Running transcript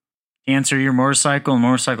answer your motorcycle and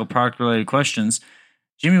motorcycle product related questions.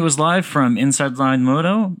 Jimmy was live from Inside Line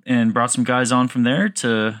Moto and brought some guys on from there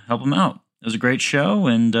to help him out. It was a great show,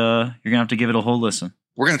 and you're going to have to give it a whole listen.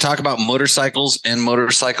 We're going to talk about motorcycles and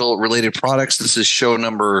motorcycle related products. This is show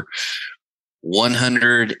number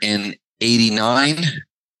 189.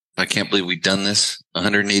 I can't believe we've done this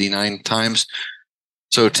 189 times.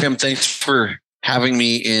 So, Tim, thanks for having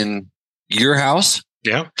me in your house.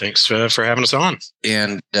 Yeah, thanks for having us on.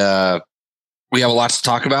 And we have a lot to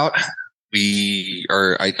talk about.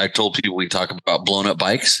 I told people we talk about blown up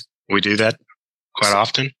bikes. We do that quite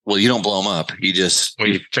often. Well, you don't blow them up. We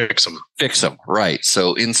fix them. Fix them, right.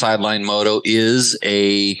 So Inside Line Moto is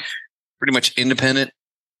a pretty much independent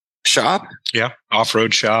shop. Yeah,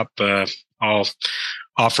 off-road shop, all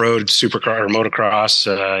off-road, supercar or motocross,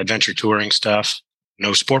 adventure touring stuff.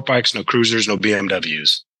 No sport bikes, no cruisers, no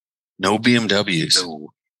BMWs. No BMWs. No.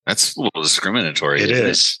 That's a little discriminatory. It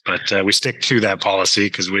is, but we stick to that policy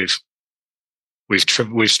because we've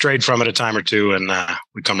strayed from it a time or two, and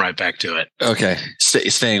we come right back to it. Okay,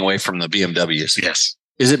 staying away from the BMWs. Yes.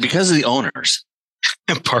 Is it because of the owners?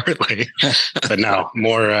 Partly, but no,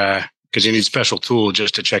 more because you need special tool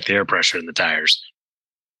just to check the air pressure in the tires.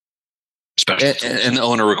 And the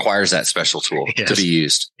owner requires that special tool to be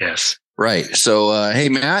used. Yes. Right. So, hey,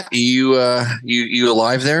 Matt, you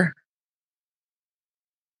alive there?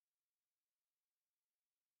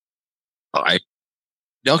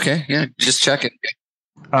 Okay, yeah, just check it.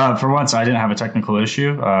 For once, I didn't have a technical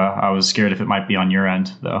issue. I was scared if it might be on your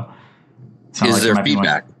end, though. Is there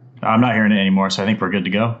feedback? I'm not hearing it anymore, so I think we're good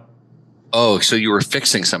to go. Oh, so you were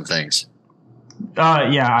fixing some things?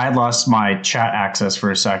 Yeah, I lost my chat access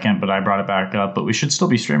for a second, but I brought it back up. But we should still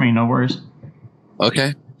be streaming, no worries.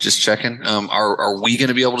 Okay, just checking. Are we going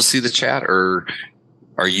to be able to see the chat, or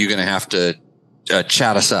are you going to have to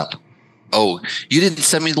chat us up? Oh, you didn't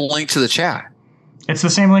send me the link to the chat. It's the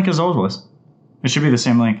same link as always. It should be the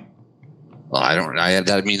same link. Well,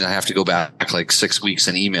 that means I have to go back like 6 weeks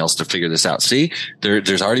in emails to figure this out. See,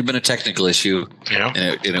 there's already been a technical issue,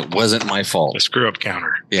 and it wasn't my fault. The screw up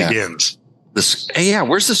counter begins.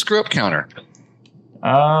 Where's the screw up counter?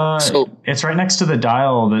 It's right next to the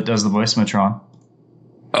dial that does the voice matron.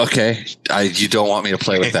 Okay, you don't want me to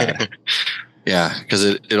play with that. Yeah,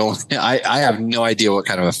 because I have no idea what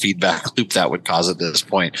kind of a feedback loop that would cause at this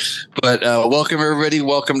point. But welcome, everybody.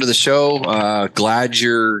 Welcome to the show. Glad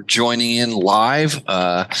you're joining in live,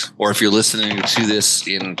 or if you're listening to this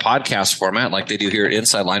in podcast format, like they do here at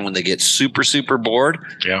Inside Line when they get super, super bored,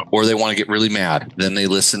 or they want to get really mad, then they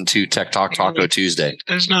listen to Tech Talk Taco Tuesday.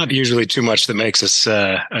 There's not usually too much that makes us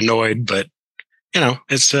annoyed, but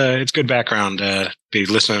it's good background to be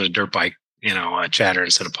listening to dirt bike. Chatter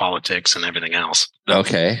instead of politics and everything else.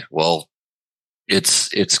 Okay, well, it's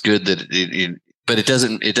good that but it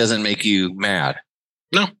doesn't make you mad.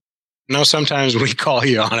 No. Sometimes we call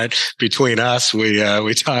you on it between us. We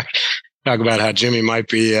talk about how Jimmy might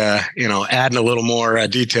be adding a little more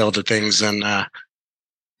detail to things than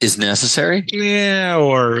is necessary. Yeah,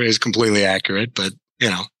 or is completely accurate. But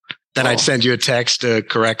then I'd send you a text to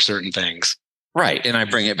correct certain things. Right, and I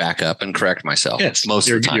bring it back up and correct myself. Yes, most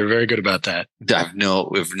of the time. You're very good about that. I have no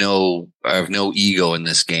ego in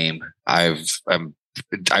this game. So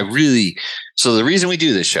the reason we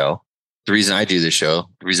do this show, the reason I do this show,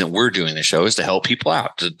 the reason we're doing this show is to help people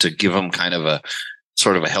out, to give them kind of a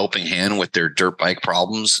sort of a helping hand with their dirt bike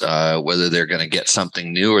problems, whether they're going to get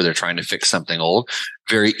something new or they're trying to fix something old.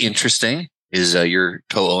 Very interesting is your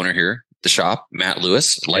co-owner here at the shop, Matt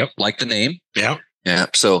Lewis, like the name. Yeah. Yeah.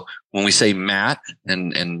 So when we say Matt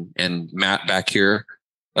and Matt back here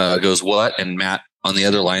goes what, and Matt on the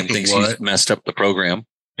other line thinks he's messed up the program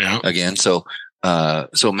again. So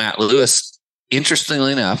Matt Lewis,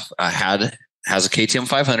 interestingly enough, has a KTM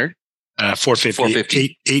 500,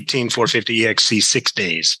 450, 18 450 EXC 6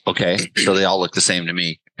 days. Okay, so they all look the same to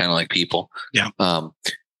me, kind of like people. Yeah.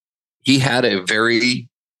 He had a very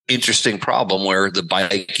interesting problem where the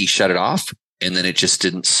bike, he shut it off, and then it just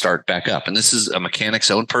didn't start back up. And this is a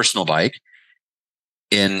mechanic's own personal bike.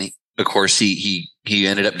 And of course, he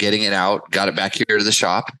ended up getting it out, got it back here to the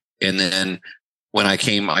shop. And then when I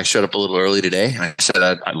came, I showed up a little early today. And I said,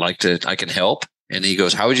 I can help. And he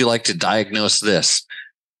goes, how would you like to diagnose this?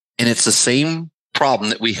 And it's the same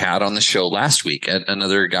problem that we had on the show last week.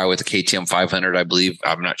 Another guy with a KTM 500, I believe.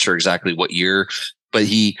 I'm not sure exactly what year, but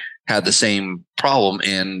he had the same problem.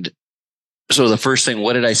 And so the first thing,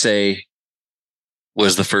 what did I say?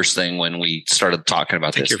 Was the first thing when we started talking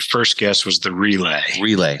about this. Your first guess was the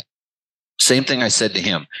relay. Same thing I said to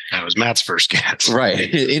him. That was Matt's first guess. Right.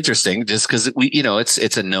 Interesting. Just because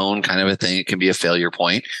it's a known kind of a thing. It can be a failure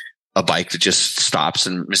point. a bike that just stops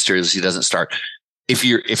and mysteriously doesn't start. If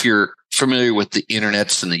you're familiar with the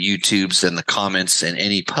internets and the YouTubes and the comments and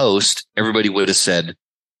any post, everybody would have said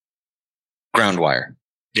ground wire.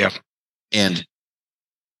 Yeah. And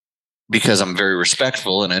because I'm very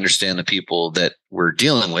respectful and I understand the people that we're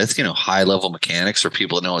dealing with, high level mechanics or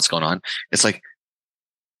people that know what's going on, it's like,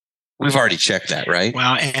 we've already checked that, right?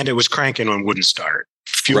 Well, and it was cranking and wouldn't start.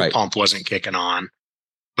 Fuel pump wasn't kicking on,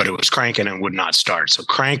 but it was cranking and would not start. So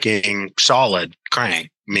cranking, solid crank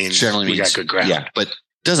means generally we got good ground. Yeah, but it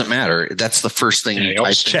doesn't matter. That's the first thing you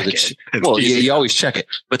always type into check it. Well, you always check it,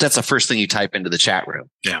 but that's the first thing you type into the chat room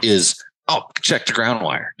is, check the ground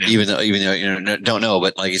wire. Yeah. Even though don't know,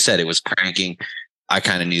 but like you said, it was cranking. I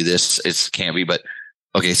kind of knew this. It can't be, but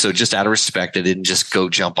okay. So just out of respect, I didn't just go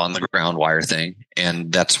jump on the ground wire thing,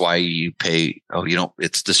 and that's why you pay. Oh,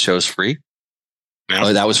 this show's free. Yeah.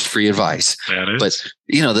 Oh, that was free advice. That is.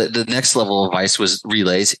 But the next level of advice was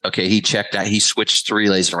relays. Okay, he checked that. He switched the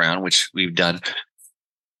relays around, which we've done.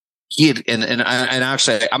 He had, and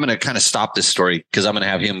actually, I'm going to kind of stop this story because I'm going to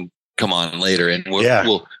have him come on later, and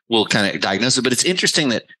we'll kind of diagnose it. But it's interesting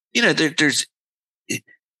that there's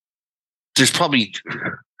probably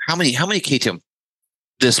how many KTM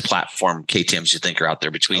this platform KTMs you think are out there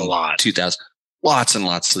between 2,000, lots and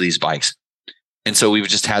lots of these bikes. And so we've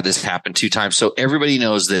just had this happen 2 times. So everybody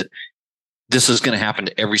knows that this is going to happen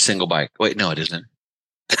to every single bike. Wait, no, it isn't.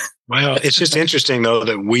 Well, it's just interesting, though,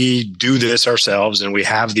 that we do this ourselves and we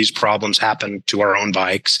have these problems happen to our own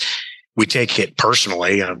bikes. We take it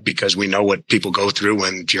personally because we know what people go through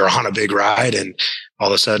when you're on a big ride and all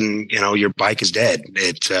of a sudden, your bike is dead.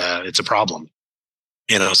 It's a problem,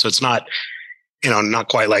 so it's not, not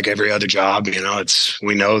quite like every other job.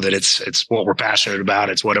 We know that it's what we're passionate about.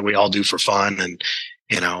 It's what we all do for fun. And,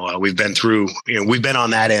 we've been through, we've been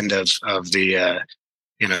on that end of the,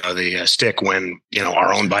 the stick when,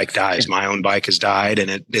 our own bike dies. My own bike has died,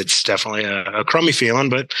 and it's definitely a crummy feeling,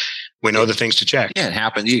 but we know the things to check. Yeah, it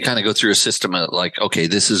happens. You kind of go through a system of like, okay,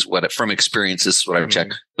 this is from experience, this is what I've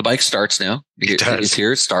checked. The bike starts now. It's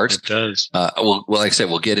here. It starts. It does. Well, like I said,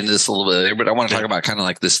 we'll get into this a little bit later, but I want to talk about kind of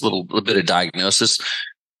like this little bit of diagnosis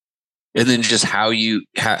and then just how you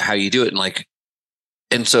do it.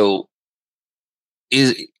 And so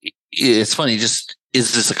it's funny, just,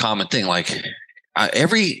 is this a common thing? Like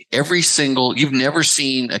every single, you've never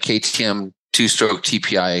seen a KTM 2-stroke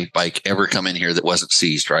TPI bike ever come in here that wasn't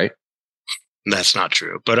seized, right? That's not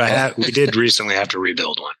true, but we did recently have to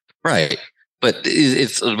rebuild one. Right. But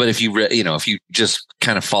if you if you just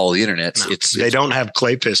kind of follow the internet, they don't have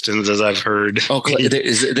clay pistons, as I've heard. Oh, clay,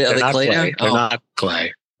 they're not clay now? They're not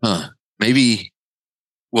clay. Huh. Maybe.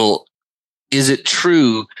 Well, is it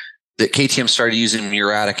true that KTM started using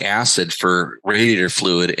muriatic acid for radiator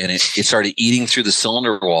fluid and it started eating through the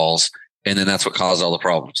cylinder walls, and then that's what caused all the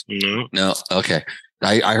problems? No. Okay.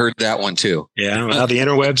 I heard that one too. Yeah. Well, the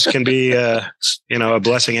interwebs can be, a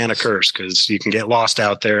blessing and a curse because you can get lost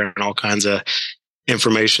out there and all kinds of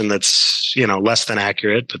information that's, less than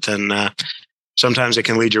accurate. But then sometimes it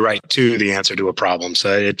can lead you right to the answer to a problem.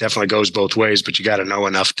 So it definitely goes both ways, but you got to know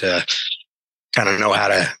enough to kind of know how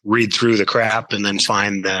to read through the crap and then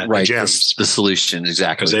find the gems, the solution.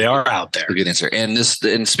 Exactly. Because they are out there. Good answer. And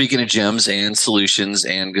speaking of gems and solutions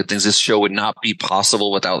and good things, this show would not be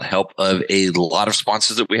possible without the help of a lot of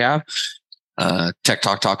sponsors that we have. Tech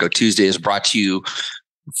Talk Taco Tuesday is brought to you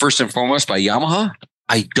first and foremost by Yamaha.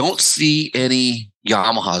 I don't see any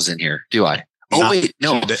Yamahas in here, do I? Oh, wait,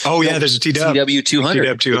 no. Oh, yeah, there's a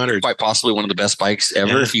TW200. TW200. Quite possibly one of the best bikes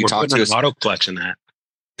ever. Yeah, if you talk to us. Auto clutch in that.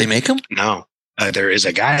 They make them? No. There is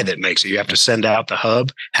a guy that makes it. You have to send out the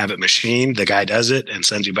hub, have it machined. The guy does it and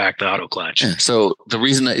sends you back the auto clutch. Yeah, so the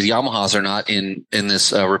reason that Yamahas are not in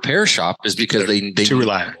this repair shop is because they too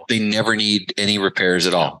reliable. They never need any repairs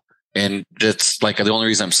at all. And that's like the only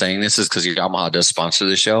reason I'm saying this is because Yamaha does sponsor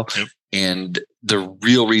the show. Yep. And the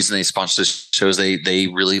real reason they sponsor this show is they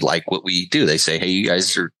really like what we do. They say, hey, you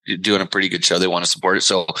guys are doing a pretty good show. They want to support it.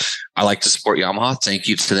 So I like to support Yamaha. Thank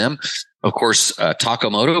you to them. Of course,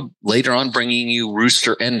 Moto later on bringing you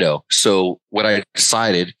Rooster Endo. So what I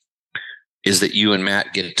decided is that you and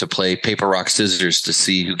Matt get to play paper, rock, scissors to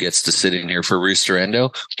see who gets to sit in here for Rooster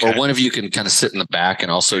Endo. Okay. Or one of you can kind of sit in the back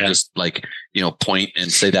and also just point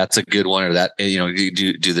and say that's a good one or that, you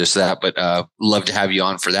do this, that. But love to have you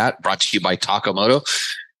on for that. Brought to you by Moto,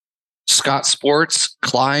 Scott Sports,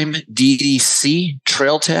 Climb, DDC,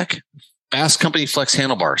 Trail Tech, Fast Company Flex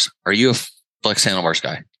Handlebars. Are you a Flex Handlebars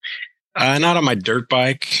guy? Not on my dirt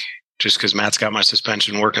bike, just because Matt's got my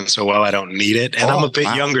suspension working so well, I don't need it. And I'm a bit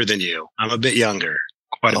younger than you. I'm a bit younger.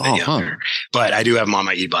 quite a bit younger. But I do have them on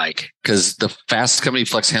my e-bike. Because the Fast Company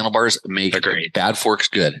Flex handlebars make bad forks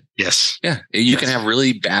good. Yes. Yeah. You can have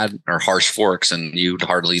really bad or harsh forks and you'd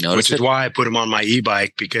hardly notice Which is why I put them on my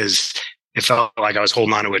e-bike, because it felt like I was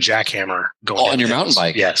holding onto a jackhammer going on your mountain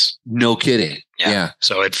bike. Yes. No kidding. Yeah.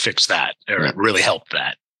 So it fixed that. It really helped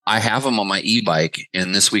that. I have them on my e-bike,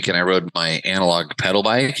 and this weekend I rode my analog pedal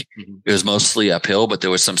bike. It was mostly uphill, but there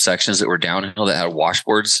was some sections that were downhill that had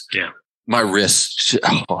washboards. Yeah. My wrists,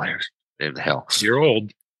 the hell. You're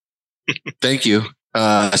old. Thank you.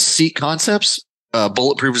 Seat Concepts,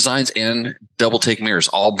 Bulletproof Designs, and Double Take Mirrors,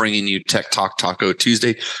 all bringing you Tech Talk Taco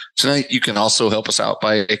Tuesday. Tonight, you can also help us out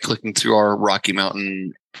by clicking through our Rocky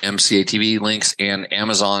Mountain MCA TV links and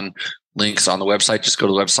Amazon links on the website. Just go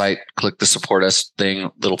to the website, click the support us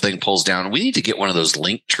little thing pulls down. We need to get one of those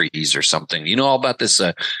link trees or something. You know all about this.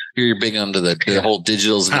 You're big onto the whole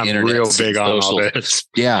digitals and the internet. Real big on all this.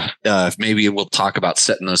 Yeah. Maybe we'll talk about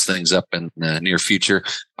setting those things up in the near future.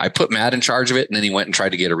 I put Matt in charge of it, and then he went and tried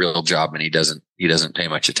to get a real job, and he doesn't pay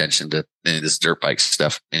much attention to any of this dirt bike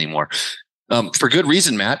stuff anymore. For good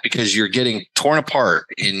reason, Matt, because you're getting torn apart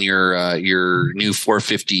in your new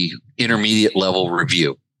 450 intermediate level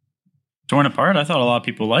review. Torn apart? I thought a lot of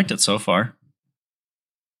people liked it so far.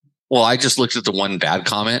 Well, I just looked at the one bad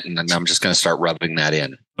comment, and I'm just going to start rubbing that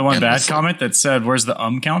in. The one bad comment that said, "Where's the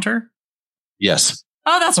counter?" Yes.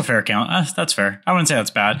 Oh, that's a fair count. That's fair. I wouldn't say that's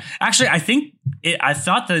bad. Actually, I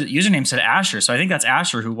thought the username said Asher, so I think that's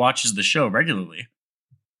Asher who watches the show regularly.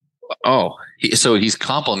 Oh, so he's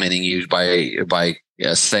complimenting you by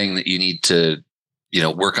saying that you need to,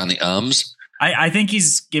 work on the ums. I think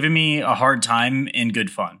he's giving me a hard time in good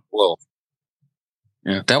fun. Whoa.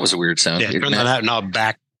 Yeah, that was a weird sound. Yeah, turn that knob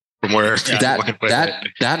back from where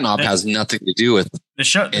that knob has nothing to do with the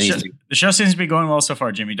show. The show seems to be going well so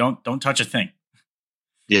far, Jimmy. Don't touch a thing.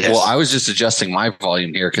 Yes. Well, I was just adjusting my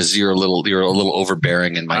volume here because you're a little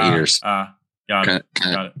overbearing in my ears. Got it.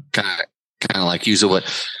 Kind of like use it.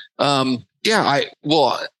 I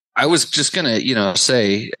was just gonna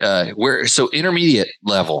say so intermediate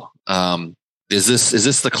level. Is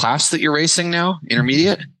this the class that you're racing now?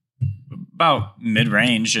 Intermediate? About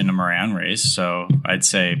mid-range in a Moran race, so I'd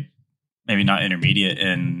say maybe not intermediate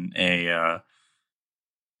in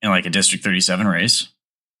like a District 37 race.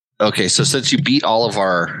 Okay, so since you beat all of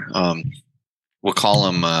our, we'll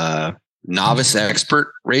call them novice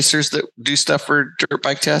expert racers that do stuff for dirt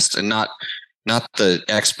bike tests, and not the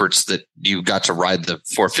experts that you got to ride the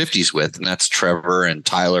 450s with, and that's Trevor and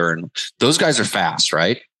Tyler, and those guys are fast,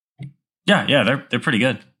 right? Yeah, they're pretty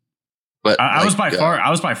good. But I was by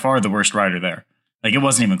far the worst rider there. Like, it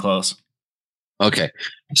wasn't even close. Okay,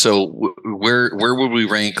 so where would we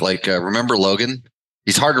rank? Like, remember Logan?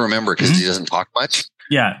 He's hard to remember because he doesn't talk much.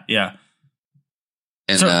 Yeah.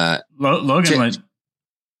 And so, Logan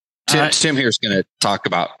Tim here's going to talk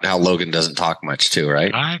about how Logan doesn't talk much too,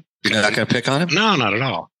 right? You're not going to pick on him? No, not at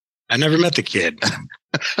all. I never met the kid,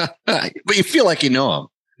 but you feel like you know him.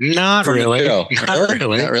 Not really.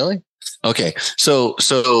 Not really. Okay, so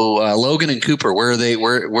Logan and Cooper, where are they?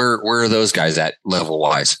 Where are those guys at level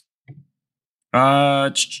wise?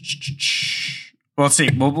 Well, let's see.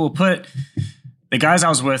 We'll put the guys I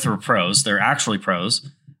was with were pros. They're actually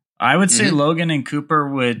pros. I would say Logan and Cooper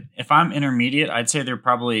would, if I'm intermediate, I'd say they're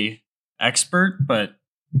probably expert, but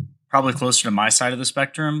probably closer to my side of the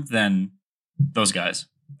spectrum than those guys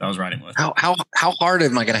that I was riding with. How hard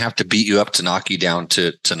am I going to have to beat you up to knock you down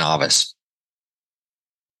to novice?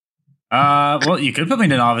 Well, you could put me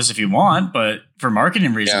to novice if you want, but for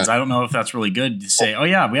marketing reasons, I don't know if that's really good to say, oh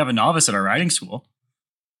yeah, we have a novice at our riding school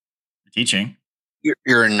for teaching.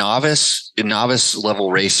 You're a novice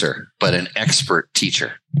level racer, but an expert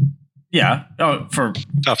teacher. Yeah. Oh, for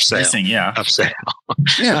tough sale. Racing, yeah. Tough sale.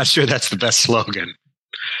 Yeah. Not sure that's the best slogan.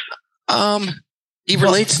 He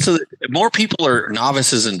relates to more people are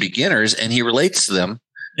novices and beginners, and he relates to them.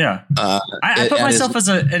 Yeah. I put myself as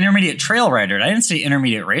an intermediate trail rider. I didn't say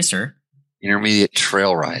intermediate racer. Intermediate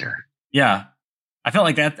trail rider. Yeah. I feel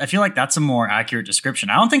like that's a more accurate description.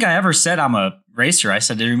 I don't think I ever said I'm a racer. I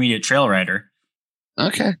said intermediate trail rider.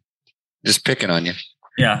 Okay. Just picking on you.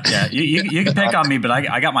 Yeah. You can pick on me, but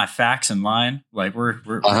I got my facts in line. Like we're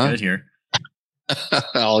good here.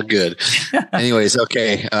 All good. Anyways,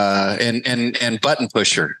 okay. And button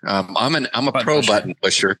pusher. I'm a pro button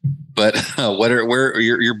pusher, but where are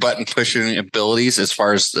your button pushing abilities as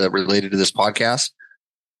far as related to this podcast?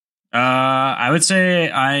 I would say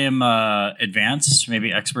I am advanced,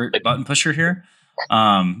 maybe expert button pusher here.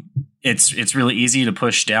 It's really easy to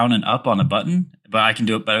push down and up on a button, but I can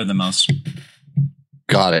do it better than most.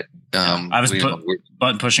 Got it. I was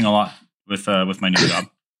button pushing a lot with my new job.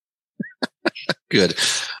 Good.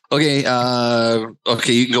 Okay.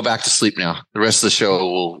 Okay. You can go back to sleep now. The rest of the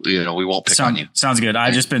show we won't pick on you. Sounds good.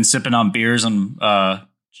 I've just been sipping on beers and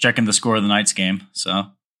checking the score of the Knights game. So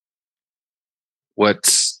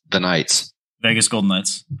what's the Knights? Vegas Golden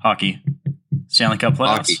Knights hockey, Stanley Cup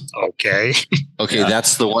playoffs. Okay. Okay. Yeah.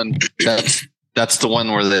 That's the one. That's the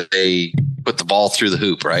one where they put the ball through the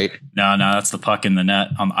hoop, right? No, that's the puck in the net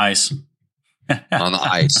on the ice. On the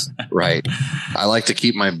ice, right? I like to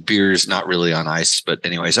keep my beers not really on ice, but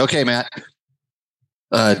anyways, okay, Matt.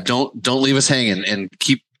 Don't leave us hanging, and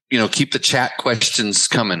keep the chat questions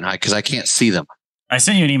coming because I can't see them. I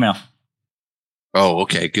sent you an email. Oh,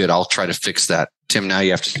 okay, good. I'll try to fix that. Tim, now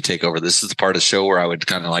you have to take over. This is the part of the show where I would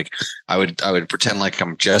kind of like I would pretend like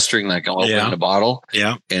I'm gesturing, like I'm opening a bottle.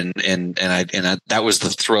 Yeah, and I that was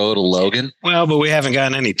the throw to Logan. Well, but we haven't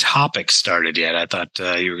gotten any topics started yet. I thought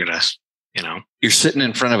you were gonna. You're sitting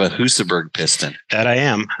in front of a Husaberg piston. That I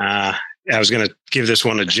am. I was going to give this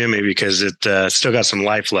one to Jimmy because it still got some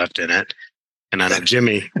life left in it. And I know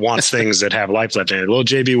Jimmy wants things that have life left in it. A little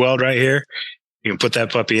JB Weld right here. You can put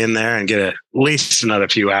that puppy in there and get at least another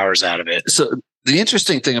few hours out of it. So the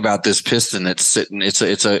interesting thing about this piston that's sitting, it's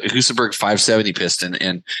a Husaberg 570 piston.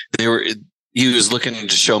 And he was looking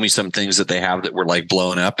to show me some things that they have that were like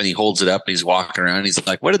blown up, and he holds it up and he's walking around and he's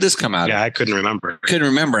like, what did this come out of? Yeah, I couldn't remember.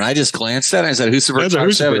 And I just glanced at it and I said, Husaberg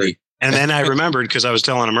 570. And then I remembered because I was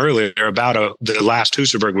telling him earlier about the last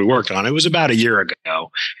Husaberg we worked on. It was about a year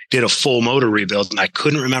ago. Did a full motor rebuild and I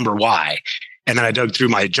couldn't remember why. And then I dug through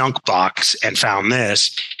my junk box and found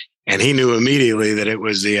this. And he knew immediately that it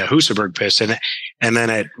was the Husaberg piston. And then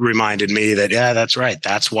it reminded me that, yeah, that's right.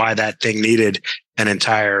 That's why that thing needed an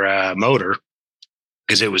entire motor,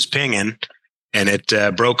 because it was pinging and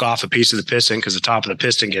it broke off a piece of the piston because the top of the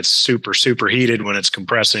piston gets super, super heated when it's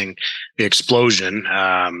compressing the explosion.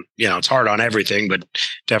 It's hard on everything, but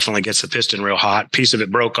definitely gets the piston real hot. Piece of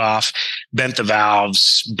it broke off, bent the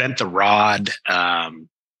valves, bent the rod.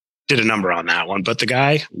 Did a number on that one, but the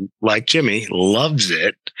guy, like Jimmy, loves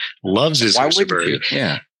his Husaberg.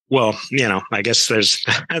 Yeah. Well, I guess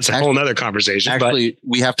that's a whole nother conversation. Actually,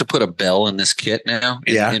 we have to put a bell in this kit now.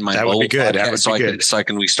 In my that would be good. That would be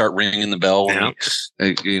good. We start ringing the bell. Yeah.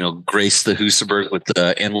 When we, grace the Husaberg with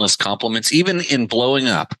the endless compliments. Even in blowing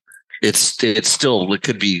up, it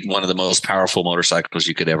could be one of the most powerful motorcycles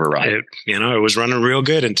you could ever ride. It was running real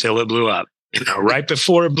good until it blew up. Right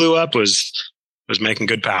before it blew up was making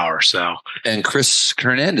good power. So, and Chris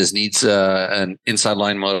Hernandez needs an inside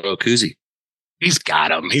line Moto koozie. He's got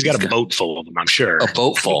them. He's got a boat full of them, I'm sure. A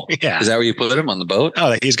boat full? Yeah. Is that where you put him, on the boat?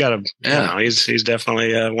 Oh, he's got a, he's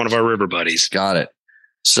definitely one of our river buddies. Got it.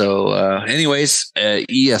 So anyways,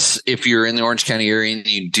 yes, if you're in the Orange County area and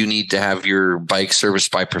you do need to have your bike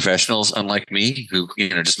serviced by professionals, unlike me, who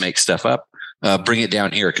just make stuff up, bring it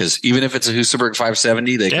down here. Because even if it's a Husaberg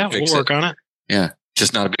 570, they can fix it. We'll work on it. Yeah,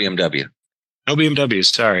 just not a BMW. No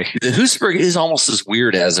BMWs, sorry. The Husaberg is almost as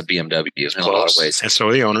weird as a BMW in a lot of ways. And so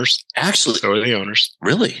are the owners. Actually. So are the owners.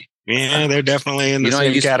 Really? Yeah, they're definitely in the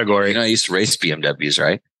same category. I used to race BMWs,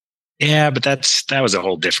 right? Yeah, but that was a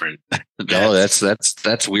whole different. No,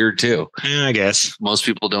 that's weird too. Yeah, I guess. Most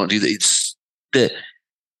people don't do that.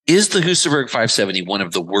 Is the Husaberg 570 one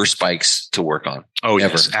of the worst bikes to work on? Oh,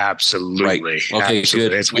 ever? Yes, absolutely. Right. Okay, absolutely.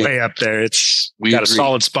 good. It's way up there. We got a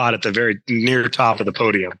solid spot at the very near top of the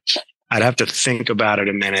podium. I'd have to think about it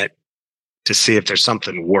a minute to see if there's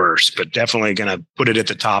something worse, but definitely going to put it at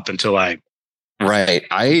the top until I go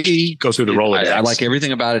through the Rolodex. I like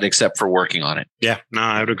everything about it except for working on it. Yeah, no,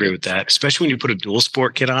 I would agree with that, especially when you put a dual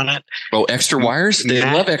sport kit on it. Oh, extra wires? They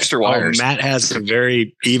love extra wires. Matt has a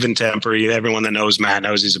very even temper. Everyone that knows Matt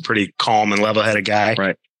knows he's a pretty calm and level-headed guy.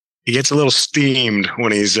 Right. He gets a little steamed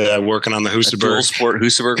when he's working on the Husaberg. Dual sport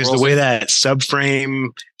Husaberg. Because the way that subframe,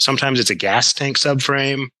 sometimes it's a gas tank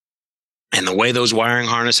subframe. And the way those wiring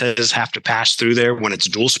harnesses have to pass through there when it's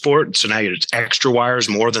dual sport, so now it's extra wires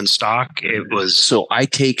more than stock. It was so I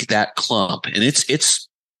take that clump, and it's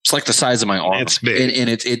like the size of my arm. It's big, and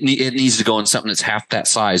it needs to go in something that's half that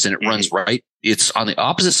size, and it runs right. It's on the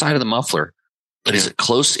opposite side of the muffler, but is it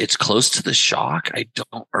close? It's close to the shock.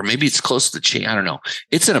 Or maybe it's close to the chain. I don't know.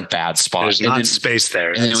 It's in a bad spot. There's not space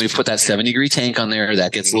there. And then we put that 70-degree tank on there.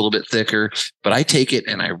 That gets a little bit thicker. But I take it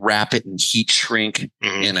and I wrap it in heat shrink,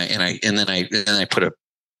 and then I put a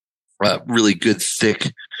really good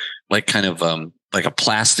thick, like kind of like a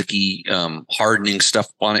plasticky hardening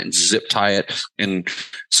stuff on it and zip tie it. And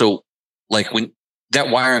so like when that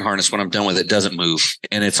wiring harness, when I'm done with it, doesn't move,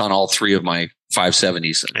 and it's on all three of my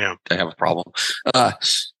 570s. Yeah, I have a problem.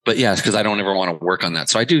 But yeah, it's because I don't ever want to work on that.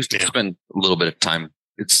 So I do spend a little bit of time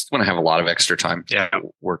it's when I have a lot of extra time Yeah. to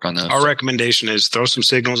work on those. Our recommendation is throw some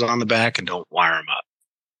signals on the back and don't wire them up.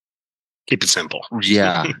 Keep it simple.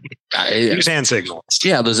 Yeah. Use hand signals.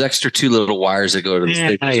 Yeah, those extra 2 little wires that go to the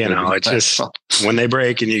signals. It's just when they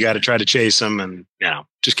break and you got to try to chase them, and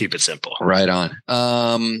just keep it simple. Right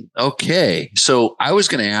on. Okay. So I was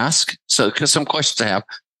going to ask, because some questions I have.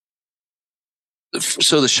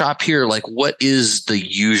 So the shop here, like, what is the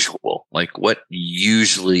usual? Like, what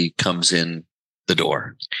usually comes in the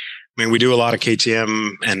door? I mean, we do a lot of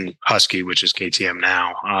KTM and Husky, which is KTM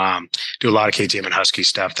now. Do a lot of KTM and Husky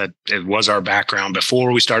stuff. That it was our background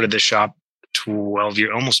before we started this shop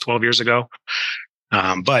almost 12 years ago.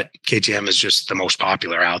 But KTM is just the most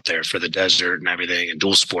popular out there for the desert and everything, and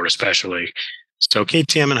dual sport especially. So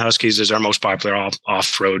KTM and Huskies is our most popular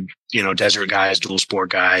off-road, desert guys, dual sport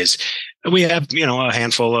guys. We have, a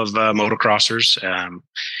handful of motocrossers,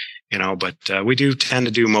 but we do tend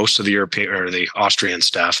to do most of the European or the Austrian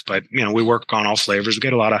stuff. But we work on all flavors. We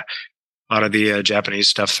get a lot of the Japanese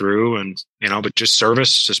stuff through, and but just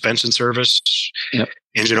service, suspension service, yep.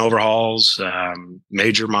 Engine overhauls,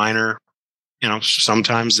 major, minor.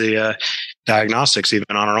 Sometimes the diagnostics even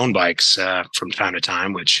on our own bikes from time to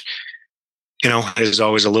time, which is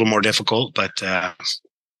always a little more difficult, but that's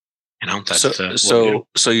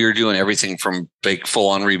so you're doing everything from big full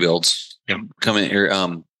on rebuilds. Yep. Coming here,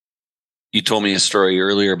 you told me a story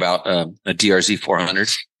earlier about a DRZ 400.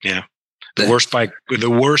 Yeah, the worst bike,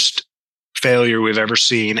 the worst failure we've ever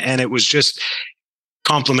seen, and it was just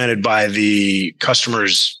complemented by the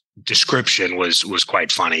customer's description was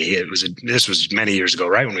quite funny. This was many years ago,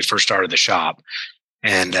 right when we first started the shop.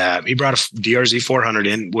 And he brought a DRZ 400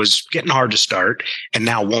 in, was getting hard to start, and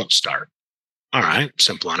now won't start. All right,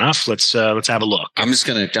 simple enough. Let's have a look. I'm just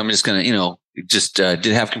gonna did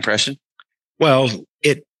it have compression? Well,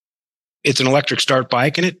 it's an electric start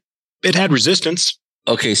bike, and it had resistance.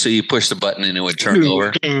 Okay, so you push the button and it would turn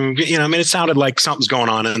over. It sounded like something's going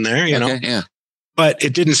on in there. Yeah. But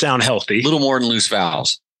it didn't sound healthy. A little more than loose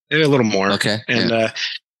valves. A little more. Okay, and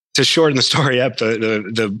to shorten the story up,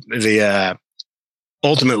 the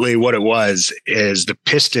ultimately, what it was is the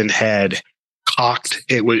piston had cocked.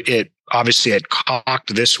 It obviously had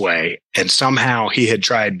cocked this way, and somehow he had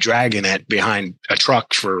tried dragging it behind a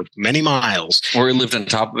truck for many miles. Or he lived on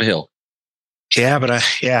top of a hill. Yeah, but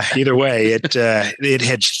either way, it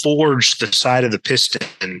had forged the side of the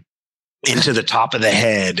piston into the top of the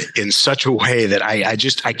head in such a way that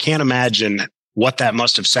I can't imagine what that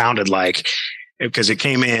must have sounded like. Because it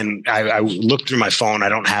came in, I looked through my phone. I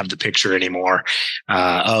don't have the picture anymore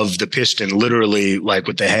of the piston, literally like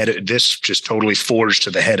with the head. This just totally forged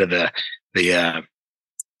to the head of the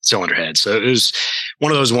cylinder head. So it was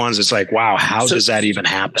one of those ones. It's like, wow, how does that even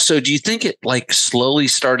happen? So do you think it like slowly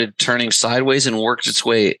started turning sideways and worked its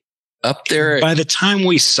way up there? By the time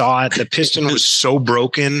we saw it, the piston was so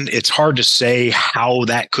broken. It's hard to say how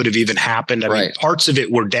that could have even happened. I mean, parts of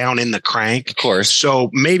it were down in the crank. Of course. So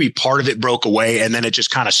maybe part of it broke away and then it just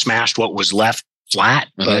kind of smashed what was left flat.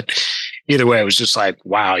 But either way, it was just like,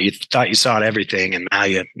 wow, you thought you saw everything and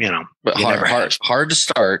now but you hard to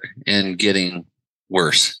start and getting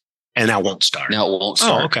worse. And now it won't start.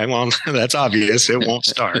 Oh, okay. Well, that's obvious. It won't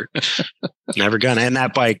start. Never gonna. And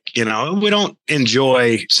that bike, we don't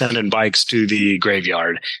enjoy sending bikes to the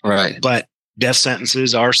graveyard. Right. But death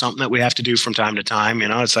sentences are something that we have to do from time to time.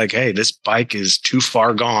 It's like, hey, this bike is too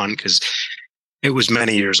far gone because it was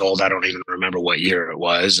many years old. I don't even remember what year it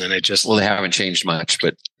was. And it just... Well, they haven't changed much,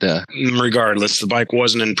 but... Regardless, the bike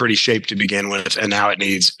wasn't in pretty shape to begin with. And now it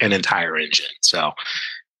needs an entire engine. So...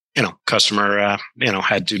 customer,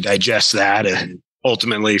 had to digest that and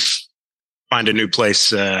ultimately find a new place,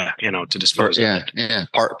 to dispose of it. Yeah.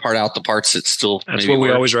 Part out the parts that still. That's what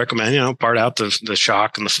we always recommend, part out the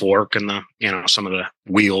shock and the fork and the, some of the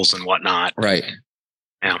wheels and whatnot. Right.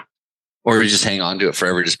 Yeah. Or you just hang on to it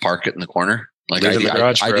forever, just park it in the corner. Like I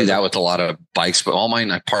do that with a lot of bikes, but all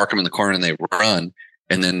mine, I park them in the corner and they run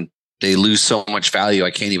and then they lose so much value. I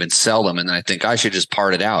can't even sell them. And then I think I should just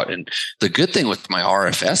part it out. And the good thing with my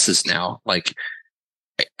RFS is now, like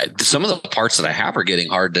some of the parts that I have are getting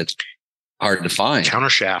hard to find. Counter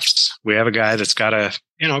shafts. We have a guy that's got a,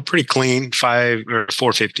 pretty clean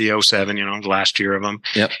 450 07, the last year of them.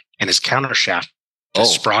 Yep. And his counter shaft, the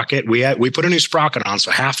sprocket, we put a new sprocket on. So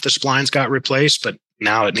half the splines got replaced, but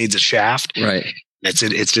now it needs a shaft. Right.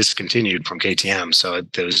 It's discontinued from KTM, so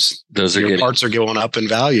those parts are going up in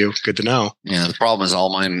value. Good to know. Yeah, the problem is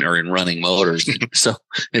all mine are in running motors, so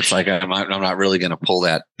it's like I'm not really going to pull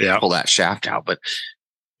that shaft out. But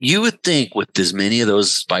you would think with as many of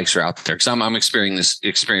those bikes are out there, because I'm experiencing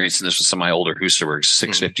this with some of my older Husabergs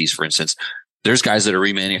 650s, for instance. There's guys that are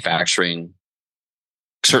remanufacturing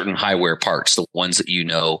certain high wear parts, the ones that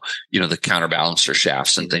the counterbalancer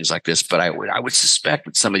shafts and things like this. But I would suspect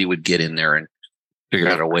that somebody would get in there and figure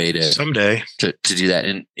out a way to someday to do that.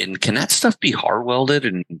 And can that stuff be hard welded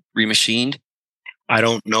and remachined? I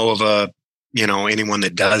don't know of anyone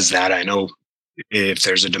that does that. I know if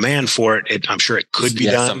there's a demand for it, I'm sure it could be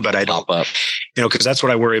done, but I don't, because that's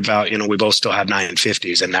what I worry about. We both still have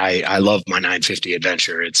 950s, and I love my 950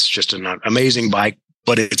 Adventure. It's just an amazing bike,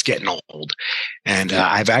 but it's getting old. And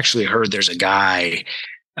I've actually heard there's a guy,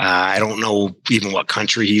 I don't know even what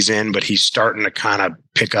country he's in, but he's starting to kind of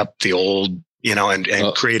pick up the old,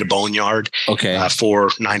 and create a boneyard for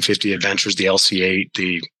 950 Adventures, the LC8,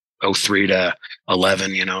 the 03 to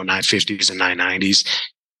 11, 950s and 990s.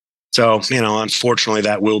 So, unfortunately,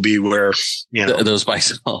 that will be where, those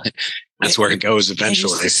bikes, that's where it goes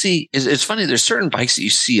eventually. It's funny. There's certain bikes that you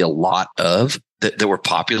see a lot of that were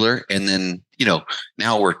popular. And then,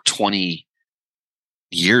 now we're 20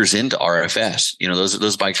 years into RFS.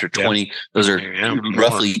 Those bikes are 20, those are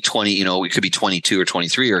roughly 20, it could be 22 or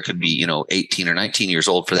 23, or it could be, 18 or 19 years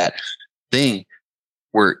old for that thing,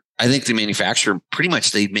 where I think the manufacturer pretty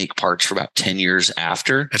much, they make parts for about 10 years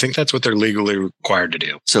after. I think that's what they're legally required to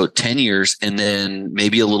do. So 10 years, and then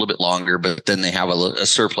maybe a little bit longer, but then they have a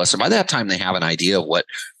surplus. And by that time they have an idea of what,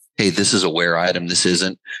 hey, this is a wear item, this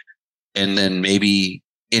isn't. And then maybe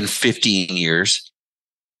in 15 years,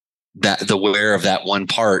 that the wear of that one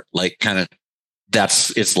part, like kind of,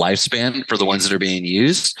 that's its lifespan for the ones that are being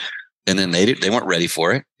used. And then they weren't ready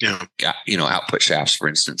for it. Yeah. Output shafts, for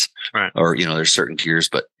instance. Right. Or, there's certain gears,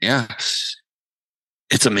 but yeah,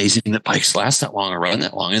 it's amazing that bikes last that long or run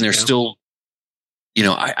that long. And they're still,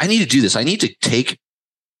 I need to do this. I need to take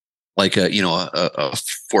like a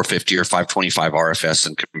 450 or 525 RFS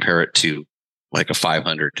and compare it to like a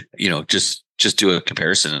 500, just do a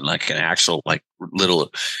comparison and like an actual, like little,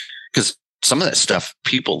 because some of that stuff,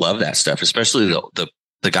 people love that stuff, especially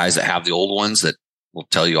the guys that have the old ones that will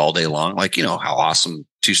tell you all day long, like, how awesome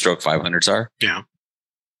 2-stroke 500s are. Yeah.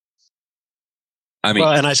 I mean,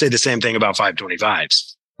 well, and I say the same thing about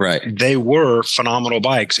 525s. Right. They were phenomenal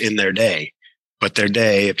bikes in their day, but their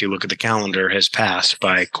day, if you look at the calendar, has passed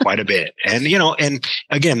by quite a bit. And, and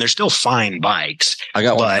again, they're still fine bikes. I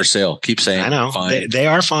got one for sale. Keep saying. I know they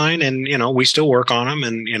are fine. And, we still work on them,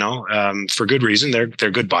 and, for good reason. They're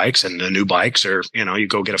good bikes, and the new bikes are, you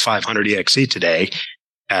go get a 500 EXC today.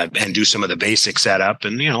 And do some of the basic setup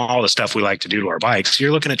and, all the stuff we like to do to our bikes,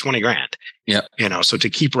 you're looking at 20 grand. Yeah. So to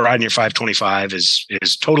keep riding your 525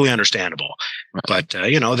 is totally understandable. Right. But,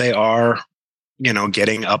 they are,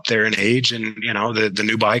 getting up there in age, and, the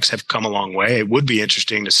new bikes have come a long way. It would be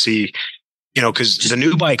interesting to see, because the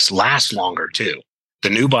new bikes last longer too. The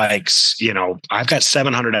new bikes, I've got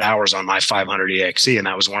 700 hours on my 500 EXC. And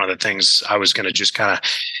that was one of the things I was going to just kind of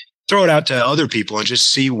throw it out to other people and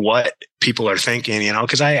just see what people are thinking,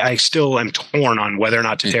 because I still am torn on whether or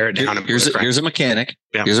not to tear it down. Here's a mechanic.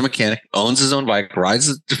 Yeah. Here's a mechanic, owns his own bike, rides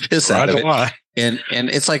the piss out of it. And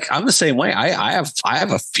it's like, I'm the same way. I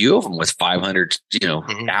have a few of them with 500,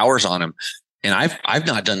 hours on them, and I've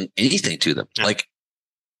not done anything to them. Yeah.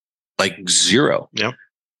 Like zero. Yeah.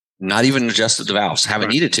 Not even adjusted the valves. Haven't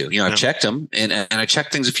needed to. I've checked them, and I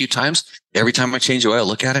checked things a few times. Every time I change the oil,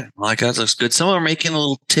 look at it. I'm like, that looks good. Some of them are making a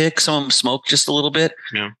little tick. Some of them smoke just a little bit.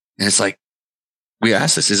 Yeah. And it's like, we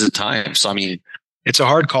asked this, is it time? So, I mean, it's a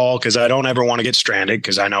hard call, because I don't ever want to get stranded,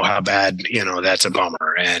 because I know how bad, that's a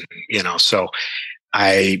bummer. And, so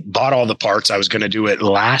I bought all the parts. I was going to do it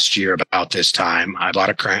last year about this time. I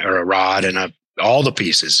bought a rod and all the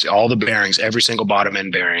pieces, all the bearings, every single bottom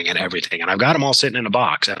end bearing and everything. And I've got them all sitting in a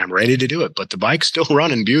box, and I'm ready to do it, but the bike's still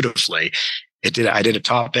running beautifully. I did a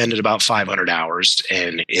top end at about 500 hours,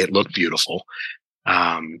 and it looked beautiful.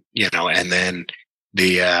 And then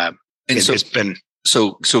it's been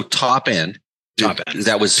top end.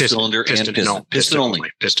 That was cylinder and piston. No, piston only.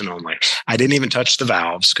 Piston only. I didn't even touch the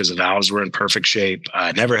valves, because the valves were in perfect shape.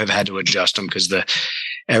 I never have had to adjust them, because the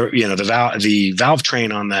valve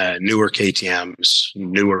train on the newer KTMs,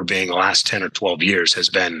 newer being the last 10 or 12 years, has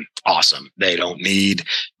been awesome. They don't need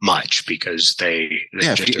much, because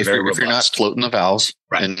if you're not floating the valves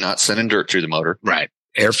and not sending dirt through the motor. Right.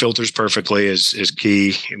 Air filters perfectly is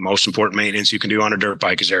key. Most important maintenance you can do on a dirt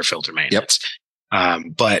bike is air filter maintenance. Yep.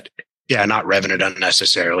 But yeah, not revving it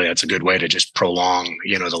unnecessarily. That's a good way to just prolong,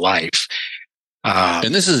 the life.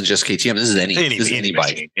 And this isn't just KTM. This is any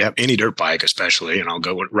bike. Yep, any dirt bike, especially.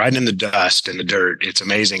 Go riding in the dust and the dirt. It's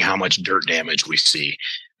amazing how much dirt damage we see.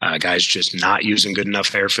 Guys just not using good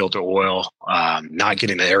enough air filter oil, not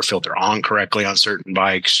getting the air filter on correctly on certain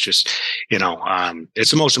bikes. Just,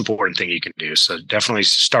 it's the most important thing you can do. So definitely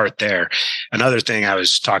start there. Another thing I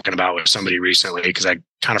was talking about with somebody recently, because I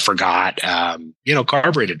kind of forgot,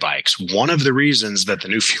 carbureted bikes. One of the reasons that the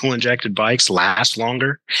new fuel injected bikes last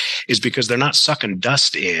longer is because they're not sucking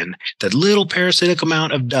dust in, the little parasitic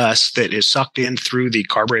amount of dust that is sucked in through the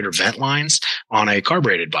carburetor vent lines on a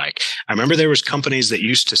carbureted bike. I remember there was companies that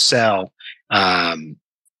used to sell carb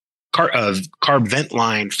vent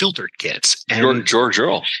line filter kits, and George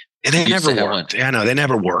Earl. and they never worked. Yeah, no, they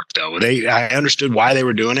never worked though. I understood why they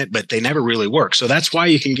were doing it, but they never really worked. So that's why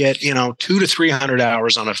you can get 200 to 300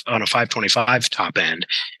 hours on a 525 top end,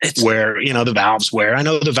 where the valves wear. I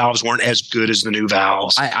know the valves weren't as good as the new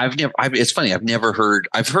valves. It's funny.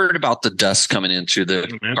 I've heard about the dust coming into the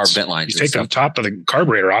carb vent lines. You take the top of the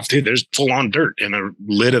carburetor off, dude. There's full on dirt in the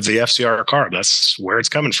lid of the FCR carb. That's where it's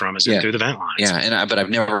coming from, is through the vent lines. Yeah, but I've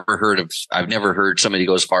never heard somebody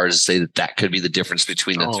go as far as to say that could be the difference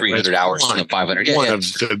between the 300 hours and the 500. One of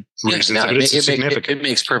the reasons that it's significant. It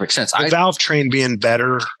makes perfect sense. The valve train being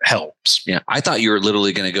better helps. Yeah, I thought you were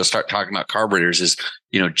literally going to go start talking about carburetors as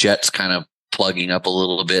jets kind of plugging up a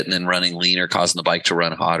little bit and then running leaner, causing the bike to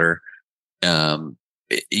run hotter. That's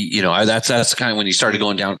kind of when you started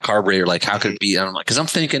going down carburetor. Like, how could it be? I'm like, because I'm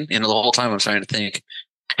thinking, the whole time I'm starting to think,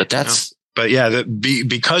 but that's. But yeah,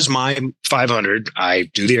 because my 500, I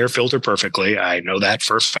do the air filter perfectly. I know that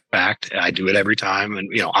for a fact. I do it every time. And,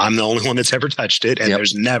 I'm the only one that's ever touched it. And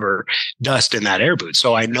there's never dust in that air boot.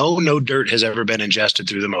 So I know no dirt has ever been ingested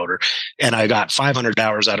through the motor. And I got 500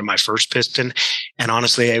 hours out of my first piston. And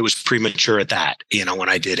honestly, I was premature at that, when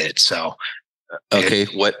I did it. So. Okay.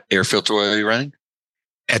 What air filter oil are you running?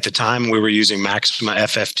 At the time, we were using Maxima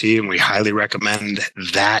FFT, and we highly recommend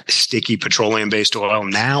that sticky petroleum-based oil.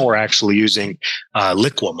 Now we're actually using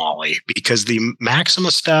Liqui-Moly, because the Maxima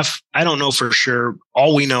stuff, I don't know for sure.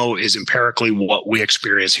 All we know is empirically what we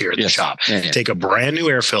experience here at the shop. Yeah. Take a brand new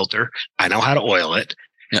air filter. I know how to oil it.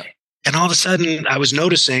 Yeah. And all of a sudden, I was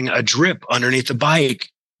noticing a drip underneath the bike.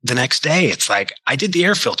 The next day, it's like, I did the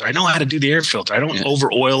air filter. I know how to do the air filter. I don't over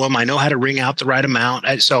oil them. I know how to wring out the right amount.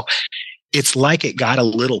 So it's like it got a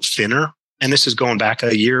little thinner, and this is going back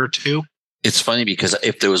a year or two. It's funny because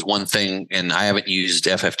if there was one thing, and I haven't used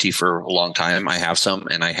FFT for a long time, I have some,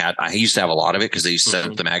 and I used to have a lot of it because they used to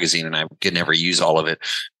send up the magazine, and I could never use all of it.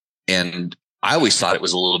 And I always thought it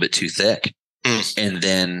was a little bit too thick. And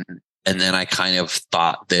then I kind of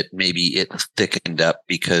thought that maybe it thickened up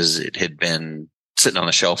because it had been sitting on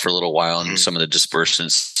the shelf for a little while, and some of the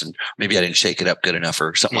dispersants, and maybe I didn't shake it up good enough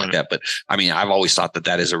or something like that. But I mean, I've always thought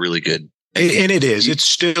that is a really good. And it is. It's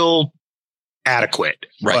still adequate.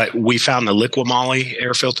 Right. But we found the Liqui-Moly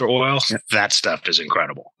air filter oil. Yeah. That stuff is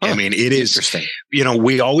incredible. I mean, it is,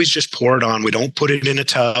 we always just pour it on. We don't put it in a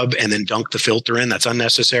tub and then dunk the filter in. That's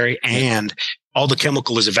unnecessary. And all the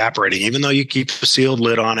chemical is evaporating. Even though you keep a sealed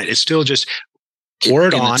lid on it, it's still just pour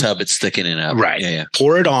it on. In the tub, it's thickening up. Right. Yeah.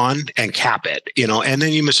 Pour it on and cap it, and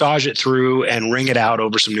then you massage it through and wring it out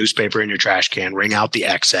over some newspaper in your trash can, wring out the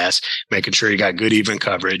excess, making sure you got good, even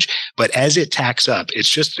coverage. But as it tacks up, it's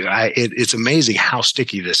just, it's amazing how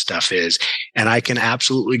sticky this stuff is. And I can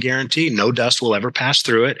absolutely guarantee no dust will ever pass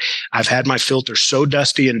through it. I've had my filter so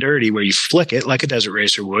dusty and dirty where you flick it like a desert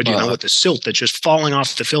racer would, with the silt that's just falling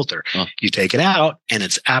off the filter. You take it out and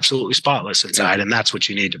it's absolutely spotless inside. And that's what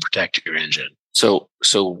you need to protect your engine. So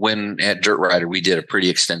when at Dirt Rider, we did a pretty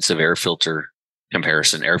extensive air filter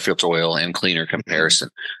comparison, air filter oil and cleaner comparison.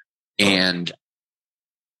 And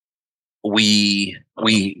we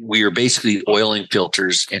were basically oiling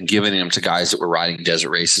filters and giving them to guys that were riding desert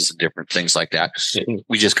races and different things like that.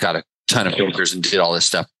 We just got a ton of filters and did all this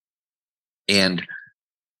stuff. And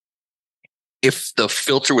if the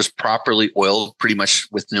filter was properly oiled, pretty much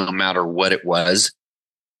with no matter what it was,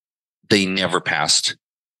 they never passed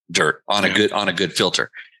dirt on a good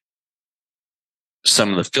filter. Some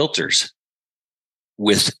of the filters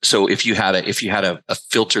so if you had a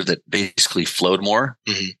filter that basically flowed more,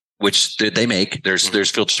 which they make, there's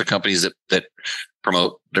filter companies that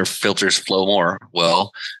promote their filters flow more.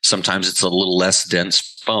 Well, sometimes it's a little less dense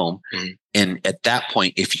foam. And at that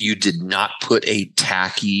point, if you did not put a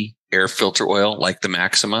tacky air filter oil like the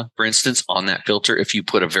Maxima, for instance, on that filter, if you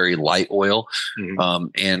put a very light oil,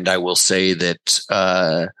 and I will say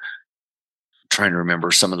that trying to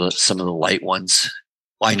remember some of the light ones.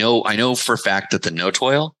 Well, I know for a fact that the Note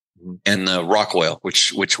oil and the rock oil,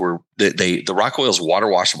 which were the rock oil is water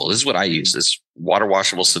washable. This is what I use. This water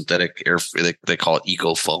washable synthetic air. They call it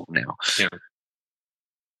eco foam now. Yeah.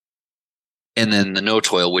 and then the no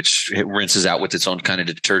toil, which it rinses out with its own kind of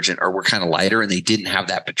detergent, or were kind of lighter and they didn't have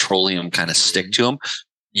that petroleum kind of stick to them,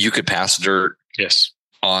 you could pass dirt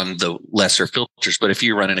on the lesser filters. But if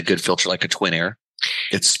you're running a good filter like a Twin Air,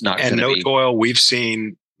 it's not going to be. And no toil, we've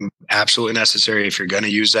seen absolutely necessary if you're going to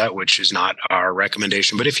use that, which is not our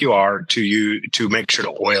recommendation. But if you are, to make sure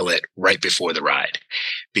to oil it right before the ride,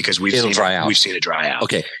 because we've seen it dry out.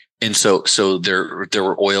 Okay. And so there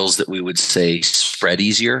were oils that we would say spread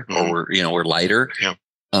easier or were lighter. Yeah.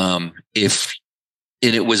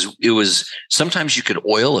 It was sometimes you could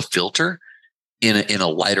oil a filter in a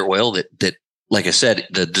lighter oil that like I said,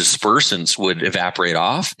 the dispersants would evaporate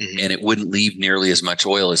off and it wouldn't leave nearly as much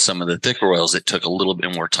oil as some of the thicker oils that took a little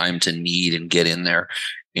bit more time to knead and get in there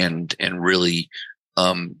and really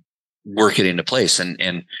work it into place.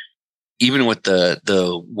 And even with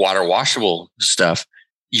the water washable stuff,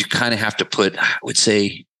 you kind of have to put, I would say,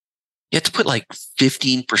 you have to put like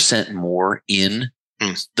 15% more in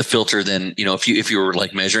the filter than, if you were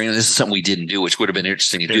like measuring, and this is something we didn't do, which would have been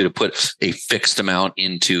interesting to do, to put a fixed amount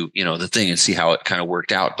into, the thing and see how it kind of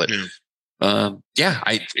worked out. But I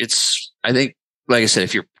think, like I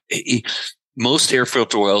said, most air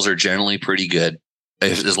filter oils are generally pretty good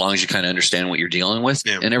as long as you kind of understand what you're dealing with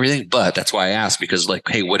and everything. But that's why I asked, because like,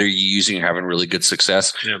 hey, what are you using? You're having really good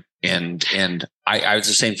success. Yeah. And I was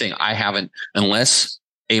the same thing. I haven't, unless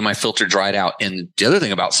my filter dried out. And the other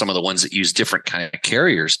thing about some of the ones that use different kind of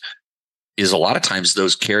carriers is a lot of times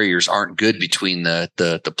those carriers aren't good between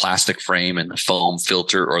the plastic frame and the foam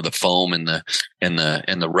filter, or the foam and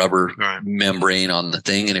the rubber membrane on the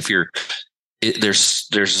thing. And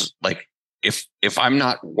there's like, if I'm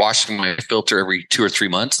not washing my filter every 2 or 3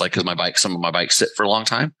 months, like, cause some of my bikes sit for a long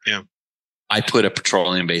time. Yeah. I put a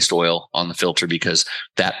petroleum based oil on the filter, because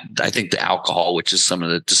I think the alcohol, which is some of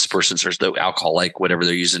the dispersants or the alcohol, like whatever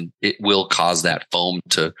they're using, it will cause that foam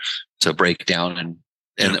to break down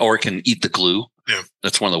or it can eat the glue. Yeah.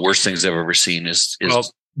 That's one of the worst things I've ever seen is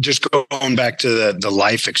just going back to the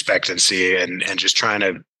life expectancy and just trying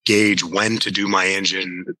to gauge when to do my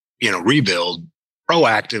engine, rebuild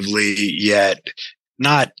proactively, yet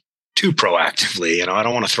not too proactively. I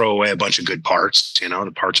don't want to throw away a bunch of good parts.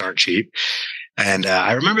 The parts aren't cheap. And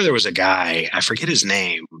I remember there was a guy, I forget his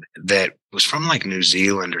name, that was from like New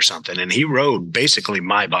Zealand or something. And he rode basically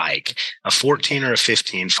my bike, a 14 or a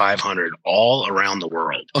 15 500, all around the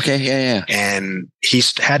world. Okay. Yeah. And he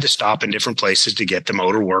had to stop in different places to get the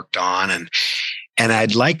motor worked on. And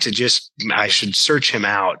I'd like to I should search him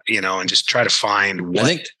out, and just try to find I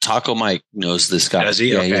think Taco Mike knows this guy. Does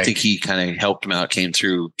he? Yeah, okay. I think he kind of helped him out, came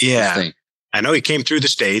through. Yeah. The thing. I know he came through the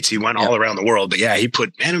States. He went all around the world, but yeah,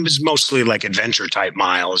 and it was mostly like adventure type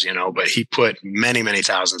miles, but he put many, many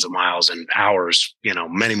thousands of miles and hours,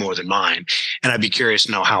 many more than mine. And I'd be curious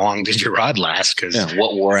to know, how long did your rod last? Cause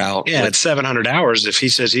what wore out? Yeah, it's 700 hours. If he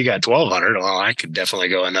says he got 1200, well, I could definitely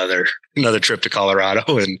go another trip to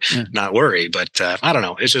Colorado and not worry. But I don't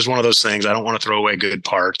know. It's just one of those things. I don't want to throw away good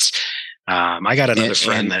parts. I got another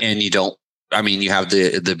friend and you don't. I mean, you have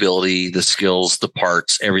the ability, the skills, the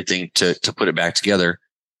parts, everything to put it back together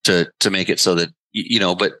to make it so that,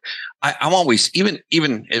 but I'm always, even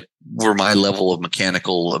where my level of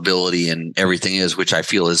mechanical ability and everything is, which I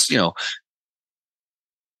feel is,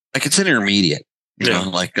 like it's an intermediate,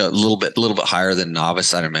 like a little bit higher than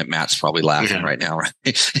novice. I don't know, Matt's probably laughing right now, right?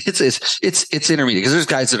 It's intermediate, because there's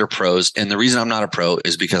guys that are pros. And the reason I'm not a pro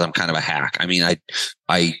is because I'm kind of a hack. I mean,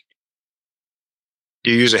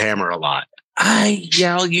 you use a hammer a lot.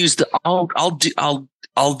 I'll use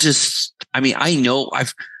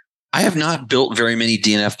I have not built very many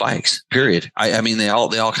DNF bikes, period. I mean, they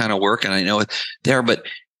all kind of work, and I know it there, but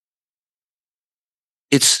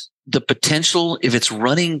it's the potential, if it's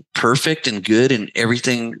running perfect and good and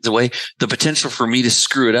everything the way, the potential for me to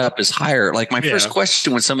screw it up is higher. Like my first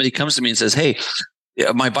question when somebody comes to me and says, hey,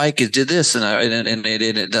 my bike did this and it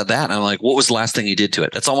did that. And I'm like, what was the last thing you did to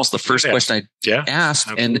it? That's almost the first question I asked.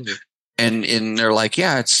 Absolutely. And they're like,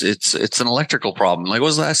 yeah, it's an electrical problem. Like, what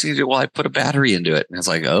was the last thing you did? Well, I put a battery into it. And it's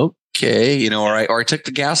like, okay, or I took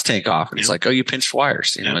the gas tank off. And it's like, oh, you pinched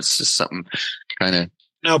wires. It's just something kind of.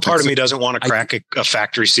 Now, part of me doesn't want to crack a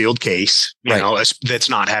factory sealed case, that's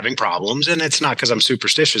not having problems. And it's not because I'm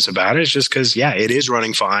superstitious about it. It's just because, it is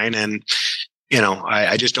running fine. And,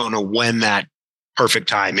 I just don't know when that perfect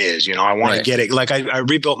time is. I want to get it. Like I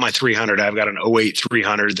rebuilt my 300. I've got an 08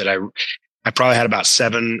 300 that I probably had about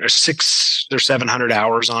 700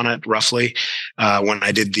 hours on it, roughly, when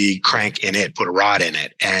I did the crank in it, put a rod in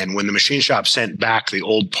it. And when the machine shop sent back the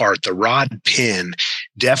old part, the rod pin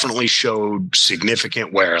definitely showed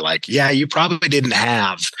significant wear. Like, yeah, you probably didn't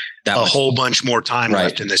have a whole bunch more time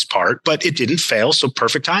left in this part, but it didn't fail. So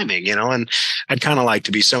perfect timing, and I'd kind of like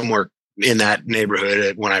to be somewhere in that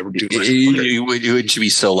neighborhood when I do. You would be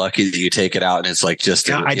so lucky that you take it out and it's like just.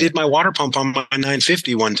 Yeah, I did my water pump on my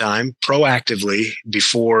 950 one time proactively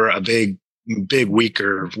before a big week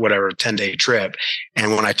or whatever 10-day trip,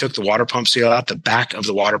 and when I took the water pump seal out, the back of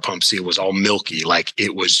the water pump seal was all milky, like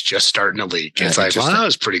it was just starting to leak. It's like, well, that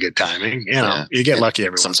was pretty good timing. You get lucky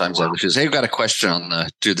every sometimes. Hey, I've got a question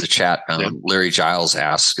through the chat. Larry Giles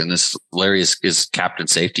asks, and this Larry is Captain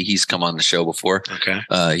Safety. He's come on the show before. Okay,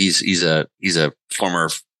 he's a former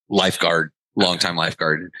lifeguard, longtime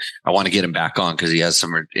lifeguard. I want to get him back on because he has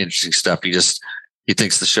some interesting stuff. He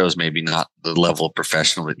thinks the show's maybe not the level of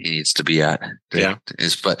professional that he needs to be at.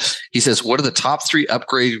 But he says, what are the top 3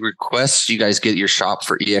 upgrade requests you guys get at your shop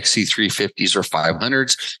for EXC 350s or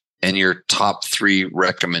 500s, and your top 3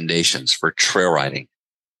 recommendations for trail riding?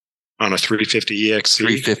 On a 350 EXC?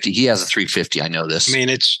 350. He has a 350. I know this. I mean,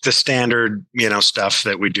 it's the standard, stuff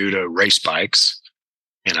that we do to race bikes.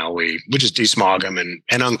 We just desmog them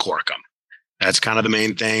and uncork them. That's kind of the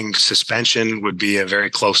main thing. Suspension would be a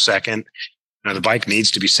very close second. The bike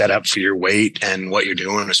needs to be set up for your weight and what you're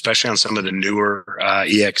doing, especially on some of the newer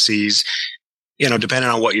EXCs.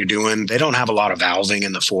 Depending on what you're doing, they don't have a lot of valving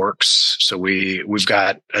in the forks. So we've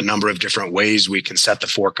got a number of different ways we can set the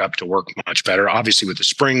fork up to work much better. Obviously with the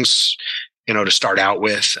springs, to start out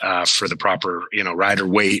with for the proper, rider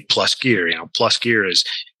weight plus gear. Plus gear is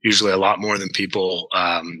usually a lot more than people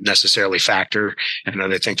necessarily factor.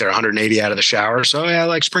 They think they're 180 out of the shower. So yeah,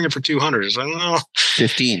 like spring it for 200. It's like, well,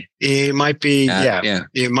 15. It might be,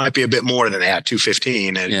 it might be a bit more than that.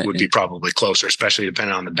 215. It would be probably closer, especially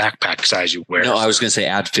depending on the backpack size you wear. No, I was going to say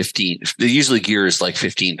add 15. Usually gear is like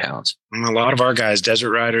 15 pounds. And a lot of our guys,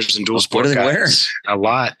 desert riders and dual sport guys, wear? A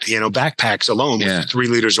lot, backpacks alone with 3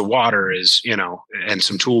 liters of water is, and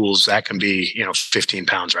some tools that can be, 15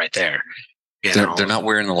 pounds right there. They're not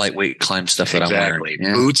wearing the lightweight climb stuff that I'm wearing.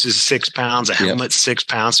 Yeah. Boots is 6 pounds, a helmet's 6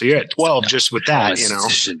 pounds. So you're at 12 just with that,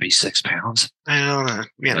 It should be 6 pounds. Well,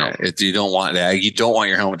 you don't want that. You don't want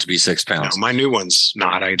your helmet to be 6 pounds. No, my new one's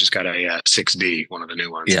not. I just got a 6D, one of the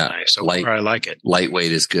new ones. Yeah. So I like it.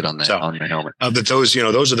 Lightweight is good on the helmet. But those,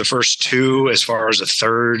 those are the first 2 as far as a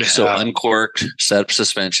third. So uncorked, set up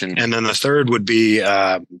suspension. And then the third would be,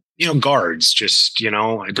 guards, just,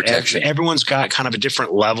 protection. Everyone's got kind of a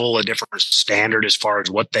different level, a different standard as far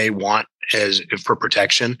as what they want for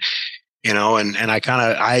protection, and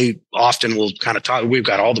I often will kind of talk. We've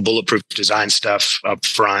got all the Bulletproof Design stuff up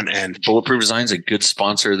front, and Bulletproof Design's a good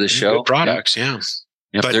sponsor of this show. Good products. Yeah.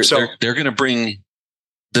 But they're going to bring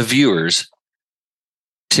the viewers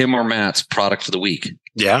Tim or Matt's product of the week.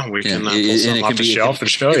 Yeah, we can pull something off the shelf and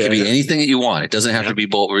show you. It can be anything that you want. It doesn't have to be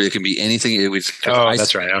Bulletproof. It can be anything.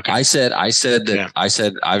 That's right. Okay. I said that. I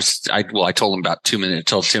told him about 2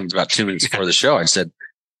 minutes. Told Tim about 2 minutes before the show. I said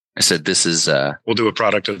this is. We'll do a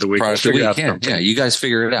product of the week. Yeah, you guys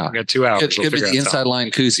figure it out. We got 2 hours. It could be the inside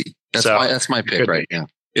line koozie. That's my pick right now.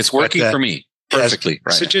 It's working for me perfectly.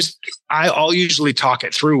 Right. So I'll usually talk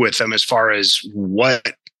it through with them as far as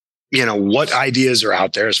what ideas are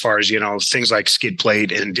out there as far as, things like skid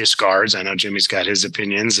plate and discards. I know Jimmy's got his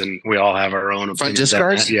opinions and we all have our own opinions. Front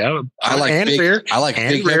discards? Yeah. I like and rear. I like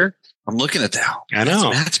big rear. I'm looking at that. I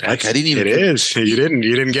know. That's bike. I didn't even. It is. You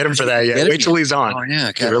didn't get him for that yet. Wait till he's on. Oh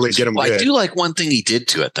yeah. You really get him good. I do like one thing he did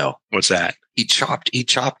to it though. What's that? He chopped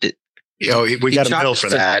it. We got a bill for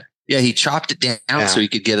that. Yeah, he chopped it down so he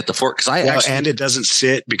could get at the fork. And it doesn't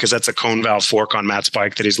sit because that's a cone valve fork on Matt's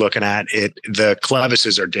bike that he's looking at. The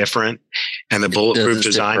clevises are different, and the Bulletproof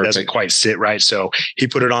Design doesn't quite sit right. So he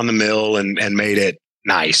put it on the mill and made it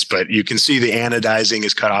nice. But you can see the anodizing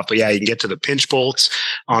is cut off. But yeah, you can get to the pinch bolts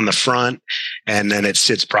on the front, and then it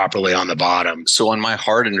sits properly on the bottom. So on my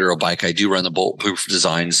hard enduro bike, I do run the Bulletproof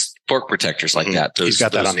Designs fork protectors like that. He's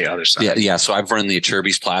got that on the other side. Yeah. So I've run the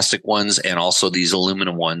Acerbis plastic ones and also these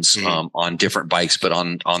aluminum ones on different bikes. But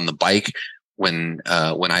on the bike, when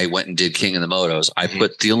I went and did King of the Motos, I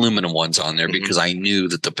put the aluminum ones on there because I knew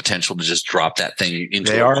that the potential to just drop that thing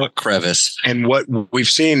into a crevice. And what we've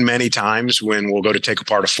seen many times when we'll go to take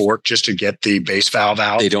apart a fork just to get the base valve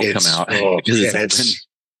out, they don't come out. It's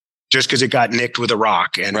just because it got nicked with a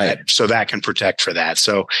rock, and so that can protect for that.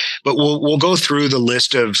 So, but we'll go through the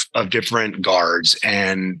list of different guards,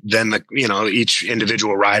 and then each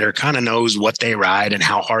individual rider kind of knows what they ride and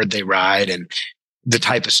how hard they ride, and the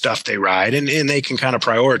type of stuff they ride, and they can kind of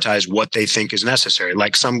prioritize what they think is necessary.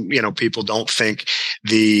 Like some, people don't think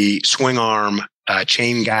the swing arm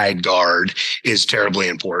chain guide guard is terribly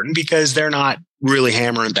important because they're not really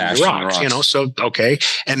hammering through the rocks. So, okay.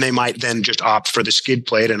 And they might then just opt for the skid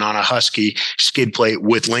plate, and on a Husky skid plate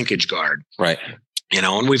with linkage guard. Right.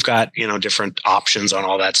 And we've got, different options on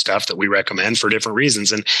all that stuff that we recommend for different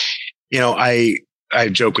reasons. And, I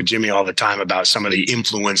joke with Jimmy all the time about some of the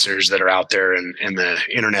influencers that are out there in the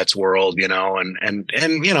internet's world, and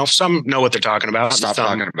some know what they're talking about.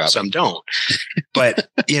 Some don't. But,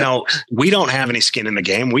 we don't have any skin in the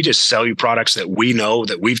game. We just sell you products that we know,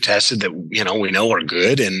 that we've tested, that, we know are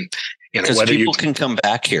good. And, whether people can come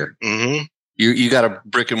back here. Mm-hmm. You got a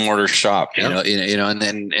brick and mortar shop, and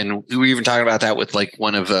we were even talking about that with like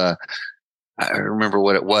one of, I remember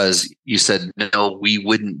what it was. You said, no, we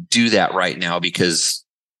wouldn't do that right now because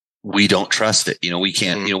we don't trust it. We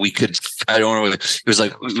can't, we could, I don't know. It was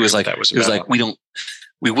like,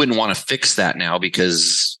 we wouldn't want to fix that now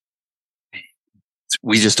because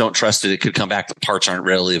we just don't trust it. It could come back. The parts aren't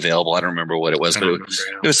readily available. I don't remember what it was, but it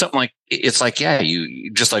was something like, it's like,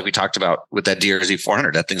 you just like we talked about with that DRZ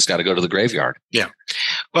 400, that thing's got to go to the graveyard. Yeah.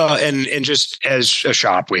 Well, and just as a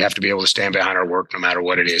shop, we have to be able to stand behind our work no matter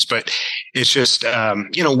what it is. But it's just,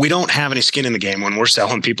 we don't have any skin in the game when we're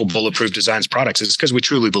selling people Bulletproof Designs products. It's because we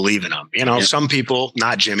truly believe in them. Some people,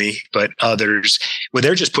 not Jimmy, but others,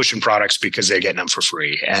 they're just pushing products because they're getting them for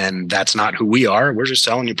free. And that's not who we are. We're just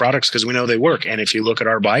selling you products because we know they work. And if you look at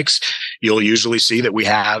our bikes, you'll usually see that we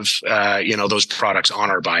have, those products on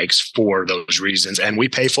our bikes for those reasons. And we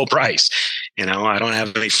pay full price. I don't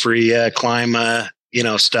have any free climb,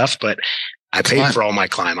 stuff, but I paid for all my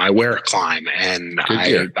climb. I wear climb, and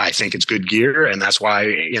I think it's good gear. And that's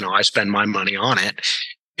why, I spend my money on it.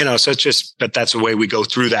 So it's just, but that's the way we go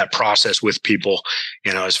through that process with people,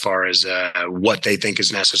 as far as what they think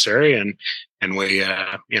is necessary. And we,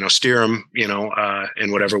 steer them,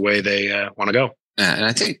 in whatever way they want to go. Yeah, and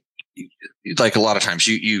I think like a lot of times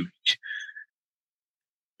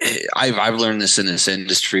I've learned this in this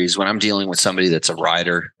industry is when I'm dealing with somebody that's a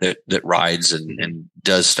rider that rides and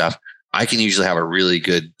does stuff, I can usually have a really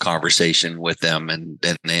good conversation with them and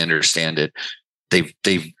they understand it.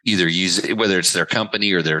 They've either used it, whether it's their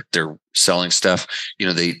company or they're selling stuff,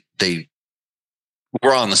 we're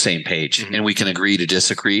on the same page and we can agree to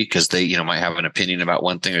disagree because they, might have an opinion about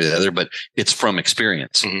one thing or the other, but it's from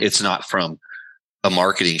experience. Mm-hmm. It's not from a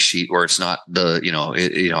marketing sheet, or it's not the,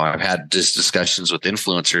 I've had discussions with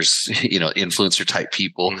influencers, influencer type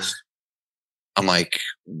people. Mm-hmm. I'm like,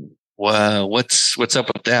 well, what's up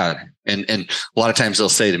with that? And a lot of times they'll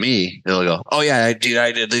say to me, they'll go, oh yeah, I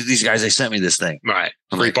did. These guys, they sent me this thing. Right.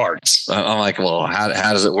 Free parts. I'm like, well,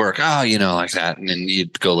 how does it work? Oh, like that. And then you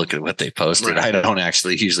go look at what they posted. Right. I don't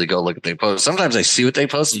actually usually go look at what they post. Sometimes I see what they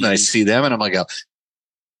post and I see them and I'm like,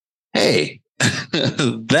 hey,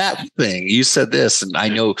 that thing, you said this, and I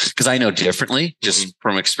know because I know differently just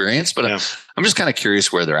from experience, but I'm just kind of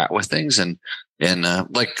curious where they're at with things. And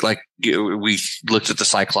like we looked at the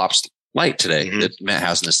Cyclops light today that Matt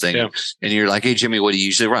has in this thing, and you're like, hey Jimmy, what do you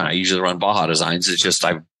usually run? I usually run Baja Designs. It's just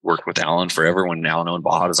I've worked with Alan forever when Alan owned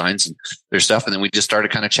Baja Designs and their stuff, and then we just started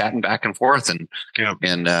kind of chatting back and forth, and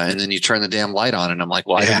then you turn the damn light on, and I'm like,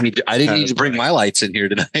 well, I didn't need to bring my lights in here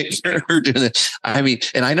tonight. I mean,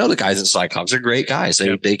 and I know the guys at Cyclops are great guys.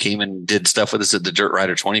 They came and did stuff with us at the Dirt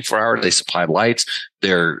Rider 24 hour. They supplied lights.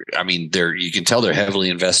 You can tell they're heavily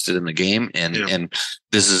invested in the game, and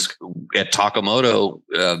this is at Takamoto.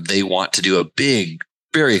 They want to do a big,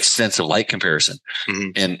 very extensive light comparison.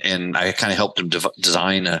 Mm-hmm. And I kind of helped them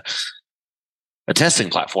design a testing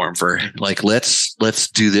platform for like, let's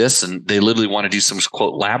do this. And they literally want to do some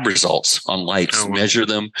quote lab results on lights, measure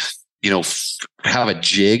them, have a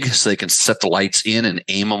jig so they can set the lights in and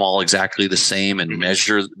aim them all exactly the same and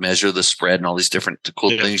measure the spread and all these different cool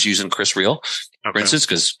things using Chris Reel, for instance,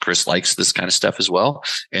 because Chris likes this kind of stuff as well.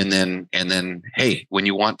 And then, hey, when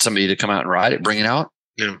you want somebody to come out and ride it, bring it out.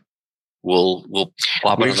 Yeah. We'll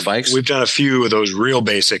plop it on the bikes. We've done a few of those real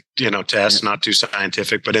basic, tests, not too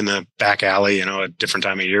scientific, but in the back alley, a different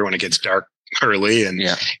time of year when it gets dark early. And,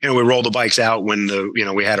 we roll the bikes out when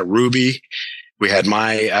we had a Ruby. We had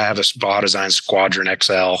I have a Baja Design Squadron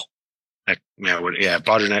XL.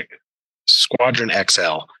 Squadron XL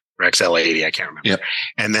or XL80. I can't remember. Yep.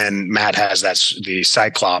 And then Matt has the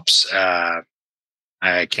Cyclops. I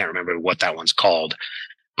can't remember what that one's called.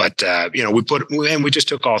 But, we just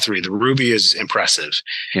took all three. The Ruby is impressive.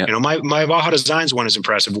 Yeah. My Baja Designs one is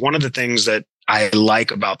impressive. One of the things that I like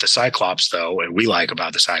about the Cyclops, though, and we like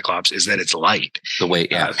about the Cyclops, is that it's light. The weight,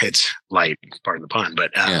 it's light, pardon the pun. But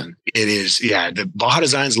it is, the Baja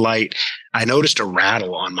Designs light. I noticed a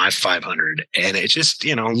rattle on my 500, and it just,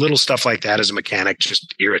 little stuff like that as a mechanic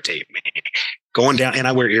just irritate me. Going down, and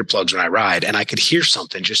I wear earplugs when I ride, and I could hear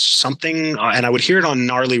something, and I would hear it on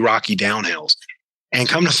gnarly, rocky downhills. And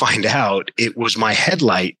come to find out, it was my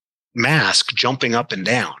headlight mask jumping up and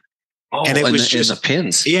down. Oh, and it was just the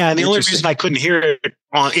pins. Yeah. And the only reason I couldn't hear it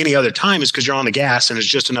on any other time is because you're on the gas and it's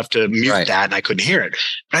just enough to mute that. And I couldn't hear it.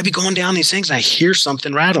 But I'd be going down these things and I hear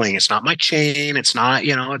something rattling. It's not my chain. It's not,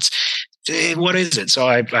 what is it? So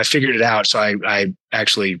I figured it out. So I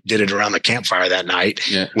actually did it around the campfire that night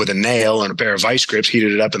with a nail and a pair of vice grips,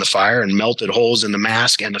 heated it up in the fire and melted holes in the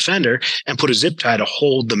mask and the fender and put a zip tie to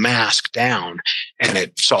hold the mask down. And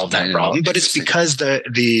it solved that problem. But it's because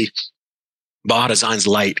the Baja Design's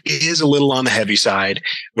light is a little on the heavy side,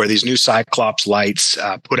 where these new Cyclops lights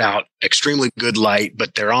put out extremely good light,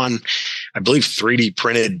 but they're on, I believe, 3D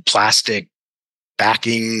printed plastic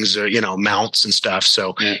backings or, mounts and stuff.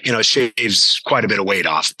 So, it shaves quite a bit of weight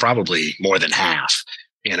off, probably more than half,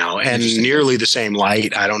 and nearly the same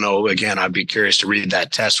light. I don't know. Again, I'd be curious to read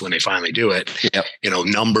that test when they finally do it. Yep.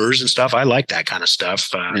 Numbers and stuff. I like that kind of stuff.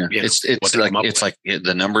 It's like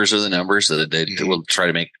the numbers are the numbers that they will try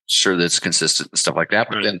to make sure that it's consistent and stuff like that.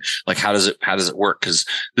 But then how does it work? Because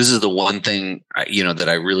this is the one thing, that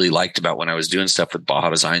I really liked about when I was doing stuff with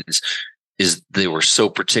Baja Designs is they were so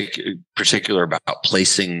particular about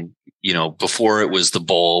placing, before it was the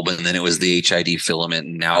bulb and then it was the HID filament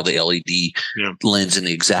and now the LED lens in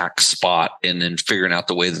the exact spot, and then figuring out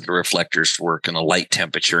the way that the reflectors work and the light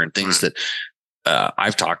temperature and things that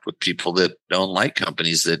I've talked with people that own light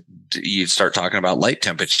companies that you start talking about light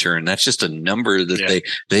temperature and that's just a number that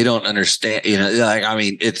they don't understand.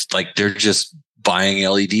 It's like they're just buying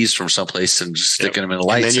LEDs from someplace and just sticking them in the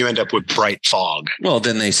lights. And then you end up with bright fog. Well,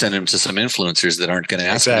 then they send them to some influencers that aren't going to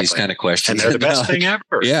ask these kind of questions. And they're the best thing ever.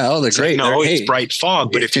 Yeah. Oh, they're great. It's bright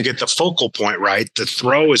fog, but if you get the focal point right, the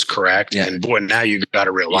throw is correct. Yeah. And boy, now you got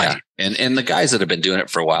a real light. Yeah. And the guys that have been doing it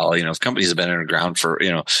for a while, companies have been underground for,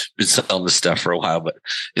 been selling this stuff for a while, but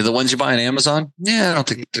the ones you buy on Amazon, I don't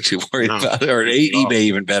think they're too worried about it. Or eBay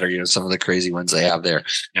even better, some of the crazy ones they have there.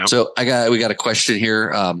 Yep. So we got a question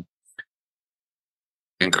here.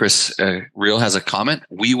 And Chris Real has a comment.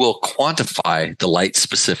 We will quantify the light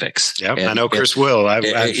specifics. Yep, I know Chris will. I've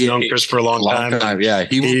known Chris for a long time. Yeah,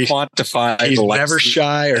 he will quantify. He's never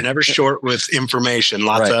shy or never short with information.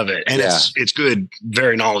 Lots of it, and it's good,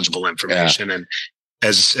 very knowledgeable information. Yeah. And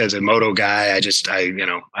as a moto guy,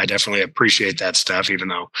 I definitely appreciate that stuff, even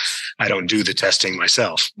though I don't do the testing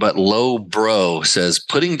myself. But Low Bro says,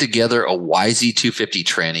 putting together a YZ250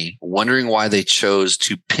 tranny, wondering why they chose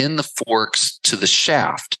to pin the forks to the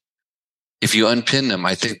shaft. If you unpin them,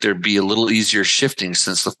 I think there'd be a little easier shifting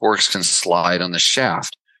since the forks can slide on the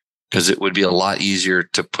shaft, because it would be a lot easier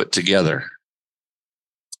to put together.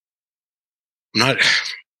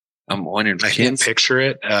 I'm wondering. I can't picture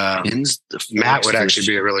it. Matt would actually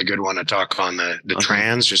be a really good one to talk on the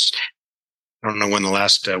trans. Just, I don't know when the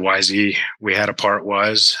last YZ we had apart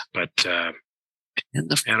was, but in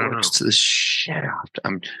the forks to the shaft.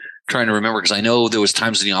 I'm trying to remember because I know there was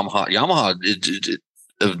times in Yamaha,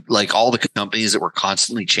 like all the companies that were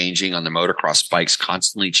constantly changing on the motocross bikes,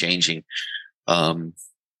 constantly changing.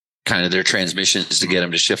 Kind of their transmissions to get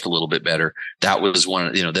them to shift a little bit better. That was one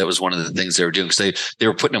of the things they were doing, because they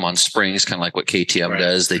were putting them on springs, kind of like what KTM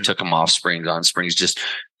does. They took them off springs, on springs,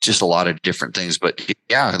 just a lot of different things. But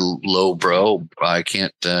Low Bro, I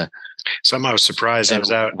can't. Something I was surprised. I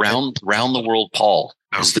was out round the world. Paul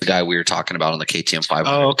is the guy we were talking about on the KTM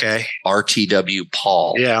 500. Oh, okay. RTW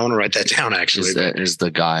Paul. Yeah, I want to write that down. Actually, is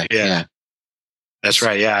the guy. Yeah. That's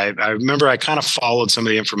right. Yeah. I remember I kind of followed some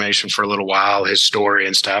of the information for a little while, his story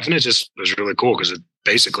and stuff. And it just was really cool because it's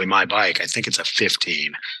basically my bike. I think it's a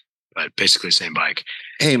 15, but basically the same bike.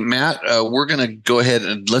 Hey, Matt, we're going to go ahead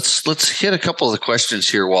and let's hit a couple of the questions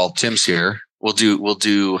here while Tim's here. We'll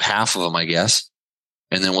do half of them, I guess,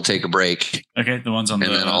 and then we'll take a break. Okay. The ones on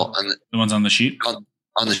the ones on the sheet.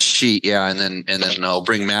 On the sheet. Yeah. And then I'll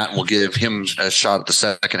bring Matt and we'll give him a shot at the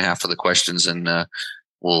second half of the questions, and,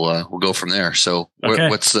 we'll go from there. So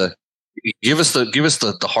what's give us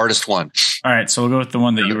the hardest one. All right. So we'll go with the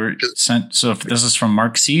one that you were sent. So if this is from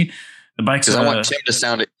Mark C, the bike's, I want Tim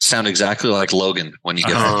to sound exactly like Logan when you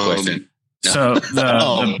get that question. No.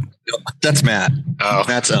 So that's Matt. Oh,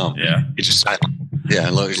 that's yeah. He's just silent.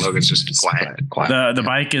 Yeah. Logan's just quiet. The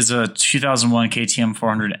bike is a 2001 KTM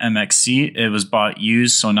 400 MXC. It was bought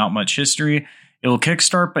used, so not much history. It will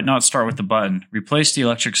kickstart, but not start with the button. Replace the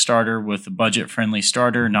electric starter with a budget-friendly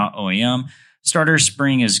starter, not OEM. Starter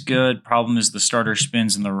spring is good. Problem is the starter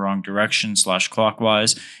spins in the wrong direction /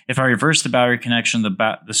 clockwise. If I reverse the battery connection,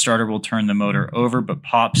 the starter will turn the motor over, but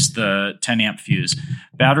pops the 10 amp fuse.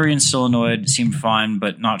 Battery and solenoid seem fine,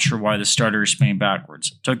 but not sure why the starter is spinning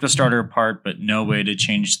backwards. Took the starter apart, but no way to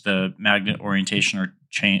change the magnet orientation or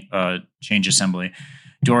change assembly.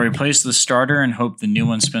 Do I replace the starter and hope the new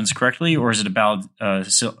one spins correctly, or is it a bad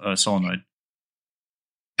solenoid?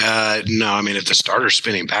 No, I mean, if the starter's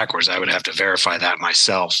spinning backwards, I would have to verify that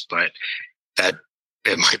myself, but that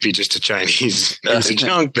it might be just a Chinese piece of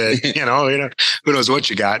junk that, who knows what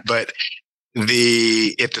you got. But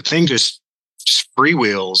if the thing just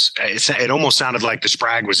freewheels, it almost sounded like the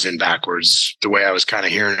sprag was in backwards the way I was kind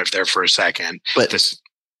of hearing it there for a second. But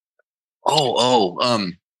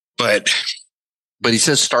but he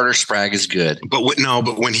says starter sprag is good. But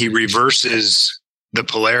when he reverses the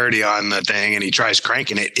polarity on the thing and he tries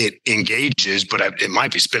cranking it, it engages, but it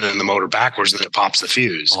might be spinning the motor backwards and then it pops the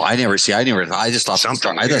fuse. Oh, I just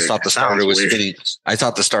thought the starter was spinning. I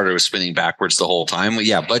thought the starter was spinning backwards the whole time.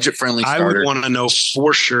 Yeah, budget friendly starter. I would want to know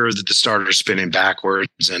for sure that the starter is spinning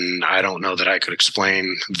backwards, and I don't know that I could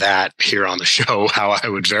explain that here on the show, how I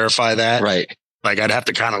would verify that. Right. Like I'd have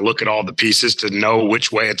to kind of look at all the pieces to know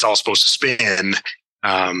which way it's all supposed to spin,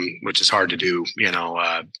 which is hard to do,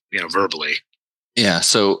 verbally. Yeah.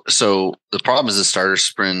 So the problem is the starter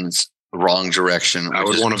spins the wrong direction. I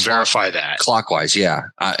would want to verify that clockwise. Yeah.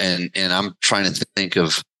 And I'm trying to think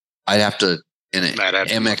of, I'd have to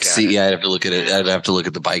MXC. Yeah. I'd have to look at it. I'd have to look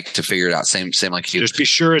at the bike to figure it out. Same like you. Just be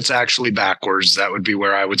sure it's actually backwards. That would be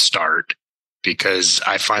where I would start, because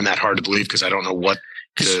I find that hard to believe because I don't know what.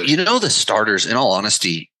 The starters, in all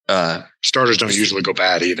honesty, starters don't usually go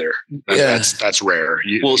bad either. That's rare.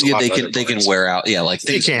 They can wear out. Yeah, like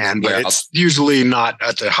they can, but it's usually not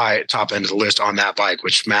at the top end of the list on that bike.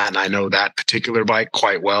 Which Matt and I know that particular bike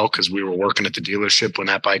quite well because we were working at the dealership when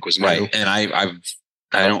that bike was new. Right, and I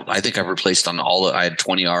think I've replaced on I had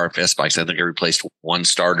 20 RFS bikes. I think I replaced one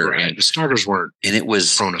starter, right. And the starters weren't, and it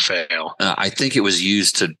was prone to fail. I think it was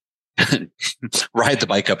used to ride the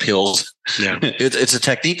bike up hills. Yeah, it's a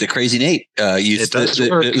technique that Crazy Nate used.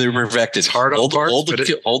 They're perfected. It's hard on parts,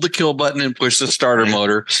 hold the kill button and push the starter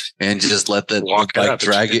motor, and just let the bike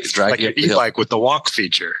drag it. Like your e-bike with the walk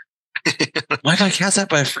feature. My bike has that,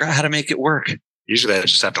 but I forgot how to make it work. Usually I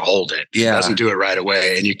just have to hold it. Yeah. It doesn't do it right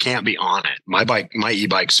away, and you can't be on it. My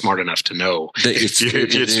e-bike's smart enough to know if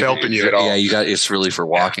it's helping you at all. Yeah, it's really for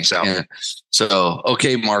walking. Yeah. So,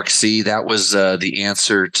 okay, Mark C, that was the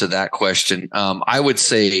answer to that question. I would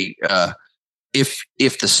say if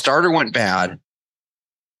the starter went bad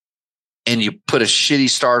and you put a shitty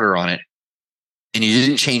starter on it and you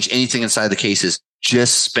didn't change anything inside the cases,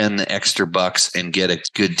 just spend the extra bucks and get a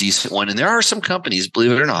good, decent one. And there are some companies,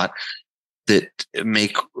 believe it or not, that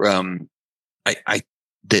make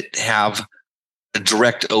that have a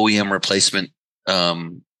direct OEM replacement.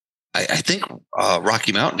 I think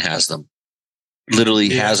Rocky Mountain has them. Literally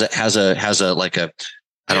has a like a.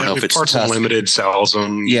 I don't know if it's Parts Unlimited sells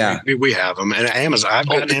them. Yeah, we have them, and Amazon. I've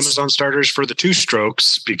gotten Amazon starters for the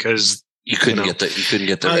 2-strokes because. You couldn't get the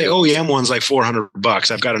OEM one's like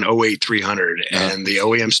 $400. I've got an 08 300 and the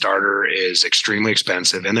OEM starter is extremely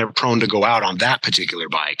expensive, and they're prone to go out on that particular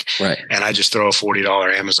bike. Right. And I just throw a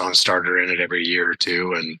 $40 Amazon starter in it every year or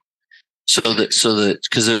two. And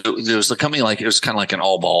because there was a company like, it was kind of like an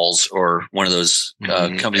All Balls or one of those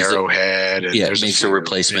companies, Arrowhead. It makes a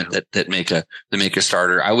replacement that make a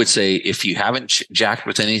starter. I would say if you haven't jacked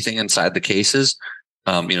with anything inside the cases,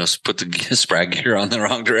 put the sprag gear on the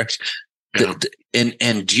wrong direction. Yeah.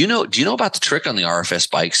 And do you know about the trick on the RFS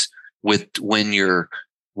bikes with when your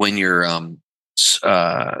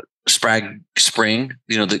sprag spring,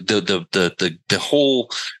 the whole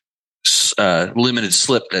limited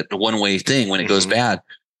slip, that one way thing, when it goes bad,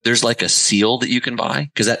 there's like a seal that you can buy,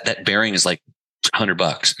 because that bearing is like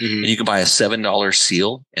 $100, and you can buy a $7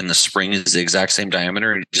 seal, and the spring is the exact same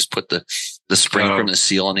diameter, and you just put the spring from the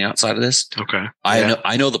seal on the outside of this. Okay.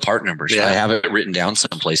 I know the part numbers. Yeah. I have it written down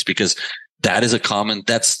someplace, because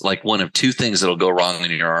that's like one of two things that'll go wrong in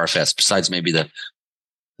your RFS, besides maybe the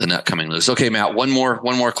nut coming loose. Okay, Matt, one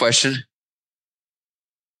more question.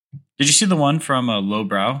 Did you see the one from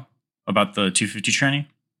Lowbrow about the 250 tranny?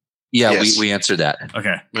 Yeah, yes. we answered that.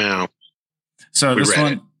 Okay. Yeah. So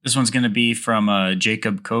this one's going to be from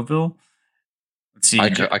Jacob Coville. Let's see.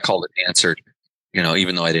 I called it answered.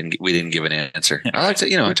 Even though we didn't give an answer. Yeah. I like to,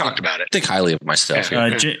 we talked about it. Think highly of myself.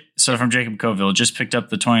 Yeah. So from Jacob Coville, just picked up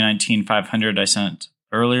the 2019 500 I sent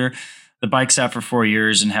earlier. The bike sat for 4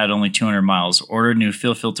 years and had only 200 miles. Ordered new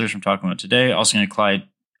fuel filters from talking about today. Also going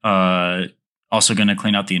to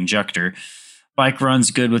clean out the injector. bike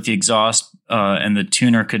runs good with the exhaust, and the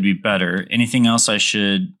tuner could be better. Anything else I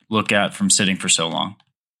should look at from sitting for so long?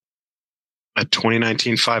 A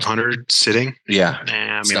 2019 500 sitting? Yeah.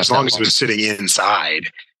 I mean, as long as it was sitting inside,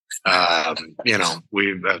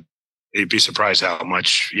 you'd be surprised how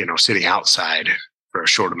much, sitting outside for a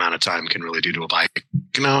short amount of time can really do to a bike.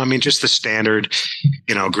 No, I mean, just the standard,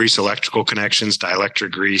 grease electrical connections,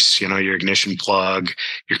 dielectric grease, your ignition plug,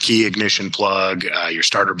 your key ignition plug, your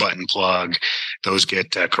starter button plug. Those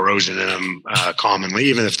get corrosion in them commonly,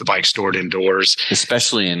 even if the bike's stored indoors.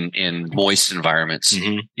 Especially in moist environments,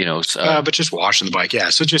 but just washing the bike. Yeah.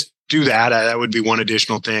 So just do that. That would be one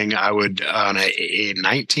additional thing. I would, on a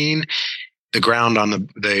 19, the ground on the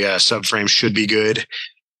subframe should be good.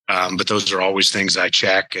 But those are always things I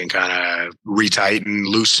check and kind of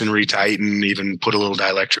loosen, retighten, even put a little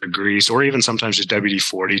dielectric grease, or even sometimes just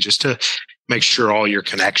WD-40 just to make sure all your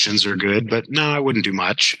connections are good. But no, I wouldn't do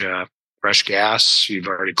much. Fresh gas, you've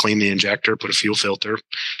already cleaned the injector, put a fuel filter.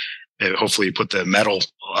 Hopefully you put the metal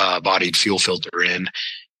bodied fuel filter in,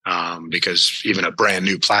 because even a brand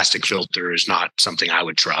new plastic filter is not something I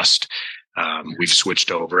would trust. We've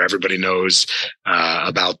switched over. Everybody knows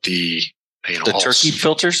about the turkey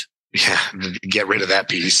filters. Yeah, get rid of that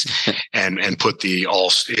piece and put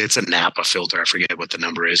it's a Napa filter. I forget what the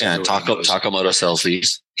number is. Yeah, Moto sells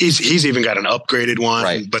these. He's even got an upgraded one,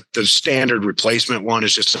 right. But the standard replacement one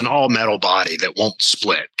is just an all metal body that won't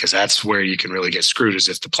split, because that's where you can really get screwed, is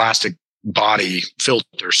if the plastic body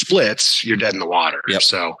filter splits, you're dead in the water. Yep.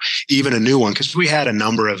 So even a new one, because we had a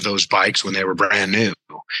number of those bikes when they were brand new,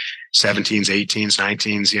 17s, 18s,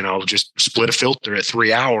 19s, just split a filter at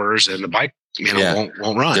 3 hours and the bike,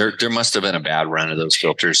 won't run. There must have been a bad run of those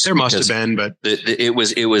filters. There must have been, but it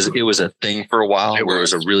was a thing for a while where it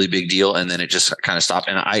was a really big deal, and then it just kind of stopped.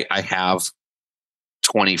 And I have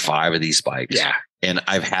 25 of these bikes. Yeah. And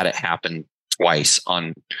I've had it happen twice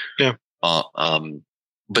on,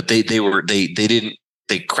 but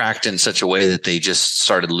they cracked in such a way that they just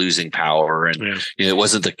started losing power, and it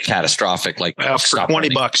wasn't the catastrophic like for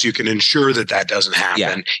 $20 you can ensure that doesn't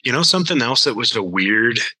happen. Yeah. Something else that was a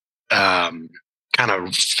weird kind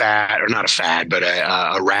of fad, or not a fad, but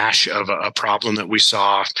a rash of a problem that we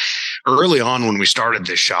saw early on when we started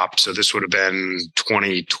this shop. So this would have been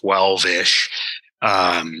 2012-ish.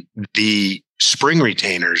 The spring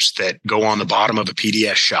retainers that go on the bottom of a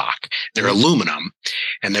PDS shock, they're aluminum,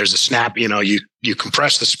 and there's a snap, you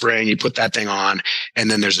compress the spring, you put that thing on, and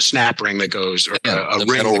then there's a snap ring that goes, or a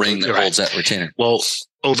metal ring that holds that retainer. Well,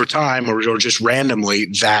 over time, or just randomly,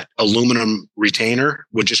 that aluminum retainer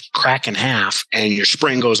would just crack in half, and your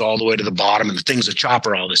spring goes all the way to the bottom, and the thing's a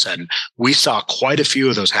chopper all of a sudden. We saw quite a few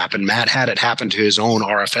of those happen. Matt had it happen to his own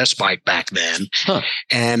RFS bike back then.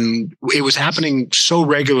 And it was happening so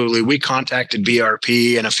regularly. We contacted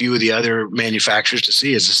BRP and a few of the other manufacturers to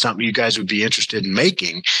see, is this something you guys would be interested in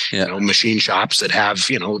making? Machine shops that have,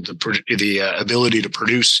 the ability to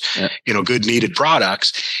produce, good needed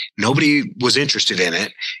products. Nobody was interested in it.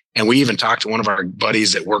 And we even talked to one of our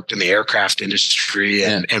buddies that worked in the aircraft industry,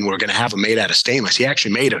 and we're going to have them made out of stainless. He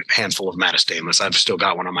actually made a handful of them out of stainless. I've still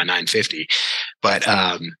got one on my 950, but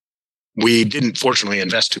we didn't fortunately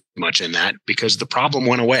invest too much in that because the problem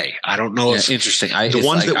went away. I don't know if interesting. The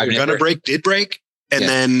ones that were going to break did break. And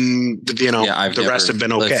then, the rest have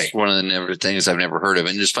been okay. That's one of the things I've never heard of.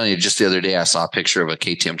 And it's funny, just the other day, I saw a picture of a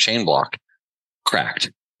KTM chain block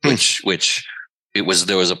cracked, which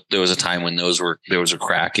there was a time when there was a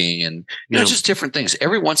cracking, and just different things.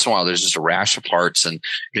 Every once in a while, there's just a rash of parts, and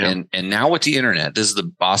now with the internet, this is the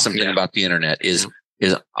awesome thing about the internet is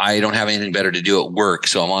I don't have anything better to do at work,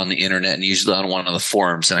 so I'm on the internet and usually on one of the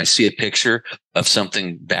forums, and I see a picture of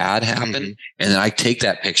something bad happen, and then I take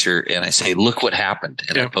that picture and I say, "Look what happened,"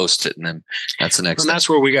 and I post it, and then that's the next. And that's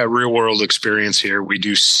where we got real world experience here. We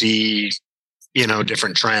do see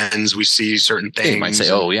different trends. We see certain things. You might say,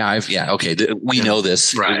 "Oh, yeah, okay, we know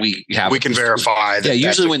this. Right. We can verify that." Yeah,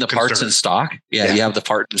 usually when the part's in stock, you have the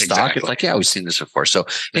part in stock. It's like, we've seen this before. So,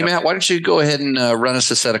 hey, Matt, why don't you go ahead and run us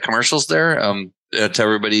a set of commercials there? Tell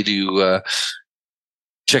everybody to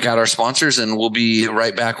check out our sponsors, and we'll be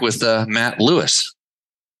right back with Matt Lewis.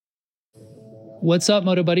 What's up,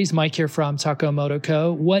 Moto Buddies? Mike here from Taco Moto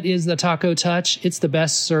Co. What is the Taco Touch? It's the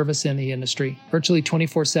best service in the industry. Virtually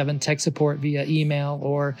 24/7 tech support via email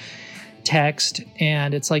or text.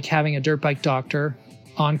 And it's like having a dirt bike doctor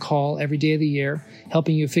on call every day of the year,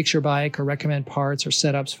 helping you fix your bike or recommend parts or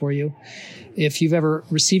setups for you. If you've ever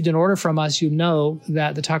received an order from us, you know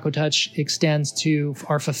that the Taco Touch extends to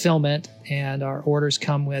our fulfillment, and our orders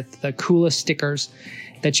come with the coolest stickers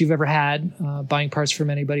that you've ever had, buying parts from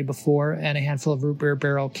anybody before, and a handful of root beer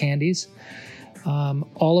barrel candies.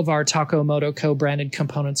 All of our Taco Moto co-branded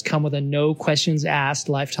components come with a no questions asked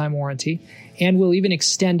lifetime warranty, and we'll even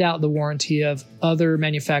extend out the warranty of other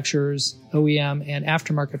manufacturers, OEM, and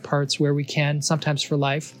aftermarket parts where we can, sometimes for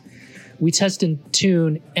life. We test and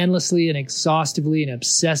tune endlessly and exhaustively and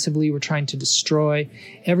obsessively. We're trying to destroy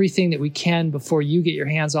everything that we can before you get your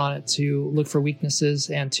hands on it to look for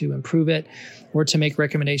weaknesses and to improve it, or to make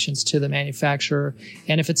recommendations to the manufacturer.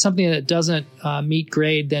 And if it's something that doesn't meet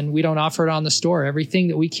grade, then we don't offer it on the store. Everything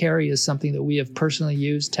that we carry is something that we have personally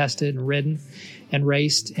used, tested, and ridden, and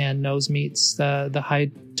raced, and knows meets the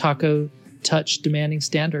high Taco Touch demanding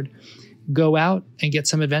standard. Go out and get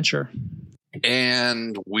some adventure.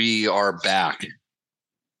 And we are back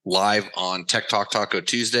live on Tech Talk Taco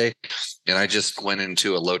Tuesday. And I just went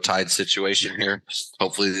into a low tide situation here.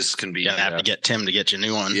 Hopefully this can be... Gonna have to get Tim to get you a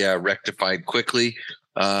new one. Yeah, rectified quickly.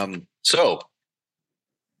 So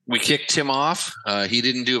we kicked Tim off. He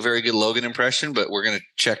didn't do a very good Logan impression, but we're going to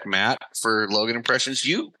check Matt for Logan impressions.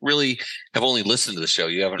 You really have only listened to the show.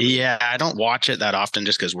 You haven't... Yeah, I don't watch it that often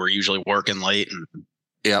just because we're usually working late and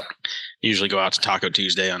Yep. usually go out to Taco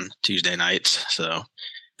Tuesday on Tuesday nights. So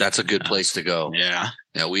that's a good place to go. Yeah.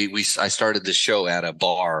 Yeah. I started the show at a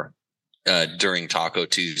bar during Taco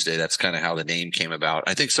Tuesday. That's kind of how the name came about.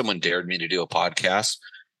 I think someone dared me to do a podcast.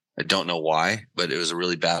 I don't know why, but it was a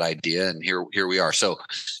really bad idea. And here we are. So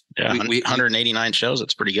yeah, 189 shows.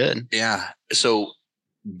 That's pretty good. Yeah. So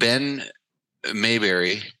Ben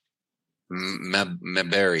Mayberry,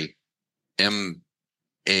 Mayberry, Mabry.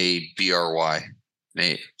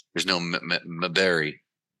 There's no Mayberry.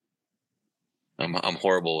 I'm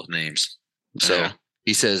horrible with names. So yeah.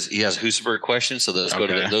 He says he has Husaberg questions. So those go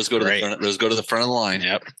to the front of the line.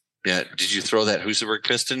 Yep. Yeah. Did you throw that Husaberg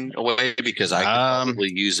piston away? Because I could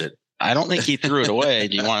probably use it. I don't think he threw it away.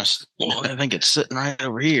 Do you want to? I think it's sitting right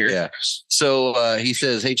over here. Yeah. So he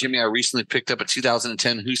says, "Hey Jimmy, I recently picked up a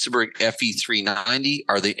 2010 Husaberg FE390.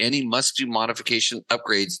 Are there any must-do modification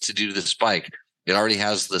upgrades to do to this bike? It already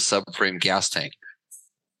has the subframe gas tank."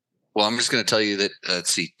 Well, I'm just going to tell you that,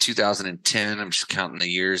 let's see, 2010, I'm just counting the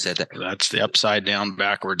years. That's the upside down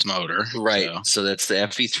backwards motor. Right. So that's the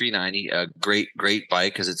FE390, a great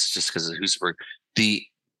bike because it's just because of Husaberg. The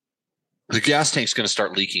gas tank's going to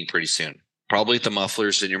start leaking pretty soon, probably at the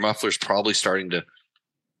mufflers, and your muffler's probably starting to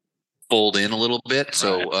fold in a little bit.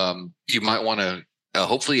 So you might want to,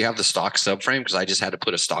 hopefully you have the stock subframe, because I just had to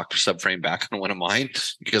put a stock subframe back on one of mine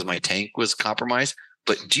because my tank was compromised.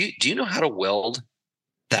 But do you know how to weld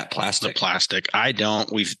that plastic? The plastic. I don't.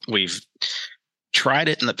 We've tried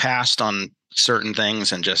it in the past on certain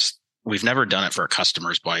things, and we've never done it for a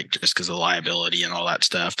customer's bike just because of liability and all that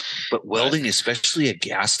stuff. But welding, especially a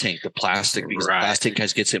gas tank, the plastic, because the plastic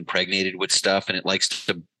gets impregnated with stuff and it likes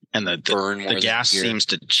to burn more. The gas seems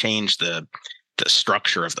to change the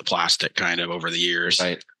structure of the plastic kind of over the years.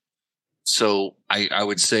 Right. So I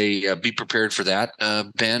would say be prepared for that,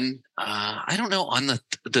 Ben. I don't know, on the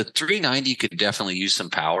 390 could definitely use some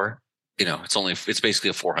power. It's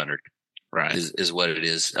basically a 400, right? Is what it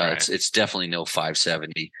is. Right. It's definitely no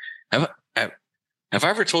 570. Have I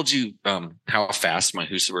ever told you how fast my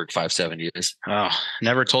Husaberg 570 is? Oh,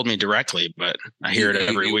 never told me directly, but I hear it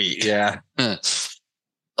every week. Yeah.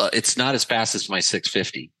 It's not as fast as my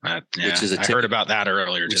 650, which is I heard about that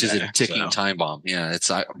earlier today. Which is a ticking time bomb. Yeah,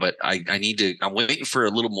 but I need to. I'm waiting for a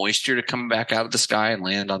little moisture to come back out of the sky and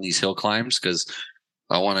land on these hill climbs, because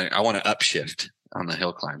I want to upshift on the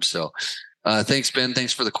hill climbs. So, thanks, Ben.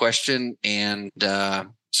 Thanks for the question. And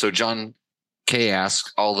so John K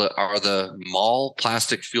asks, are the mall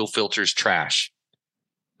plastic fuel filters trash?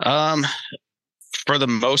 For the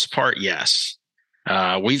most part, yes.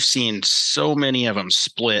 We've seen so many of them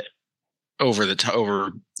split over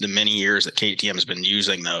the many years that KTM has been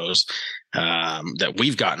using those, that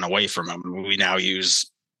we've gotten away from them. We now use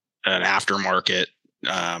an aftermarket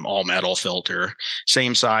all metal filter,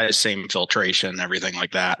 same size, same filtration, everything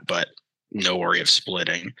like that, but no worry of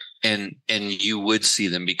splitting. And you would see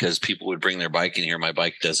them because people would bring their bike in here. My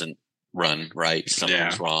bike doesn't run right.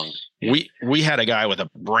 Something's wrong. We had a guy with a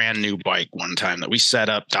brand new bike one time that we set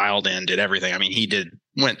up, dialed in, did everything. I mean, he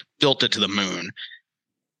built it to the moon,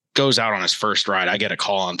 goes out on his first ride. I get a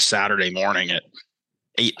call on Saturday morning at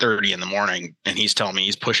 8:30 in the morning, and he's telling me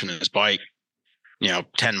he's pushing his bike,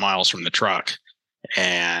 10 miles from the truck,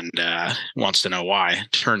 and wants to know why.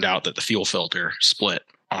 Turned out that the fuel filter split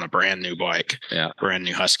on a brand new bike, brand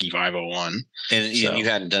new Husky 501. And you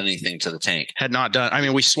hadn't done anything to the tank. Had not done. I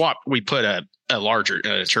mean, we put a larger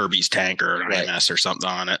Turbie's tank or an IMS or something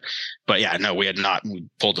on it. But we had not. We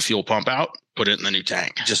pulled the fuel pump out, put it in the new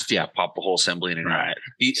tank. Just pop the whole assembly in. Right.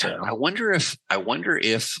 So I wonder if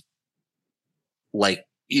like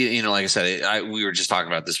you know, like I said, we were just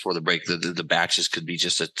talking about this before the break. The batches could be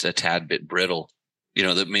just a tad bit brittle. You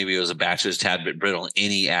know, that maybe it was a batch that was a tad bit brittle.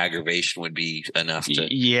 Any aggravation would be enough to.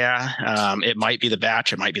 Yeah. It might be the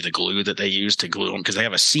batch. It might be the glue that they use to glue them, because they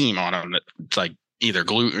have a seam on them that's like either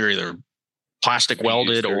glue or either plastic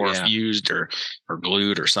welded or fused or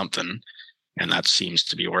glued or something. And that seems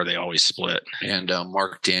to be where they always split. And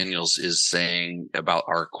Mark Daniels is saying about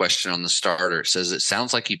our question on the starter. It says it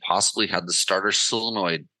sounds like he possibly had the starter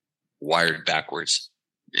solenoid wired backwards.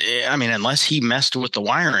 Yeah, I mean, unless he messed with the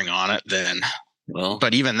wiring on it, then. Well,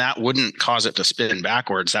 but even that wouldn't cause it to spin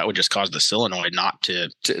backwards. That would just cause the solenoid not to.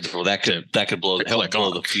 Well, that could blow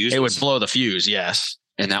the fuse. It would blow the fuse. Yes,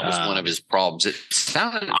 and that was one of his problems. It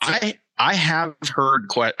sounded. I have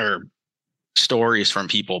heard stories from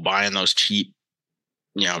people buying those cheap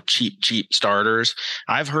starters.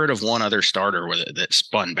 I've heard of one other starter with it that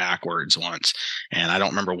spun backwards once, and I don't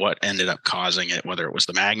remember what ended up causing it. Whether it was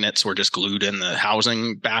the magnets were just glued in the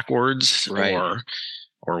housing backwards, right,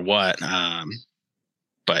 or what.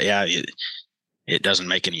 But yeah, it doesn't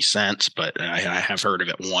make any sense. But I have heard of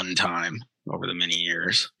it one time over the many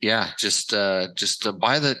years. Yeah, just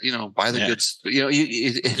buy the goods.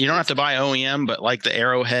 You don't have to buy OEM, but like the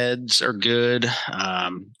arrowheads are good.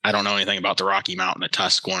 I don't know anything about the Rocky Mountain, the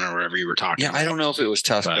Tusk one, or whatever you were talking about. I don't know if it was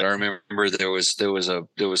Tusk, but I remember there was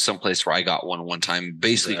some place where I got one time,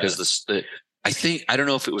 basically because I don't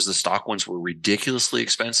know if it was the stock ones were ridiculously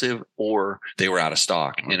expensive or they were out of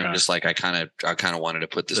stock. Okay. And I'm just like, I kind of wanted to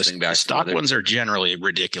put this thing back. The stock ones are generally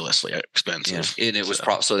ridiculously expensive. Yeah. And it was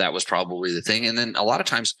so that was probably the thing. And then a lot of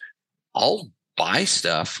times I'll buy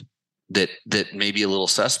stuff that may be a little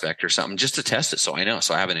suspect or something just to test it. So I know,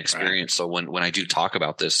 so I have an experience. Right. So when I do talk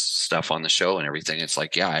about this stuff on the show and everything, it's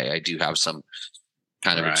like, yeah, I do have some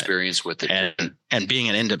kind of experience with it. And being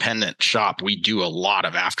an independent shop, we do a lot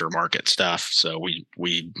of aftermarket stuff. So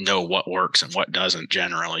we know what works and what doesn't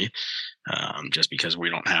generally, just because we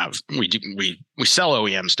don't have, we sell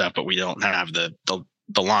OEM stuff, but we don't have the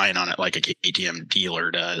line on it like a KTM dealer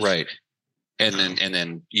does. Right. And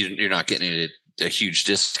then you're not getting a huge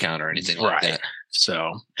discount or anything like that.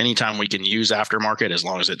 So anytime we can use aftermarket, as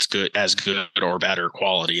long as it's as good or better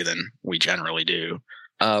quality, then we generally do.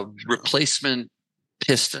 Replacement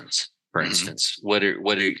pistons, for instance.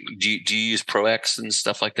 Do you use Pro X and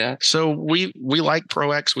stuff like that? So we like Pro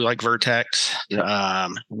X, we like Vertex. Yeah.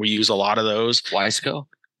 We use a lot of those. Wiseco?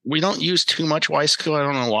 We don't use too much Wiseco. I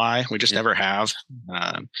don't know why. We just never have.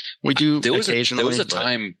 We do occasionally. There was a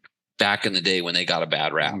time back in the day when they got a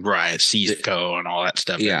bad rap, right? Seaco and all that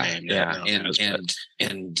stuff. Yeah.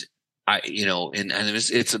 And I,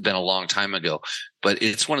 it's been a long time ago, but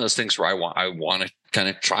it's one of those things where I want to kind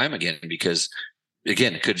of try them again, because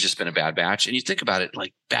again, it could have just been a bad batch. And you think about it,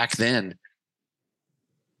 like back then,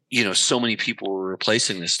 so many people were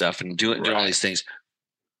replacing this stuff and doing all these things.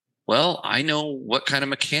 Well, I know what kind of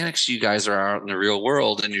mechanics you guys are out in the real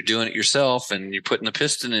world, and you're doing it yourself, and you're putting the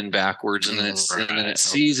piston in backwards, and then it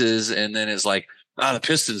seizes, and then it's like, the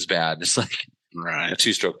piston's bad. And it's like a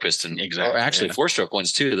 2-stroke piston, exactly, or actually 4-stroke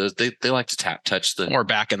ones too. They like to touch the. Or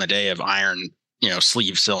back in the day of iron,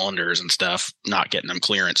 sleeve cylinders and stuff, not getting them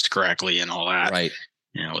clearanced correctly and all that, right?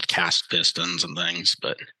 With cast pistons and things,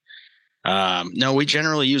 but. No, we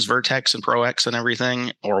generally use Vertex and Pro X and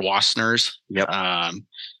everything, or Wassners. Yep.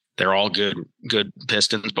 They're all good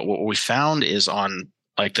pistons, but what we found is on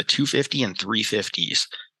like the 250 and 350s,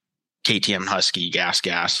 KTM Husky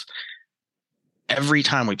gas, every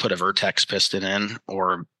time we put a Vertex piston in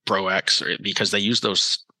or Pro X, because they use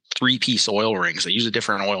those 3-piece oil rings, they use a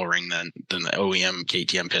different oil ring than the OEM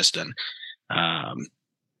KTM piston.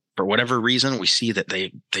 For whatever reason, we see that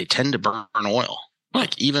they tend to burn oil,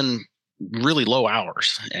 like even really low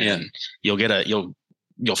hours, and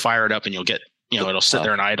you'll fire it up and you'll get, it'll sit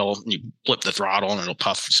there and idle, and you flip the throttle and it'll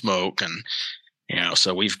puff smoke. And,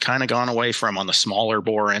 so we've kind of gone away from, on the smaller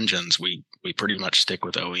bore engines, we pretty much stick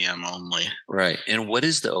with OEM only. Right. And what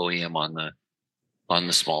is the OEM on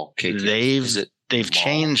the small KTM?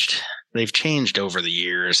 They've changed over the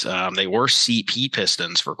years. They were CP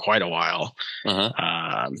pistons for quite a while.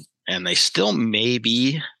 And they still may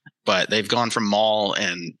be, but they've gone from Mall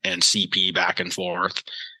and CP back and forth.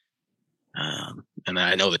 And then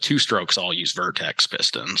I know the 2-strokes all use Vertex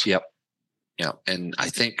pistons. Yep. Yeah. And I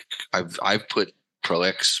think I've put Pro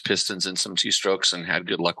X pistons in some 2-strokes and had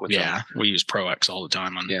good luck with them. Yeah. We use Pro X all the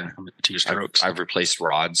time on the 2-strokes. I've replaced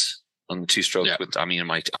rods on the 2-strokes with,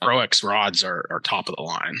 my Pro X rods are top of the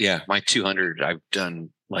line. Yeah. My 200, I've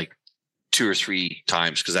done like 2 or 3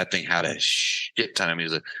 times, because that thing had a shit ton. I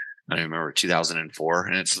don't remember, 2004.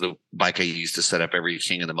 And it's the bike I used to set up every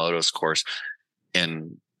King of the Motos course.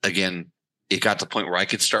 And again, it got to the point where I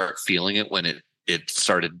could start feeling it when it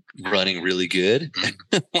started running really good.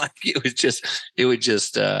 Like it just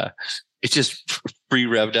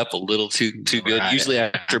pre-revved up a little too good. Right. Usually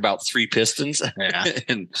after about 3 pistons. Yeah.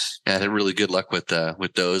 And I had really good luck with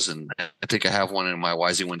those. And I think I have one in my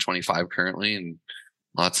YZ125 currently, and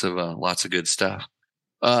lots of good stuff.